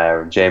Hollingshead on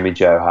there and Jamie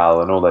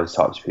Johal and all those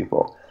types of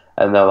people,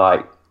 and they're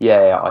like,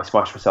 yeah, I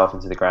smash myself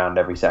into the ground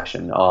every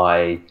session.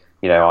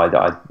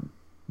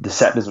 The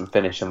set doesn't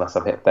finish unless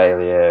I've hit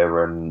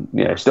failure, and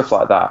stuff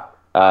like that.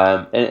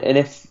 And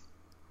if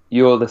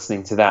you're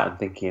listening to that and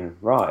thinking,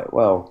 right,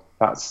 well,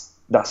 that's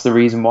the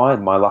reason why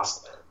in my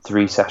last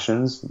my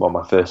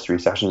first 3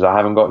 sessions, I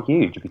haven't got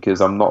huge,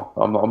 because I'm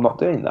not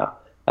doing that.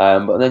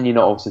 But then you're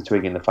not also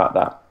twigging the fact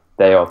that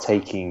they are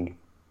taking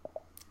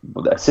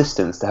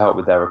assistance to help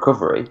with their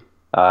recovery.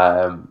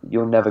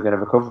 You're never going to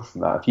recover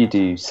from that. If you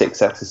do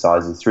 6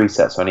 exercises, 3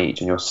 sets on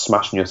each, and you're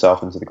smashing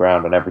yourself into the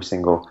ground on every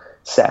single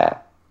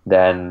set,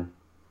 then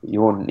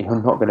you're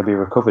not going to be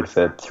recovered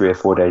for 3 or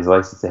 4 days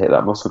later to hit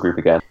that muscle group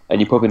again. And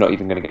you're probably not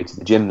even going to go to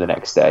the gym the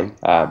next day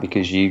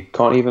because you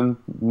can't even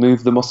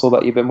move the muscle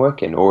that you've been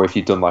working. Or if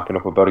you've done like an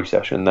upper body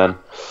session, then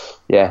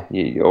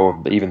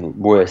or even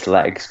worse,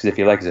 legs. Because if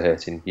your legs are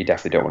hurting, you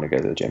definitely don't want to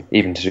go to the gym,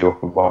 even to do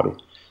upper body.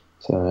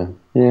 So,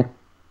 yeah.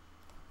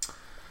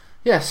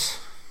 Yes.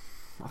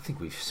 I think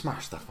we've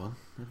smashed that one,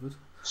 Edward.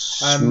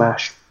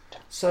 Smashed.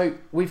 So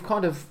we've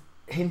kind of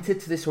hinted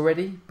to this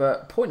already,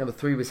 but point number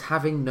 3 was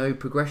having no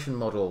progression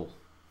model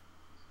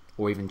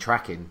or even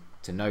tracking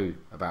to know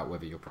about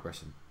whether you're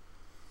progressing.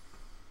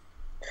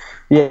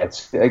 Yeah,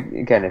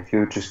 again, if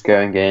you're just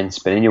going in,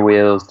 spinning your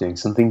wheels, doing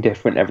something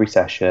different every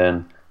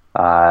session,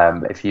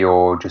 if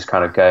you're just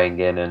kind of going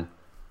in and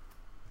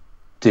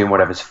doing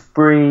whatever's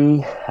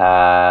free,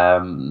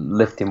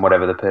 lifting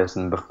whatever the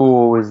person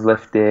before was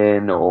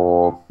lifting,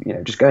 or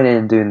just going in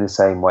and doing the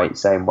same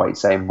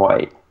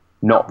weight,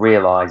 not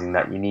realizing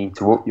that you need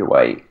to up your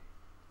weight,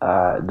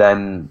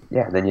 then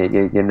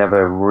you're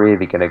never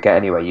really going to get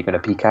anywhere. You're going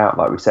to peak out,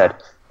 like we said.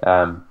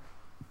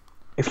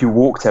 If you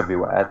walked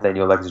everywhere, then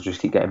your legs will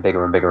just keep getting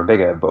bigger and bigger and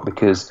bigger. But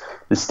because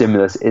the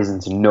stimulus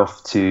isn't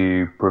enough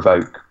to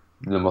provoke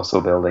the muscle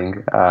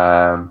building,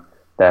 then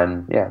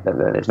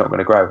it's not going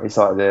to grow. It's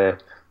like the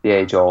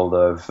age old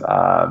of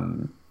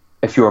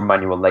if you're a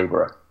manual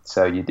labourer.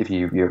 So if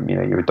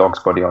you're a dog's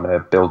body on a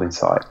building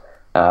site.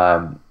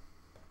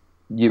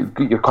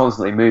 You're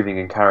constantly moving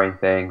and carrying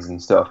things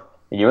and stuff,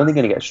 and you're only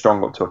going to get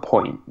strong up to a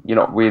point. You're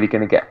not really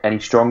going to get any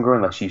stronger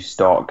unless you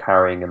start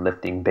carrying and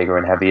lifting bigger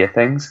and heavier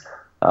things.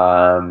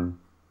 Apart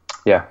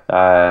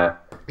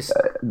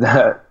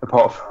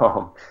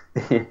from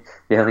the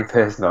only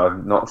person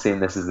I've not seen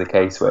this as the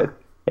case with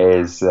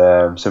is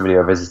somebody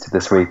I visited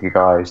this week, a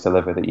guy who's still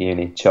living at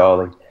uni,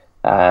 Charlie,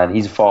 and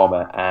he's a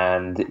farmer,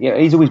 and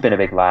he's always been a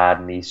big lad,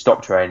 and he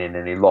stopped training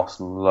and he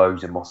lost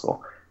loads of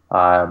muscle.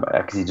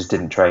 Because he just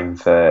didn't train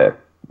for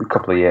a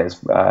couple of years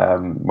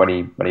when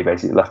he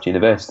basically left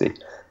university.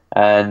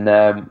 And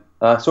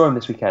I saw him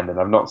this weekend, and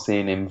I've not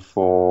seen him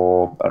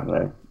for,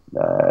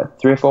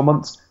 3 or 4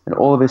 months. And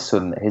all of a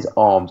sudden, his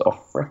arms are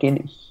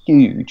freaking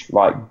huge,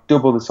 like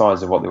double the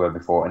size of what they were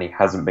before, and he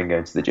hasn't been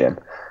going to the gym.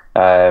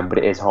 But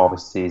it is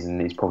harvest season.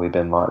 He's probably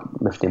been like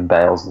lifting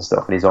bales and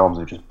stuff, and his arms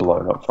have just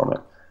blown up from it.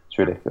 It's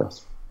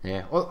ridiculous.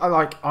 Yeah, well,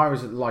 I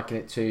was liking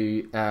it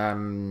to.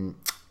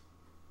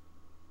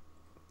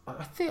 I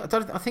was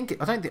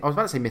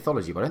about to say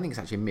mythology, but I don't think it's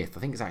actually a myth. I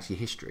think it's actually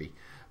history.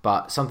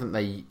 But something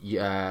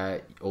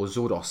or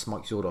Zordos,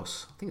 Mike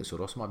Zordos, I think it's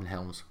Zordos, it might have been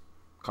Helms,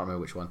 can't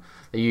remember which one.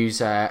 They use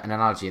an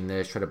analogy in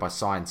the Shredded by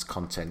Science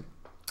content.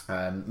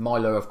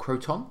 Milo of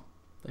Croton,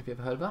 have you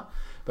ever heard of that?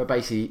 But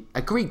basically,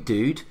 a Greek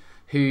dude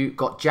who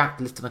got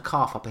jacked lifting a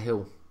calf up a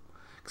hill.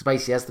 Because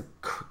basically, as the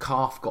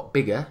calf got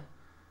bigger,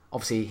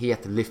 obviously he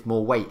had to lift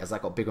more weight as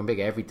that got bigger and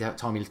bigger. Every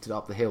time he lifted it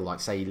up the hill, like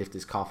say he lifted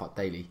his calf up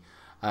daily,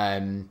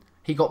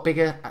 he got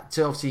bigger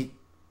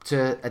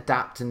to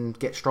adapt and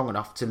get strong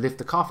enough to lift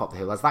the calf up the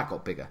hill as that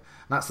got bigger.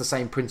 And that's the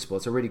same principle.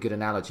 It's a really good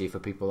analogy for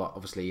people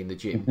obviously in the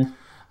gym.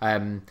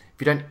 Mm-hmm.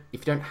 If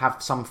you don't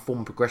have some form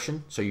of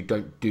progression, so you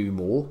don't do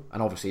more,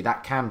 and obviously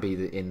that can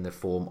be in the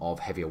form of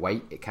heavier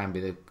weight. It can be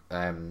the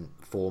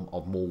form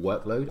of more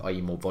workload,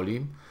 i.e. more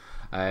volume.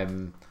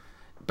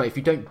 But if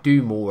you don't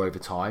do more over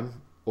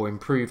time or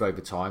improve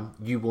over time,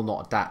 you will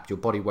not adapt. Your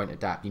body won't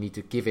adapt. You need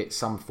to give it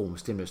some form of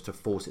stimulus to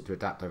force it to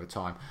adapt over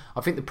time.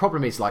 I think the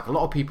problem is, like, a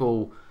lot of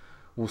people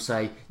will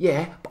say,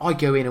 yeah, but I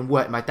go in and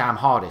work my damn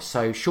hardest,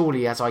 so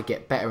surely as I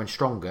get better and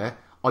stronger,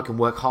 I can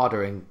work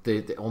harder and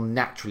I'll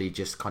naturally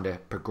just kind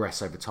of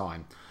progress over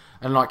time.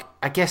 And like,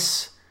 I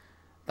guess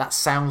that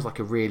sounds like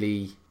a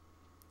really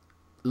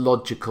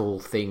logical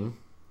thing,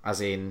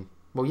 as in,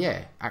 well,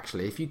 yeah,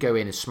 actually, if you go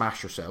in and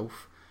smash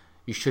yourself,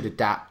 you should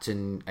adapt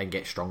and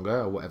get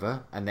stronger or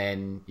whatever. And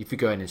then if you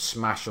go in and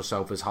smash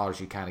yourself as hard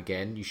as you can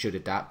again, you should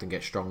adapt and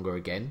get stronger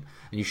again.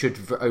 And you should,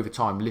 over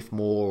time, lift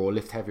more or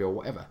lift heavier or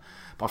whatever.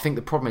 But I think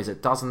the problem is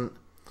it doesn't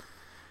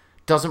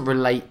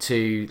relate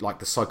to like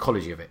the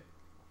psychology of it.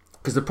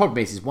 Because the problem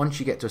is once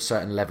you get to a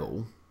certain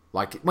level,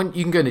 like when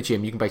you can go in the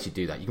gym, you can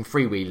basically do that. You can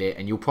freewheel it,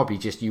 and you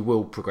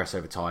will progress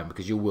over time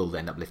because you will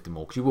end up lifting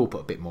more because you will put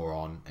a bit more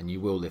on and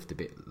you will lift a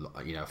bit,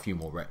 a few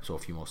more reps or a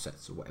few more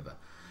sets or whatever.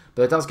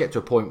 But it does get to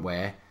a point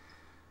where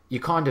you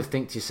kind of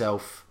think to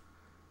yourself,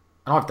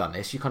 and I've done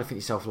this, you kind of think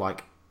to yourself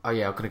like, oh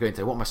yeah, I'm going to go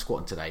into what am I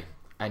squatting today?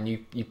 and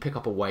you pick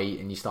up a weight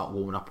and you start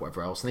warming up,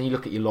 whatever else, and then you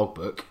look at your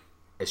logbook,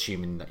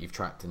 assuming that you've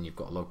tracked and you've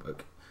got a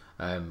logbook,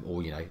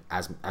 or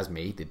as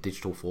me, the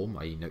digital form,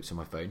 i.e. notes on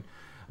my phone,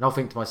 and I'll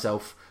think to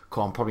myself,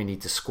 cool, I probably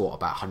need to squat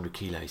about 100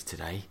 kilos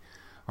today,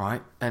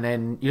 right? And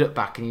then you look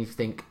back and you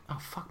think, oh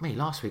fuck me,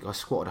 last week I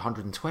squatted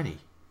 120.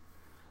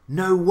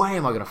 No way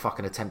am I going to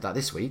fucking attempt that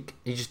this week.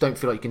 You just don't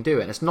feel like you can do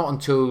it. And it's not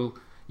until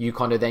you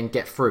kind of then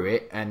get through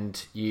it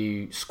and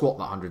you squat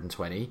that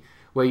 120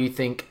 where you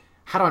think,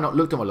 had I not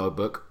looked at my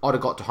logbook, I'd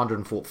have got to 100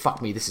 and thought,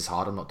 fuck me, this is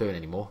hard, I'm not doing it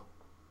anymore.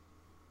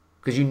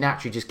 Because you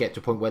naturally just get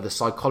to a point where the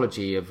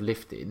psychology of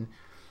lifting,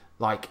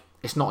 like,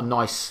 it's not a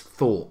nice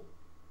thought.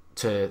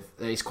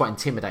 It's quite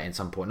intimidating at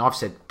some point. And I've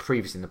said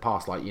previously in the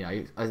past, like,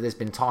 there's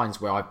been times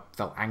where I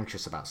felt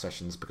anxious about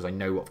sessions because I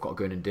know what I've got to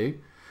go in and do.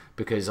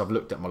 Because I've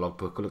looked at my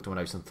logbook, I looked at my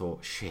notes and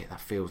thought, shit, that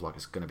feels like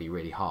it's going to be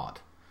really hard.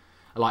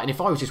 Like, and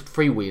if I was just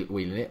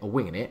freewheeling it or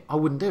winging it, I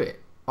wouldn't do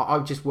it. I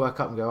would just work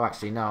up and go,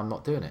 actually, no, I'm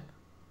not doing it.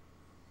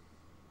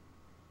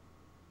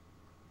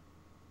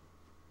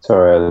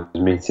 Sorry, I was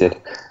muted.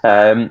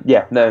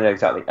 No,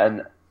 exactly.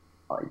 And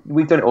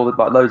we've done it all.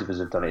 Like, loads of us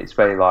have done it. It's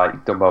very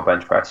like dumbbell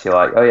bench press. You're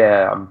like, oh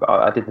yeah,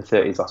 I did the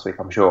 30s last week.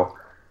 I'm sure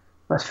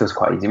that feels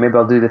quite easy. Maybe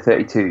I'll do the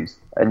 32s,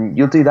 and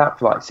you'll do that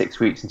for like 6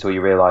 weeks until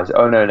you realise,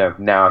 oh no,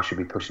 now I should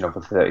be pushing up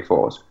for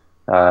 34s.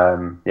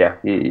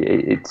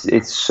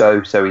 It's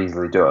so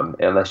easily done.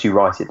 Unless you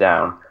write it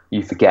down,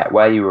 you forget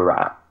where you were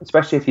at.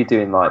 Especially if you're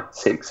doing like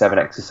 6-7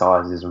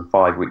 exercises and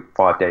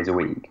 5 days a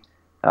week.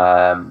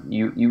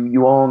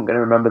 You aren't going to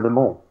remember them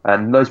all.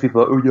 And those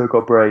people are, oh yeah, I got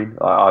a brain.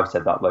 I've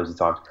said that loads of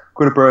times.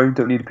 Got a brain,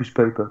 don't need a piece of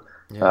paper.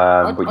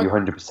 Yeah. But you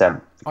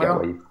 100% forget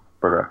where you've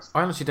progressed.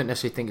 I honestly don't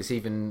necessarily think it's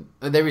even...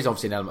 There is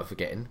obviously an element of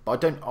forgetting,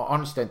 but I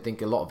honestly don't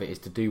think a lot of it is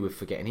to do with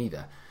forgetting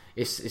either.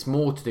 It's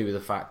more to do with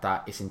the fact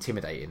that it's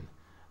intimidating.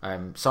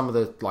 Some of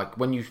the, like,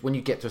 when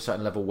you get to a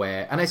certain level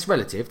where... And it's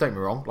relative, don't get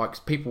me wrong.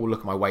 Like, people will look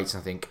at my weights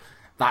and think,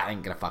 that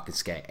ain't going to fucking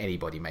scare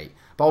anybody, mate.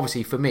 But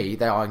obviously, for me,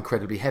 they are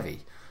incredibly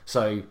heavy.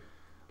 So...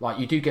 Like,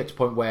 you do get to a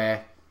point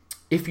where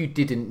if you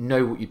didn't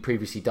know what you'd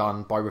previously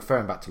done by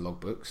referring back to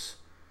logbooks,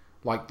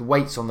 like the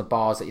weights on the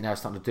bars that you're now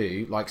starting to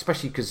do, like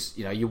especially because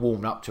you're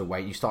warming up to a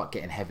weight, you start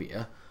getting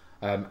heavier,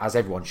 as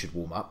everyone should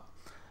warm up,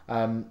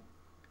 and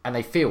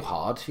they feel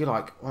hard. You're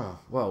like, oh,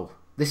 well,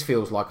 this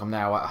feels like I'm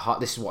now at a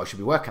hard. This is what I should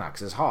be working at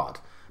because it's hard.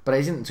 But it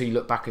isn't until you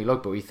look back at your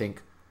logbook, you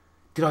think,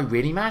 did I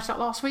really manage that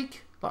last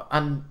week? Like,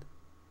 and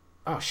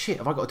oh shit,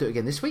 have I got to do it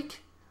again this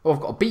week? Oh, I've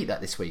got to beat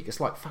that this week. It's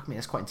like, fuck me,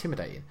 that's quite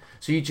intimidating.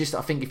 So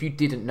I think if you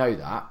didn't know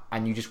that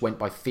and you just went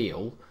by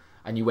feel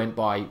and you went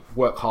by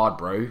work hard,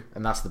 bro,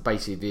 and that's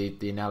basically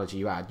the analogy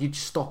you had, you'd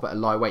just stop at a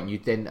low weight and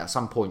you'd then, at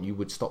some point, you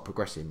would stop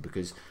progressing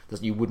because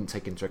you wouldn't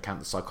take into account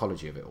the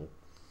psychology of it all.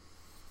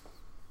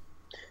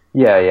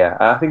 Yeah.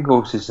 I think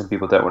also some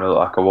people don't want to look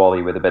like a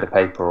wally with a bit of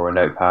paper or a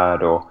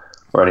notepad or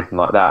anything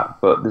like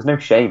that, but there's no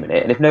shame in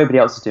it. And if nobody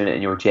else is doing it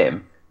in your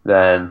gym,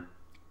 then...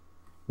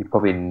 you're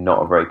probably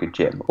not a very good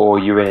gym, or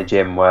you're in a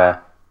gym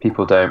where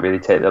people don't really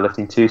take their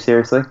lifting too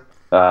seriously.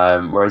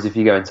 Whereas if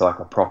you go into like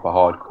a proper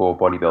hardcore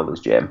bodybuilder's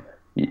gym,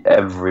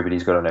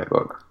 everybody's got a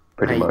notebook,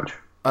 pretty much.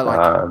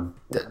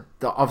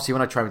 Obviously,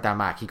 when I trained with Dan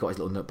Mack, he got his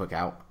little notebook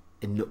out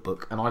in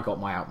Notebook, and I got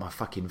my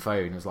fucking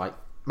phone. I was like,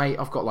 mate,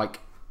 I've got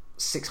like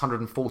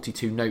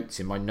 642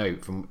 notes in my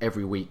note from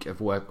every week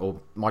of work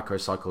or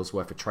microcycles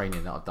worth of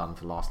training that I've done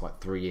for the last like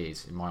 3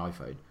 years in my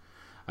iPhone.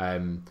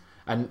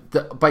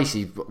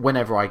 Basically,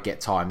 whenever I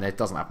get time, that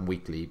doesn't happen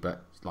weekly,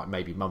 but like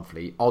maybe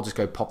monthly, I'll just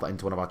go pop that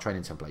into one of our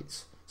training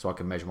templates so I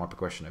can measure my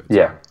progression over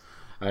time.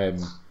 Yeah.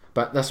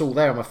 But that's all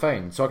there on my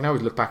phone, so I can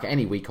always look back at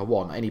any week I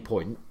want, at any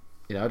point.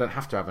 I don't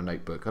have to have a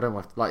notebook. I don't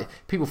have to, like,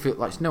 people feel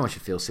like no one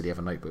should feel silly have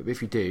a notebook, but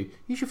if you do,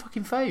 use your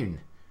fucking phone.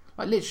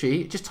 Like,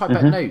 literally, just type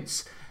out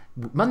notes.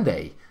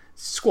 Monday,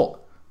 squat,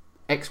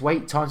 X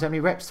weight times how many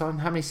reps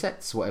times how many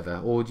sets, whatever,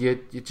 or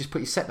you just put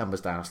your set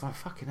numbers down. It's like,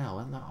 fucking hell,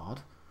 isn't that hard?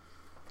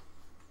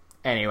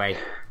 Anyway.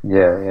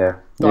 Yeah,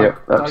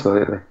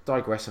 absolutely.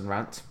 Digress and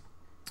rant.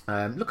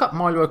 Look up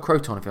Milo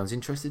Croton if anyone's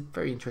interested.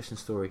 Very interesting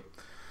story.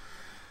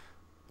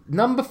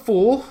 Number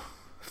 4,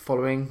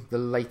 following the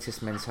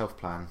latest men's health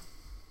plan.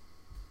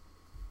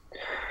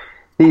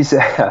 These,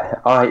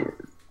 I,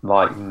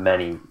 like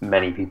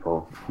many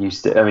people,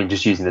 used to, I mean,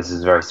 just using this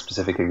as a very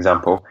specific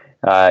example,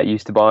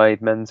 used to buy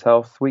Men's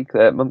Health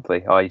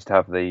monthly. I used to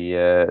have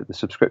the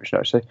subscription,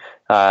 actually.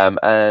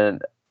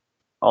 And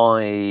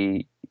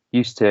I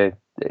used to...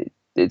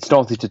 It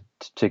started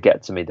to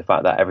get to me, the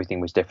fact that everything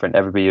was different.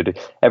 Every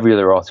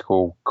other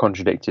article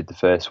contradicted the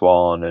first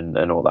one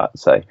and all that.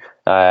 So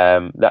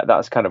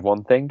that's kind of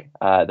one thing.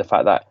 The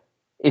fact that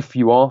if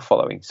you are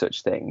following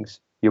such things,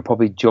 you're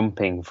probably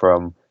jumping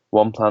from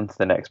one plan to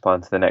the next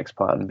plan to the next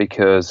plan,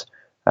 because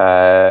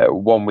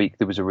 1 week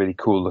there was a really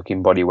cool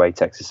looking body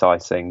weight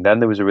exercise thing. Then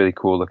there was a really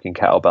cool looking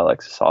kettlebell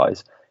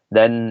exercise.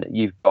 Then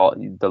you've got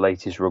the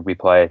latest rugby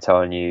player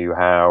telling you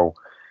how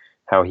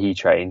he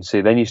trains.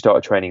 So then you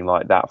start training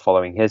like that,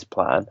 following his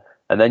plan,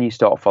 and then you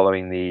start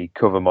following the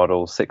Cover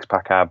Model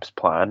 6-pack abs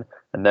plan,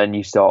 and then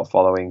you start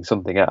following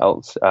something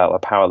else, a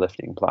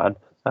powerlifting plan.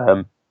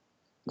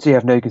 so you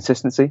have no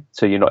consistency,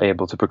 so you're not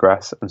able to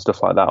progress and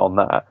stuff like that on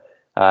that.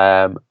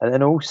 And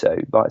then also,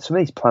 like, some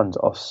of these plans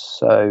are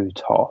so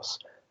toss.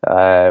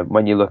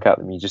 When you look at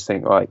them, you just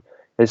think, like,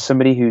 there's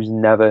somebody who's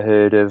never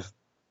heard of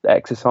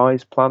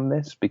exercise plan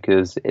this,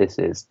 because this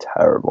is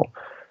terrible.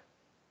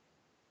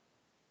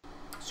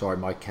 Sorry,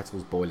 my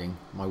kettle's boiling.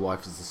 My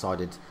wife has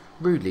decided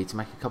rudely to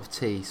make a cup of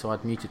tea, so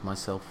I'd muted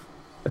myself.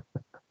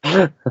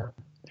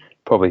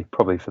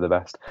 Probably for the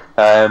best.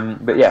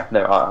 But yeah,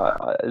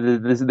 no,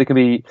 there can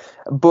be,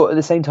 but at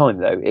the same time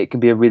though, it can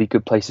be a really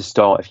good place to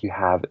start if you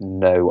have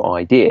no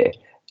idea.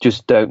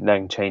 Just don't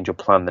then change your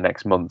plan the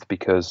next month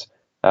because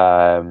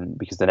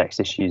the next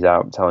issue's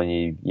out telling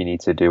you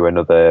need to do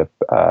another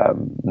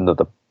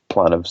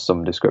plan of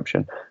some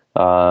description.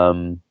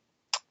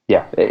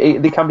 Yeah,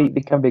 they can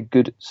be a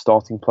good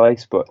starting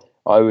place, but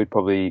I would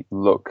probably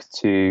look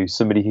to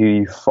somebody who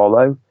you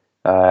follow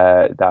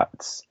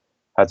that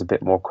has a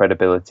bit more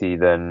credibility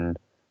than,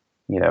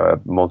 you know, a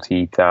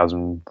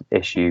multi-thousand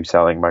issue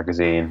selling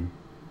magazine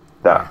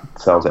that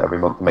sells it every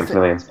month and makes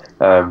millions.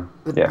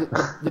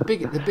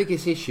 The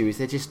biggest issue is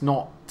they're just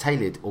not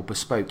tailored or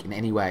bespoke in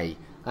any way,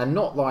 and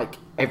not like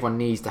everyone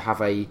needs to have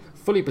a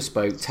fully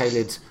bespoke,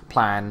 tailored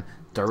plan,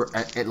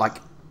 like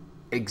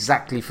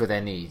exactly for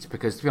their needs.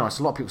 Because to be honest,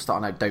 a lot of people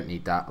starting out don't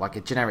need that. Like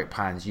a generic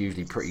plan is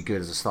usually pretty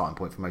good as a starting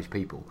point for most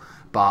people,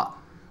 but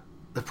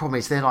the problem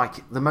is they're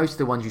like most of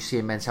the ones you see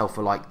in Men's Health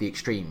are like the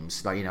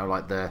extremes, like, you know,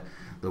 like the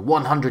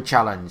 100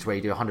 challenge where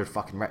you do 100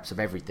 fucking reps of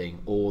everything,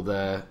 or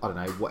the, I don't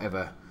know,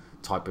 whatever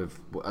type of,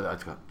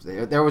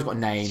 they're always got a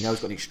name, they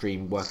always got an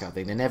extreme workout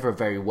thing. They're never a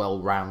very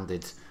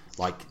well-rounded,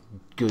 like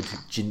good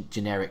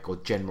generic or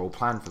general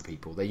plan for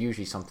people. They're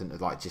usually something that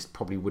like just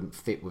probably wouldn't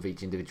fit with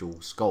each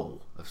individual's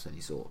goal of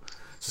any sort.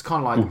 So it's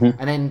kind of like,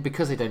 and then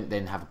because they don't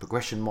then have a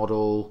progression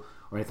model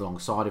or anything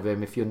alongside of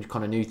them, if you're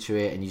kind of new to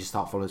it and you just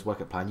start following this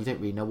workout plan, you don't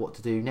really know what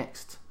to do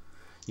next.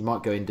 You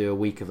might go and do a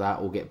week of that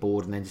or get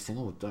bored and then just think,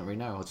 oh, I don't really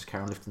know, I'll just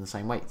carry on lifting the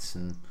same weights.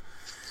 And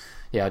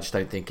yeah, I just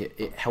don't think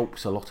it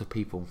helps a lot of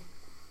people.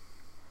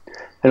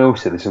 And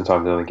also, they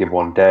sometimes only give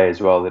 1 day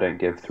as well. They don't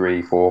give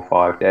 3, 4,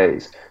 5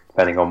 days,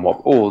 depending on what.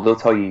 Or they'll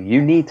tell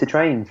you need to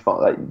train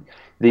for like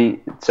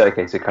so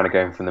kind of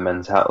going from the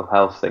men's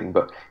health thing.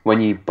 But when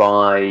you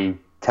buy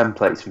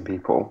templates from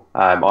people,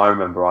 I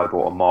remember I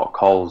bought a Mark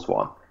Coles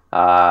one.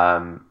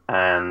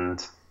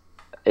 And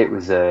it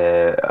was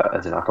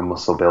like a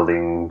muscle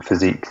building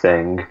physique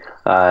thing,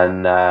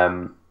 and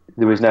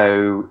there was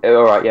no,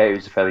 all right, yeah, it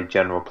was a fairly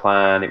general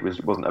plan. It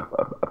wasn't a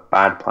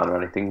bad plan or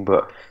anything,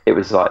 but it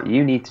was like,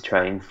 you need to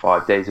train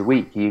 5 days a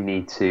week. You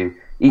need to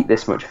eat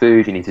this much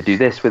food. You need to do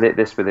this with it,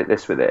 this with it,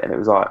 this with it. And it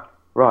was like,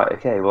 right,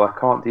 okay, well, I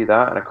can't do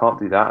that, and I can't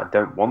do that. I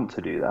don't want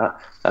to do that.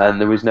 And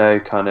there was no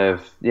kind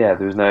of,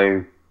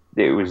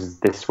 it was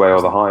this way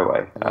or the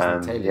highway.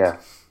 And yeah.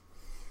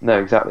 No,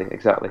 exactly.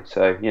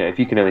 So, you know, if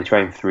you can only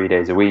train for 3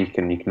 days a week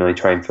and you can only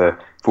train for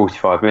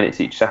 45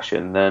 minutes each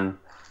session, then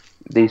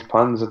these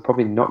plans are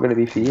probably not going to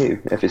be for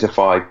you if it's a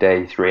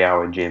 5-day,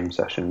 3-hour gym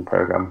session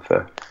program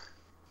for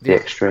the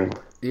extreme.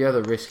 The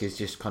other risk is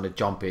just kind of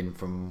jumping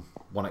from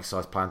one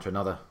exercise plan to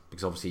another,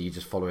 because obviously you're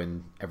just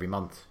following every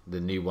month the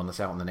new one that's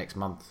out in the next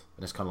month,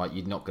 and it's kind of like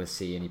you're not going to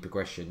see any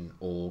progression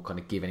or kind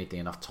of give anything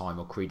enough time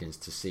or credence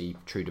to see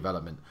true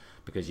development,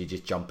 because you're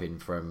just jumping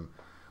from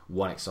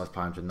one exercise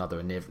plan to another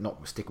and they're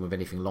not sticking with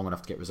anything long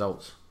enough to get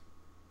results.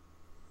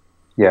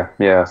 Yeah,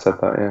 I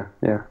said that.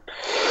 Yeah.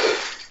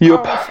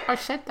 Yup. I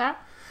said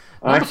that.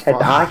 I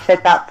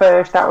said that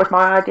first. That was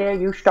my idea.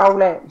 You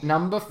stole it.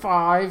 Number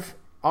 5.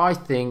 I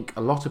think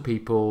a lot of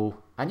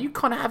people, and you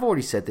kind of have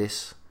already said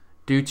this,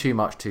 do too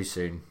much too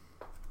soon.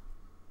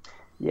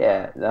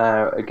 Yeah.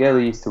 A girl who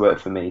used to work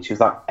for me, she was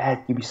like,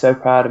 Ed, you'd be so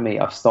proud of me.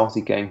 I've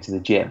started going to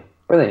the gym.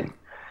 Brilliant.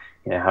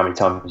 You know, how many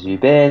times have you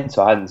been?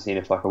 So I hadn't seen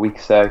her for like a week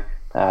or so.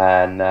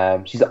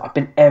 And she's like, I've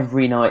been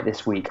every night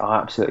this week. I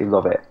absolutely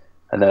love it.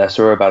 And then I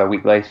saw her about a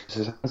week later. She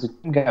says, how's the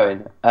gym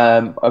going?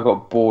 I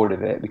got bored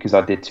of it because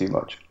I did too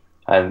much.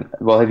 And,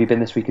 well, have you been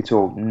this week at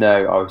all?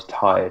 No, I was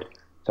tired.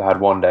 So I had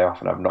 1 day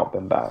off and I've not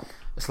been back.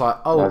 It's like,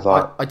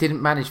 I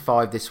didn't manage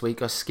 5 this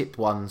week. I skipped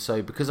 1.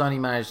 So because I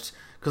managed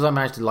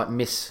to like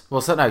miss,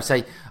 well, so no,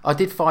 say I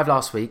did 5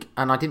 last week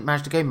and I didn't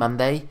manage to go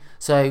Monday.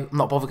 So I'm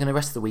not bothered going the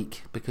rest of the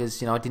week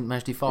because, you know, I didn't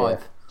manage to do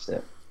 5.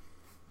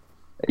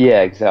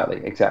 Yeah,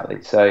 exactly.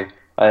 So,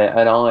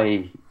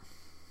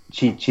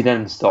 she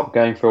then stopped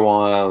going for a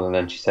while, and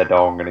then she said,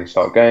 "Oh, I'm going to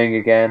start going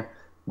again.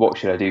 What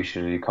should I do?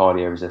 Should I do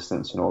cardio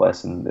resistance and all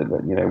this?" And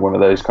you know, one of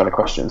those kind of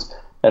questions.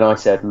 And I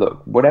said,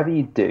 "Look, whatever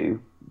you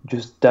do,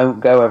 just don't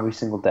go every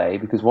single day,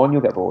 because 1,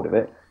 you'll get bored of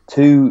it.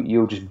 2,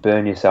 you'll just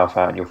burn yourself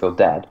out and you'll feel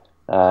dead."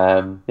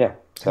 Yeah.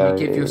 So you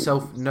give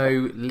yourself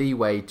no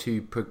leeway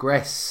to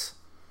progress.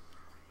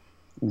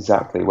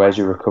 Exactly. Where's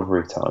your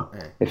recovery time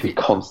if you're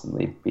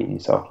constantly beating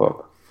yourself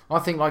up? I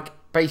think, like,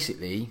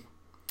 basically,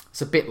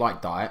 it's a bit like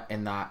diet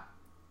in that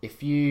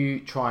if you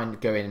try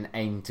and go in and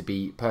aim to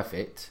be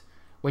perfect,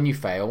 when you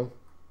fail,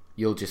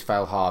 you'll just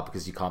fail hard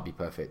because you can't be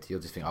perfect. You'll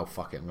just think, oh,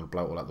 fuck it, I'm going to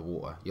blow it all out the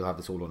water. You'll have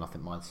this all or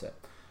nothing mindset.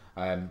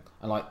 And,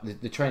 like,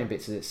 the training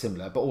bits are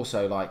similar, but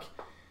also, like,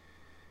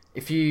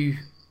 if you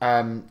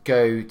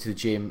go to the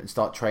gym and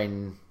start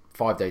training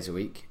 5 days a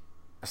week,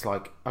 it's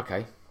like,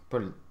 okay,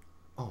 brilliant.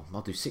 Oh,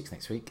 I'll do 6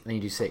 next week, and then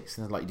you do 6,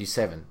 and then like you do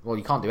 7. Well,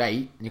 you can't do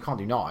 8, and you can't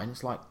do 9.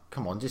 It's like,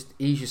 come on, just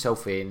ease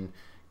yourself in,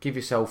 give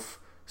yourself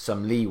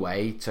some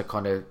leeway to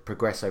kind of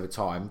progress over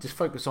time. Just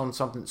focus on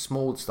something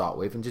small to start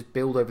with, and just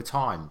build over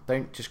time.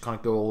 Don't just kind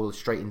of go all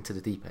straight into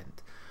the deep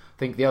end. I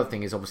think the other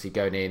thing is obviously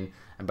going in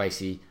and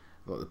basically,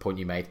 like the point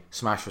you made,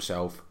 smash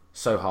yourself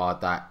so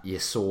hard that you're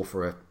sore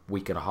for a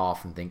week and a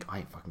half and think, I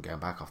ain't fucking going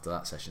back after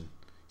that session.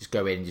 Just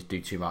go in and just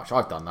do too much.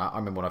 I've done that. I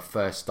remember when I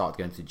first started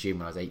going to the gym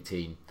when I was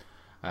 18,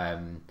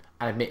 and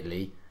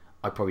admittedly,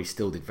 I probably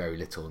still did very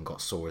little and got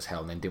sore as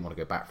hell and then didn't want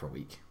to go back for a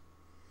week.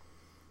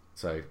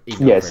 So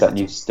it's that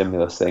new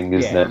stimulus thing,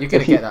 isn't it? You're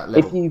going to get that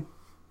level.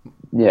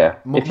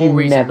 If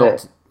you never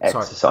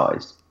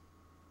exercised,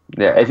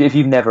 if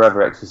you've never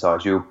ever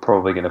exercised, you're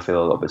probably going to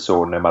feel a little bit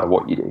sore no matter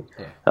what you do.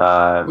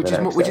 Yeah.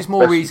 Which is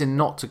more reason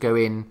not to go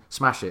in,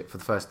 smash it for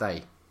the first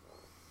day.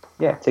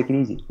 Yeah, take it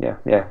easy.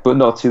 Yeah, but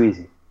not too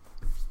easy.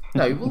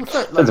 No, well,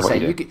 like I say,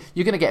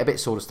 you're going to get a bit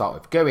sore to start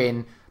with. Go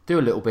in, do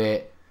a little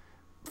bit,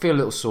 feel a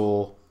little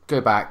sore, go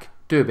back,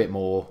 do a bit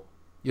more.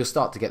 You'll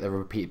start to get the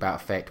repeat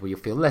bout effect where you'll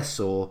feel less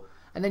sore,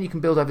 and then you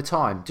can build over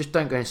time. Just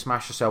don't go and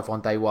smash yourself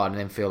on day one and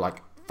then feel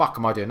like, fuck,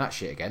 am I doing that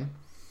shit again?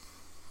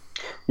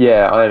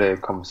 Yeah, I had a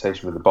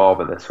conversation with the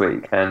barber this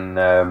week,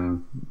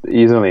 and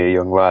he's only a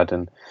young lad,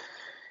 and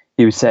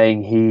he was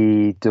saying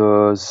he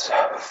does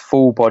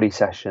full body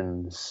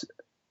sessions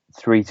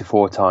 3 to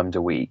 4 times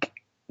a week.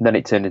 Then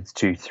it turned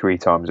into 3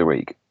 times a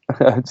week.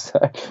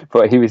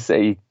 But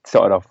he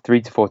started off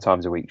 3 to 4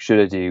 times a week. Should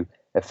I do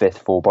a 5th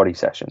full body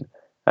session?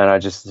 And I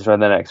just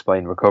then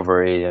explained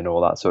recovery and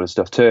all that sort of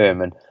stuff to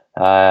him, and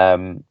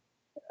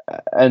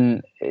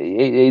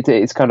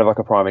it's kind of like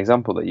a prime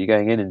example that you're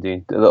going in and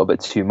doing a little bit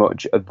too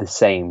much of the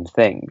same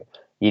thing.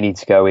 You need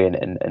to go in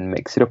and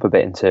mix it up a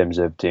bit in terms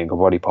of doing a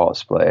body part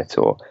split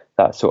or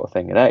that sort of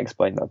thing. And I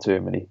explained that to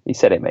him, and he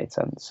said it made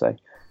sense. So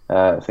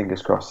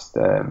fingers crossed.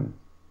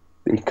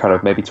 He kind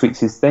of maybe tweaks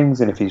his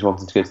things, and if he's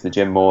wanting to go to the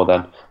gym more,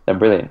 then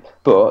brilliant.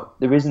 But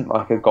there isn't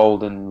like a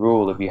golden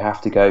rule of you have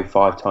to go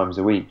 5 times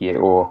a week,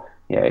 or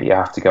you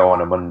have to go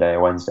on a Monday, a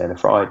Wednesday, and a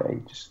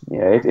Friday. Just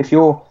if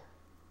your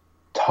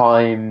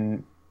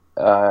time,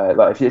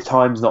 if your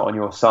time's not on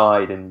your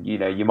side, and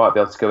you might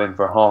be able to go in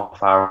for a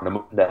half hour on a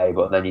Monday,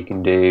 but then you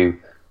can do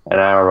an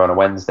hour on a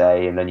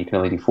Wednesday, and then you can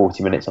only do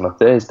 40 minutes on a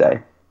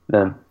Thursday.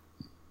 Then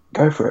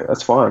go for it.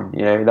 That's fine.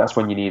 That's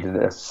when you need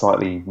a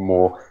slightly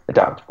more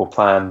adaptable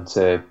plan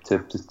to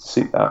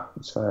suit that.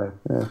 So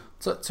yeah.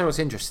 So what's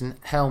interesting,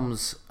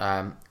 Helms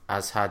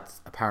has had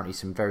apparently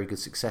some very good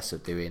success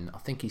at doing, I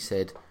think he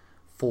said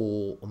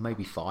 4 or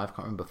maybe 5, I can't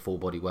remember, full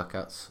body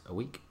workouts a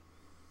week.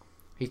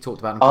 He talked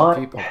about them in a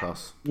few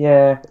podcasts.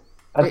 Yeah.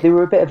 They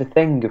were a bit of a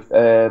thing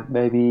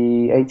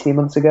maybe 18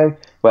 months ago,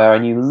 where I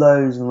knew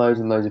loads and loads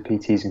and loads of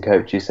PTs and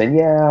coaches saying,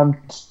 yeah, I'm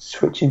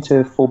switching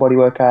to full body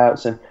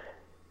workouts. And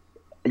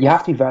you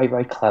have to be very,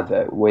 very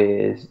clever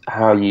with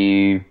how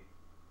you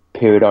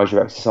periodise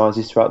your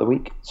exercises throughout the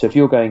week. So if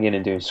you're going in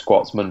and doing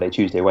squats Monday,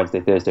 Tuesday,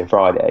 Wednesday, Thursday,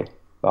 Friday,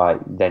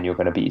 then you're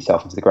going to beat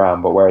yourself into the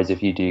ground. But whereas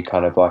if you do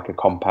kind of like a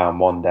compound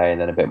one day and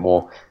then a bit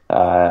more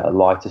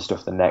lighter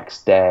stuff the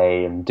next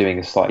day, and doing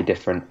a slightly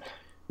different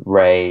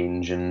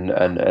range and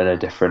a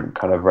different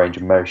kind of range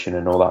of motion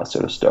and all that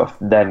sort of stuff,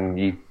 then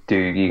you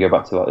go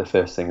back to like the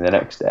first thing the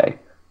next day.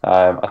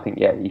 I think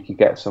you could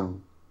get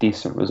some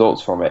decent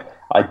results from it.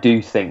 I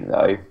do think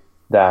though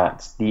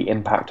that the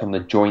impact on the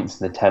joints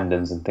and the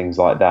tendons and things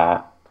like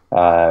that,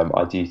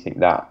 I do think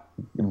that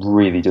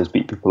really does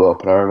beat people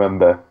up. And I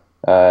remember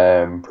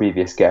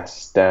previous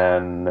guest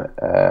Dan,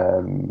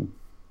 I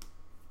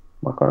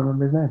can't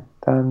remember his name.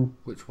 Dan.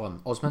 Which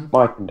one? Osman?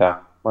 Mike and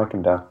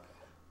Dan.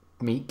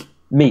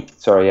 Meek,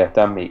 sorry, yeah,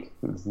 Dan Meek.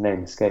 His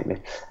name escaped me.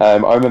 I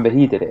remember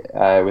he did it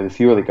with a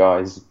few other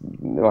guys,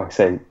 like I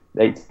say,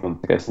 18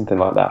 months ago, something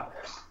like that.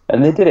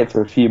 And they did it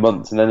for a few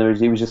months, and then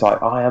he was just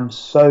like, I am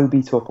so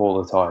beat up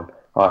all the time.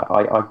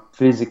 I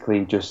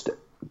physically just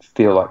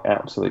feel like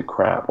absolute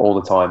crap all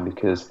the time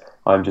because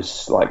I'm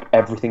just like,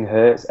 everything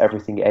hurts,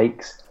 everything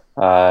aches.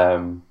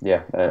 And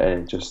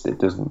it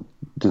doesn't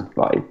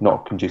like,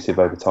 not conducive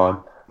over time.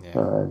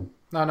 Yeah.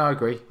 No, I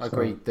agree.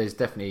 There's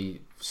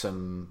definitely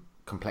some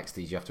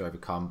complexities you have to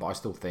overcome, but I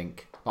still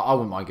think I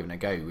wouldn't mind giving it a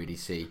go. Really,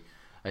 see,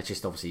 it's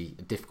just obviously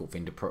a difficult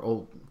thing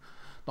to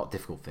not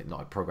difficult thing,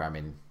 like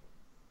programming.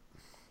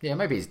 Yeah,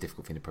 maybe it's a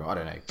difficult thing to program. I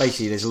don't know.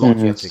 Basically, there's a lot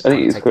you have to. I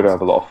think it's got to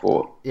have a lot of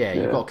thought. Yeah,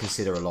 you've got to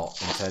consider a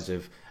lot in terms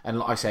of, and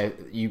like I say,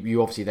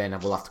 you obviously then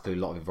will have to include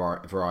a lot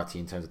of variety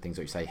in terms of things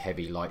like you say,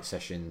 heavy, light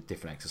session,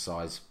 different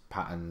exercise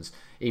patterns,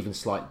 even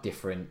slight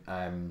different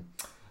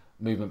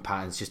movement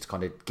patterns, just to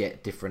kind of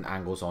get different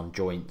angles on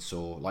joints,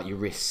 or like your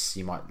wrists,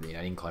 you might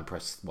incline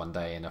press one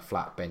day and a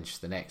flat bench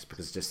the next,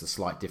 because it's just a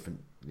slight different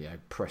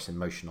press and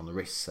motion on the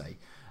wrists, say,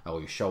 or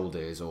your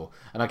shoulders, and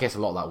I guess a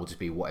lot of that will just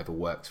be whatever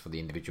works for the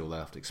individual. They'll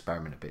have to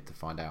experiment a bit to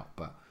find out,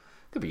 but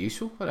it could be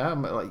useful. I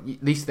don't know, like,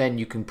 at least then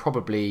you can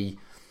probably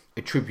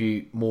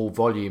attribute more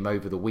volume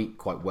over the week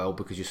quite well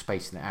because you're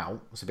spacing it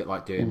out. It's a bit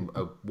like doing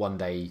a one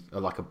day,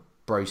 or like a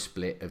bro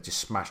split of just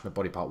smashing a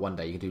body part one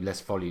day. You can do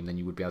less volume than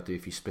you would be able to do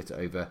if you split it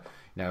over,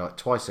 like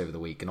twice over the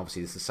week. And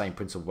obviously it's the same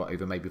principle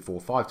over maybe 4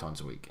 or 5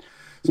 times a week.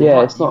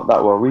 So it's not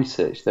that well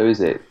researched though, is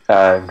it?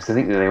 Because I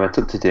think they went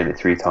up to doing it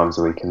 3 times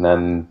a week, and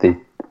then they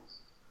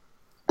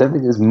don't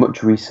think there's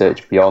much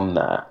research beyond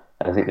that.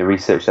 And I think the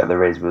research that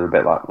there is was a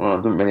bit like, well, it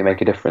doesn't really make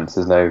a difference.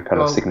 There's no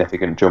kind of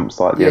significant jumps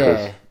like the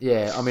others.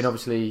 Yeah. I mean,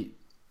 obviously,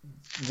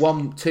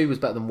 2 was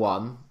better than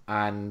 1,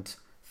 and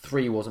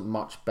 3 wasn't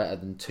much better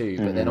than 2.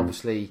 But then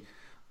obviously,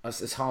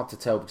 it's hard to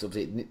tell because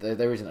obviously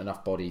there isn't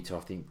enough body to,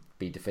 I think,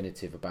 be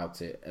definitive about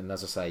it. And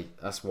as I say,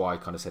 that's why I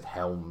kind of said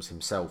Helms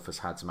himself has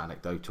had some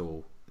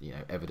anecdotal,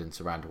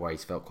 evidence around why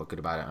he's felt quite good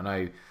about it. I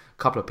know a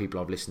couple of people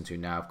I've listened to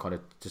now have kind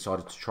of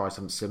decided to try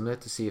something similar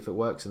to see if it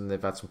works, and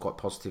they've had some quite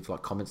positive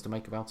comments to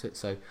make about it.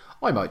 So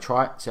I might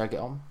try it, see how I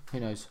get on. Who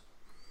knows?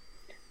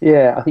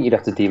 Yeah, I think you'd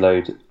have to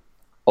deload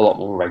a lot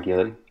more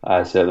regularly.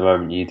 So at the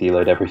moment you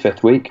deload every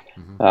 5th week.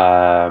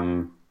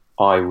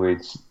 I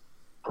would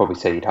probably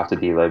say you'd have to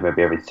deload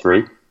maybe every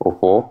 3 or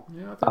 4.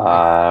 Yeah,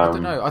 I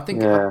don't know. I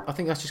think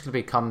that's just going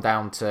to come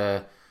down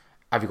to,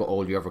 have you got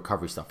all your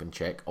recovery stuff in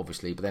check,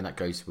 obviously, but then that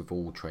goes with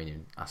all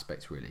training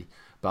aspects, really.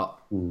 But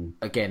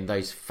again,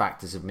 those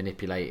factors of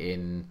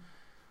manipulating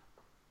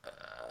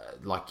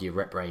like your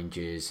rep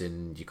ranges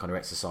and your kind of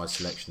exercise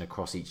selection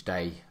across each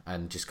day,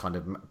 and just kind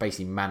of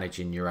basically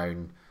managing your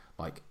own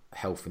like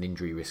health and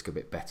injury risk a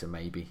bit better,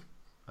 maybe.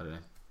 I don't know.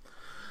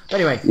 But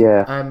anyway,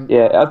 I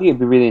think it'd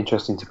be really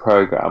interesting to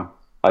program.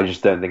 I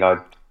just don't think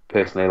I'd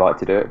personally like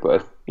to do it,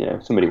 but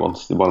if somebody one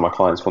of my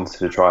clients wanted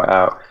to try it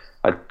out,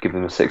 I'd give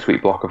them a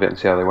 6-week block of it and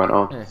see how they went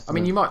on. Yeah. I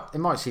mean, it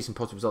might see some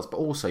positive results, but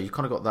also you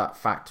kind of got that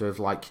factor of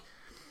like,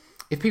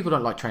 if people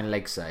don't like training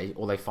legs, say,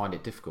 or they find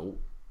it difficult,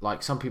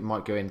 like some people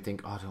might go in and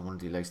think, I don't want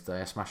to do legs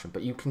today, I smash them.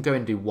 But you can go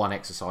and do one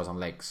exercise on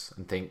legs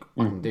and think,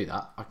 I can do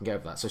that, I can get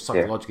over that. So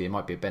psychologically, it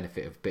might be a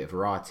benefit of a bit of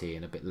variety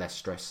and a bit less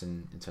stress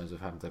in terms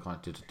of having to kind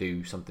of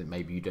do something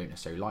maybe you don't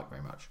necessarily like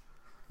very much.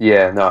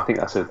 Yeah, no, I think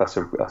that's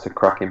a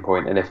cracking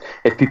point. And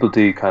if people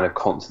do kind of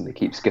constantly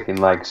keep skipping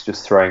legs,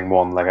 just throwing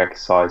one leg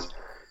exercise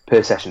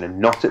per session and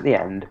not at the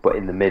end, but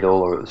in the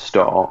middle or at the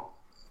start,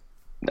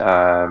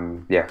 I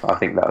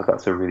think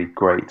that's a really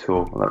great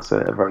tool, and that's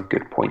a very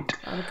good point.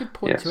 And a good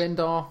point to end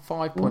our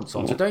 5 points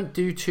on. So don't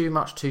do too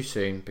much too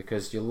soon,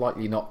 because you'll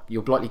likely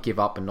give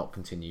up and not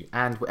continue.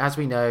 And as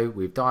we know,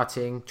 with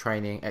dieting,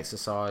 training,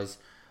 exercise,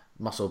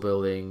 muscle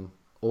building,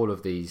 all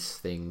of these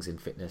things in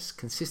fitness,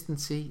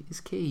 consistency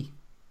is key.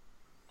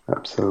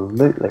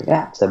 Absolutely.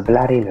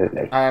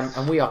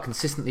 And we are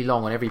consistently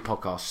long on every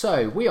podcast.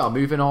 So we are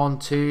moving on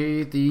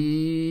to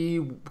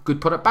the good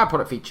product, bad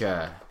product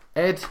feature.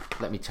 Ed,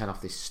 let me turn off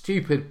this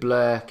stupid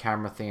blur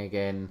camera thing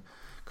again,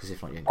 because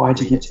if not, you why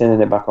did you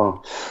turn it back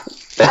on?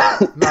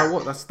 No,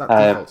 that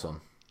default's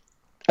on.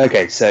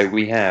 Okay, so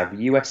we have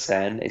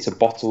USN. It's a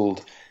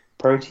bottled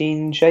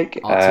protein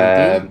shake.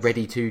 RTD,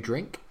 ready to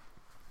drink.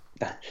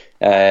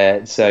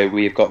 So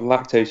we've got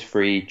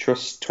lactose-free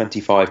Trust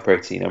 25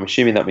 protein. I'm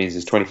assuming that means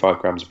there's 25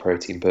 grams of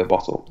protein per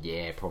bottle.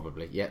 Yeah,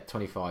 probably. Yeah,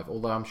 25.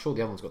 Although I'm sure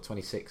the other one's got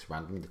 26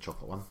 randomly, the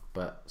chocolate one.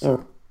 But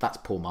that's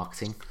poor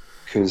marketing.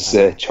 Because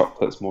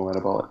chocolate's more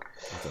anabolic.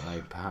 I don't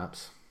know,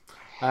 perhaps.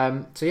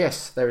 So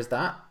yes, there is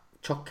that.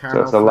 Chocolate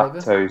caramel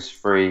flavour. So it's a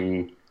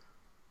lactose-free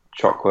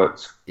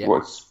chocolate. Yep.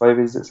 What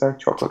flavour does it say?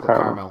 Chocolate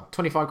caramel.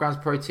 25 grams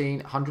protein,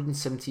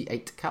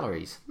 178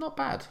 calories. Not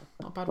bad.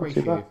 Not bad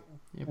ratio.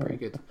 Yeah, pretty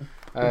good.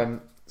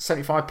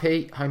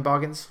 75p, home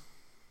bargains.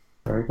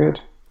 Very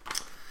good.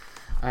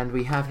 And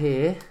we have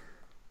here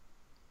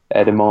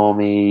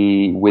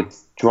edamame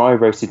with dry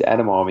roasted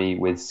edamame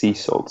with sea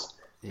salt.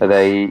 Yes. Are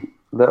they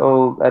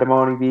little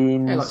edamame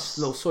beans? Yeah, like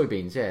little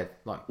soybeans. Yeah,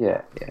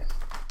 yeah.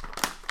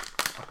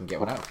 I can get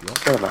one out if you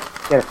want.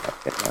 Get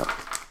them out.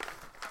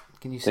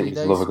 Can you see those? You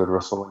just love a good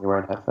rustle when you're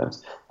wearing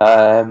headphones.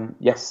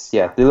 Yes,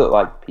 yeah, they look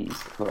like peas.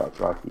 They look like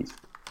dry peas.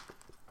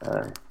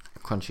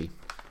 Crunchy.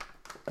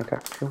 Okay,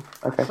 cool.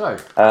 Okay. So,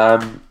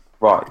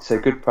 right. So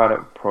good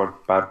product,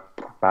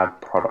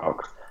 bad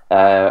product.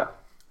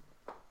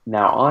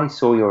 Now I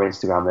saw your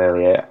Instagram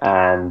earlier,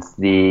 and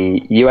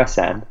the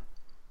USN.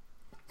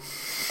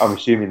 I'm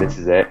assuming this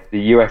is it.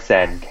 The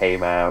USN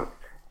came out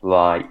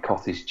like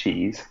cottage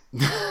cheese.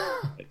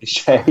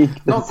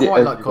 Shade. Not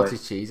quite like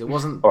cottage cheese. It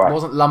wasn't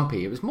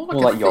lumpy. It was more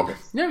like yogurt.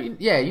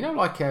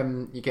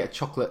 You get a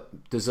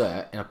chocolate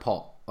dessert in a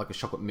pot, like a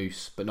chocolate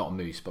mousse, but not a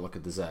mousse, but like a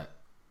dessert.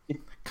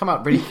 Come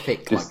out really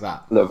thick like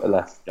that. A little bit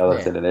less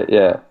gelatin in it,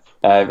 yeah.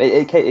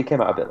 It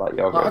came out a bit like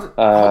yogurt.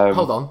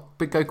 Hold on,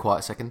 go quiet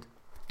a second.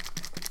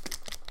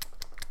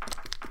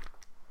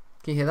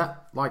 Can you hear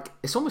that? Like,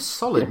 it's almost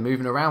solid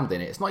moving around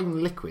in it. It's not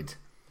even liquid.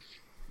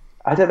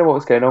 I don't know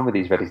what's going on with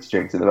these ready to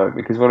drinks at the moment,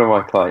 because one of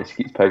my clients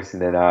keeps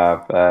posting in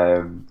our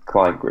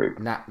client group.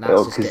 Now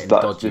it's just getting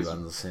dodgy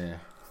ones, yeah.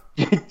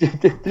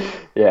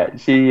 Yeah,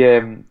 she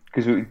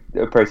because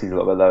her protein's a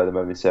little bit low at the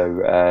moment,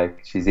 so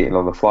she's eating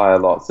on the fly a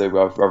lot. So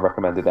I've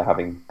recommended her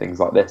having things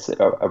like this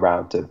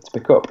around to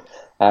pick up.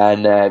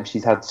 And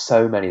she's had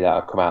so many that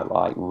have come out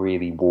like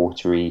really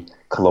watery,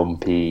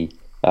 clumpy,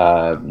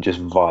 just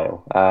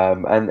vile.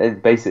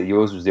 And basically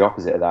yours was the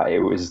opposite of that. It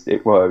was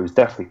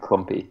definitely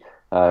clumpy.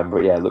 But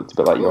yeah, it looked a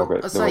bit like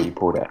yogurt the way you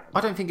poured it.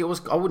 I don't think it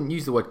was. I wouldn't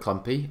use the word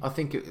clumpy. I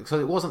think so.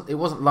 It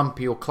wasn't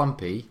lumpy or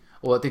clumpy.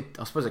 Or it did,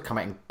 I suppose it came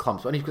out in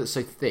clumps, but only because it's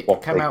so thick.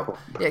 It came out.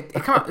 Yeah, it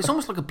came out. It's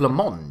almost like a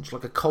blancmange,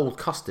 like a cold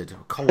custard, a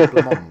cold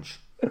blancmange.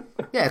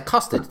 Yeah,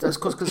 custard. That's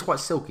because it's quite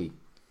silky.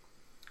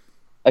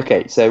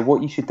 Okay, so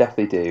what you should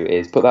definitely do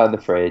is put that in the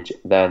fridge,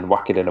 then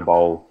whack it in a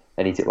bowl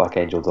and eat it like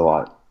Angel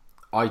Delight.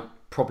 I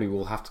probably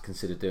will have to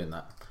consider doing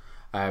that.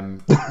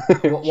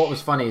 What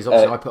was funny is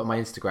obviously I put on my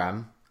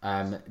Instagram.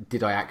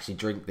 Did I actually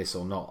drink this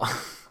or not?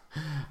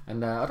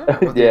 And I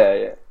don't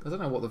know. I don't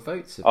know what the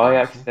votes are. I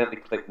accidentally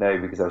clicked no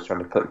because I was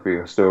trying to click through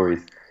your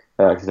stories.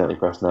 I accidentally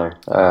pressed no.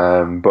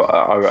 But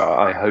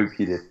I hope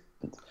you did.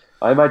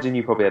 I imagine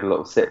you probably had a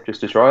little sip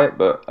just to try it,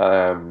 but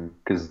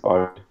because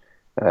but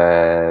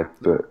well,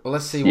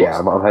 let's see. Yeah,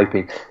 I'm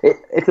hoping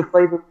if the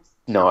flavour was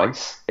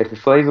nice. If the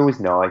flavour was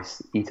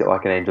nice, eat it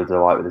like an Angel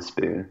Delight with a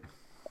spoon.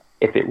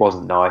 If it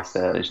wasn't nice,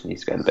 then it just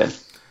needs to go in the bin.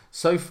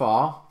 So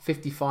far,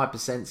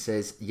 55%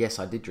 says, yes,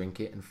 I did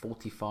drink it, and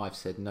 45%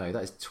 said no.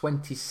 That is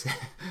 27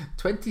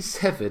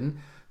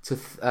 to...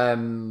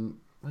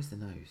 where's the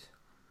nose?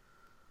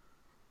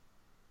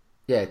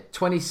 Yeah,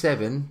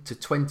 27 to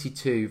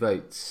 22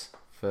 votes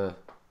for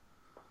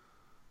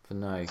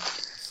no.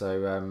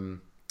 So,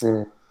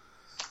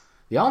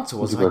 the answer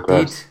was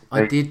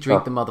I did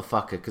drink the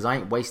motherfucker, because I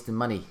ain't wasting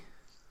money.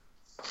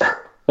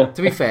 To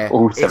be fair,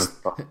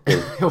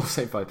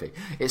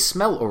 it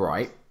smelled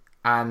alright.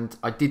 And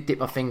I did dip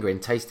my finger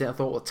in, taste it. I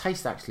thought, well, it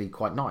tastes actually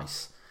quite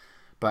nice.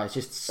 But it's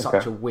just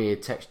such a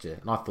weird texture.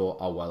 And I thought,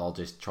 oh, well, I'll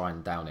just try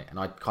and down it. And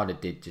I kind of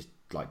did just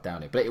like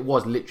down it. But it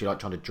was literally like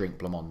trying to drink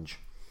blancmange.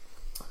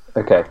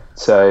 Okay,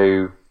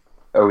 so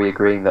are we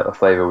agreeing that the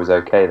flavour was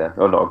okay then?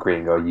 Or not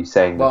agreeing, or are you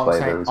saying the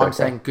flavour was okay? I'm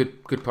saying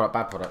good product,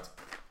 bad product.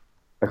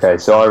 Okay,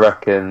 so I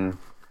reckon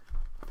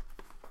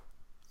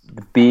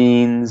the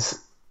beans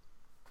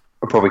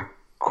are probably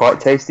quite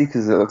tasty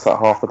because it looks like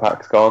half the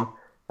pack's gone.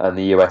 And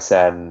the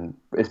USN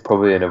is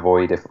probably an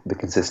avoid if the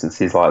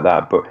consistency is like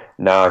that. But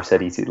now I've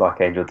said eat it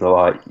like Angel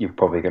Delight, you're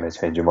probably going to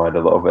change your mind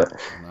a little bit.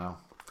 No.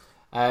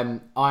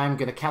 I am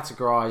going to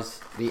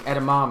categorise the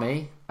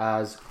edamame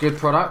as good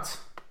product.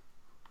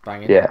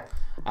 Banging. Yeah.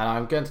 And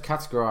I'm going to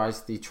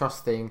categorise the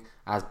Trust thing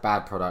as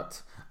bad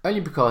product.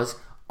 Only because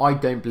I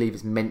don't believe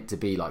it's meant to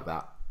be like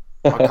that.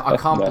 I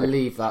can't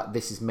believe that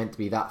this is meant to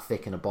be that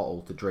thick in a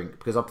bottle to drink.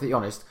 Because I'll be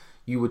honest...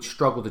 you would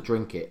struggle to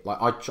drink it. Like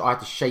I had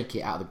to shake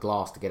it out of the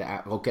glass to get it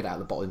out, or get it out of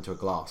the bottle into a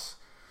glass.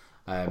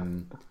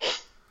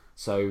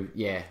 So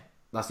yeah,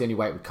 that's the only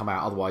way it would come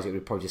out. Otherwise, it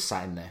would probably just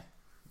sat in there.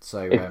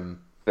 So,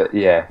 but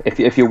yeah,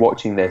 if you're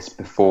watching this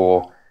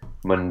before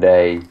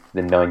Monday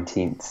the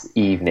 19th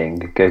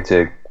evening, go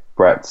to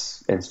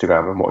Brett's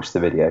Instagram and watch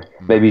the video.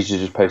 Maybe you should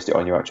just post it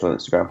on your actual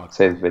Instagram.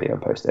 Save the video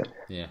and post it.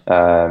 Yeah,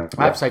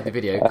 I have saved the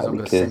video because I'm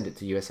going to send it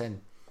to USN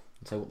and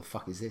say, "What the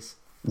fuck is this?"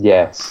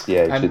 Yes,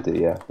 yeah, you should do,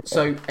 yeah.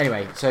 So,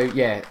 anyway,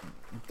 to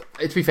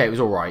be fair, it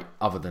was alright,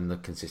 other than the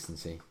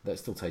consistency. That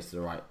still tasted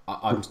alright.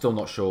 I'm still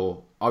not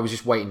sure. I was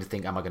just waiting to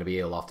think, am I going to be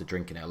ill after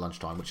drinking it at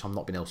lunchtime, which I've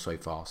not been ill so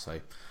far,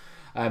 so...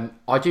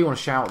 I do want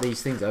to shout out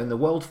these things, though. In the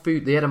World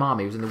Food... The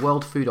edamame was in the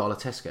World Food aisle of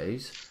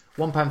Tesco's.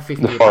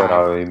 £1.50 the foreign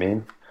aisle, you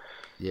mean?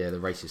 Yeah, the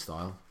racist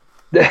aisle.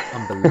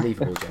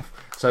 Unbelievable, Jeff.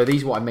 So,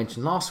 these are what I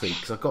mentioned last week,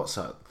 because I got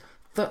so...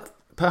 per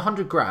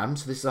 100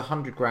 grams, so this is a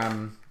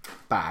 100-gram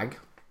bag...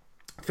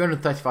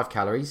 335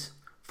 calories,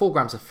 4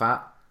 grams of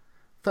fat,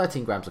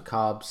 13 grams of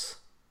carbs,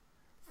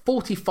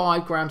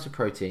 45 grams of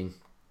protein.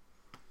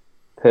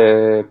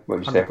 Per, what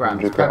did you say? 100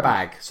 grams per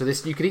bag. So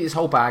this you could eat this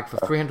whole bag for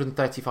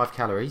 335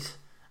 calories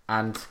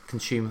and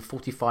consume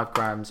 45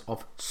 grams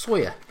of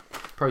soya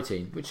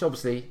protein, which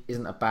obviously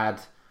isn't a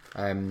bad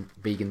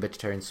vegan,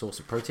 vegetarian source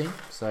of protein.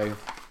 So,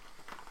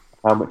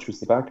 how much was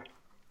the bag?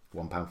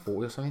 £1.40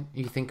 or something.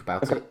 You think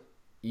about it.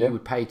 You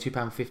would pay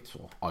 £2.50.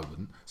 Well, I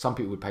wouldn't. Some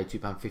people would pay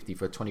 £2.50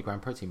 for a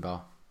 20-gram protein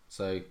bar.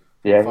 So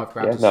 5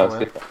 grams of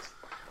soya.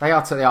 They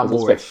are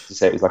moreish. To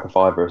say it was like a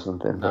 £5 or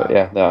something, but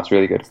yeah, no, it's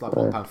really good. It's like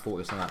 £1.40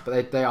 or something like that.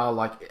 But they are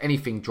like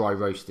anything dry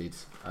roasted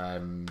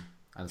and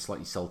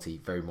slightly salty,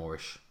 very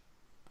moreish.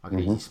 I can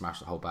easily smash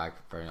the whole bag.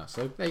 Very nice.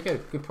 So there you go.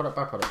 Good product,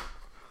 bad product.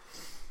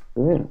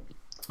 Brilliant.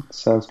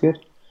 Sounds good.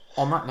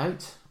 On that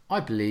note,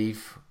 I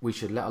believe we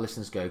should let our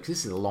listeners go because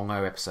this is a long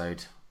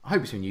episode. I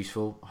hope it's been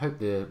useful. I hope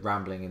the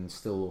rambling and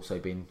still also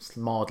been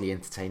mildly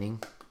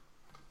entertaining.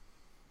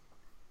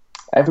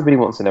 Everybody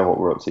wants to know what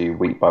we're up to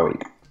week by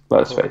week.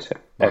 Let's face it.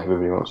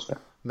 Everybody wants to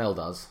know. Mel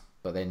does,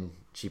 but then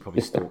she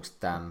probably stalks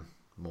Dan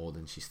more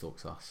than she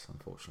stalks us,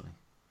 unfortunately.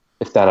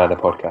 If Dan had a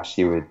podcast,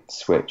 she would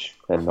switch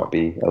and not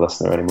be a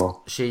listener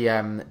anymore. She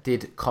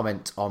did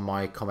comment on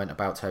my comment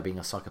about her being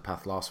a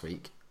psychopath last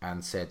week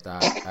and said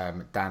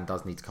that Dan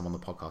does need to come on the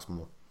podcast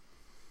more.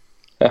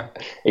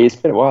 It's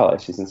been a while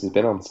actually since he's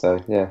been on, so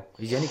yeah.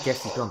 He's the only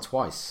guest he's been on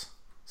twice,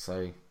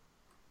 so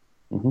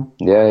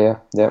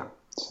Yeah.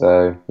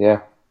 So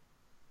yeah,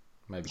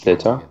 maybe Stay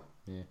get him tuned.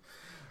 again. Yeah.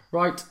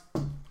 Right,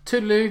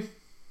 toodaloo.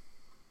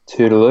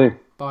 Toodaloo.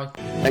 Bye.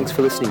 Thanks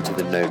for listening to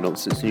the No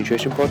Nonsense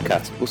Nutrition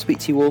Podcast. We'll speak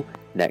to you all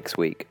next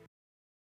week.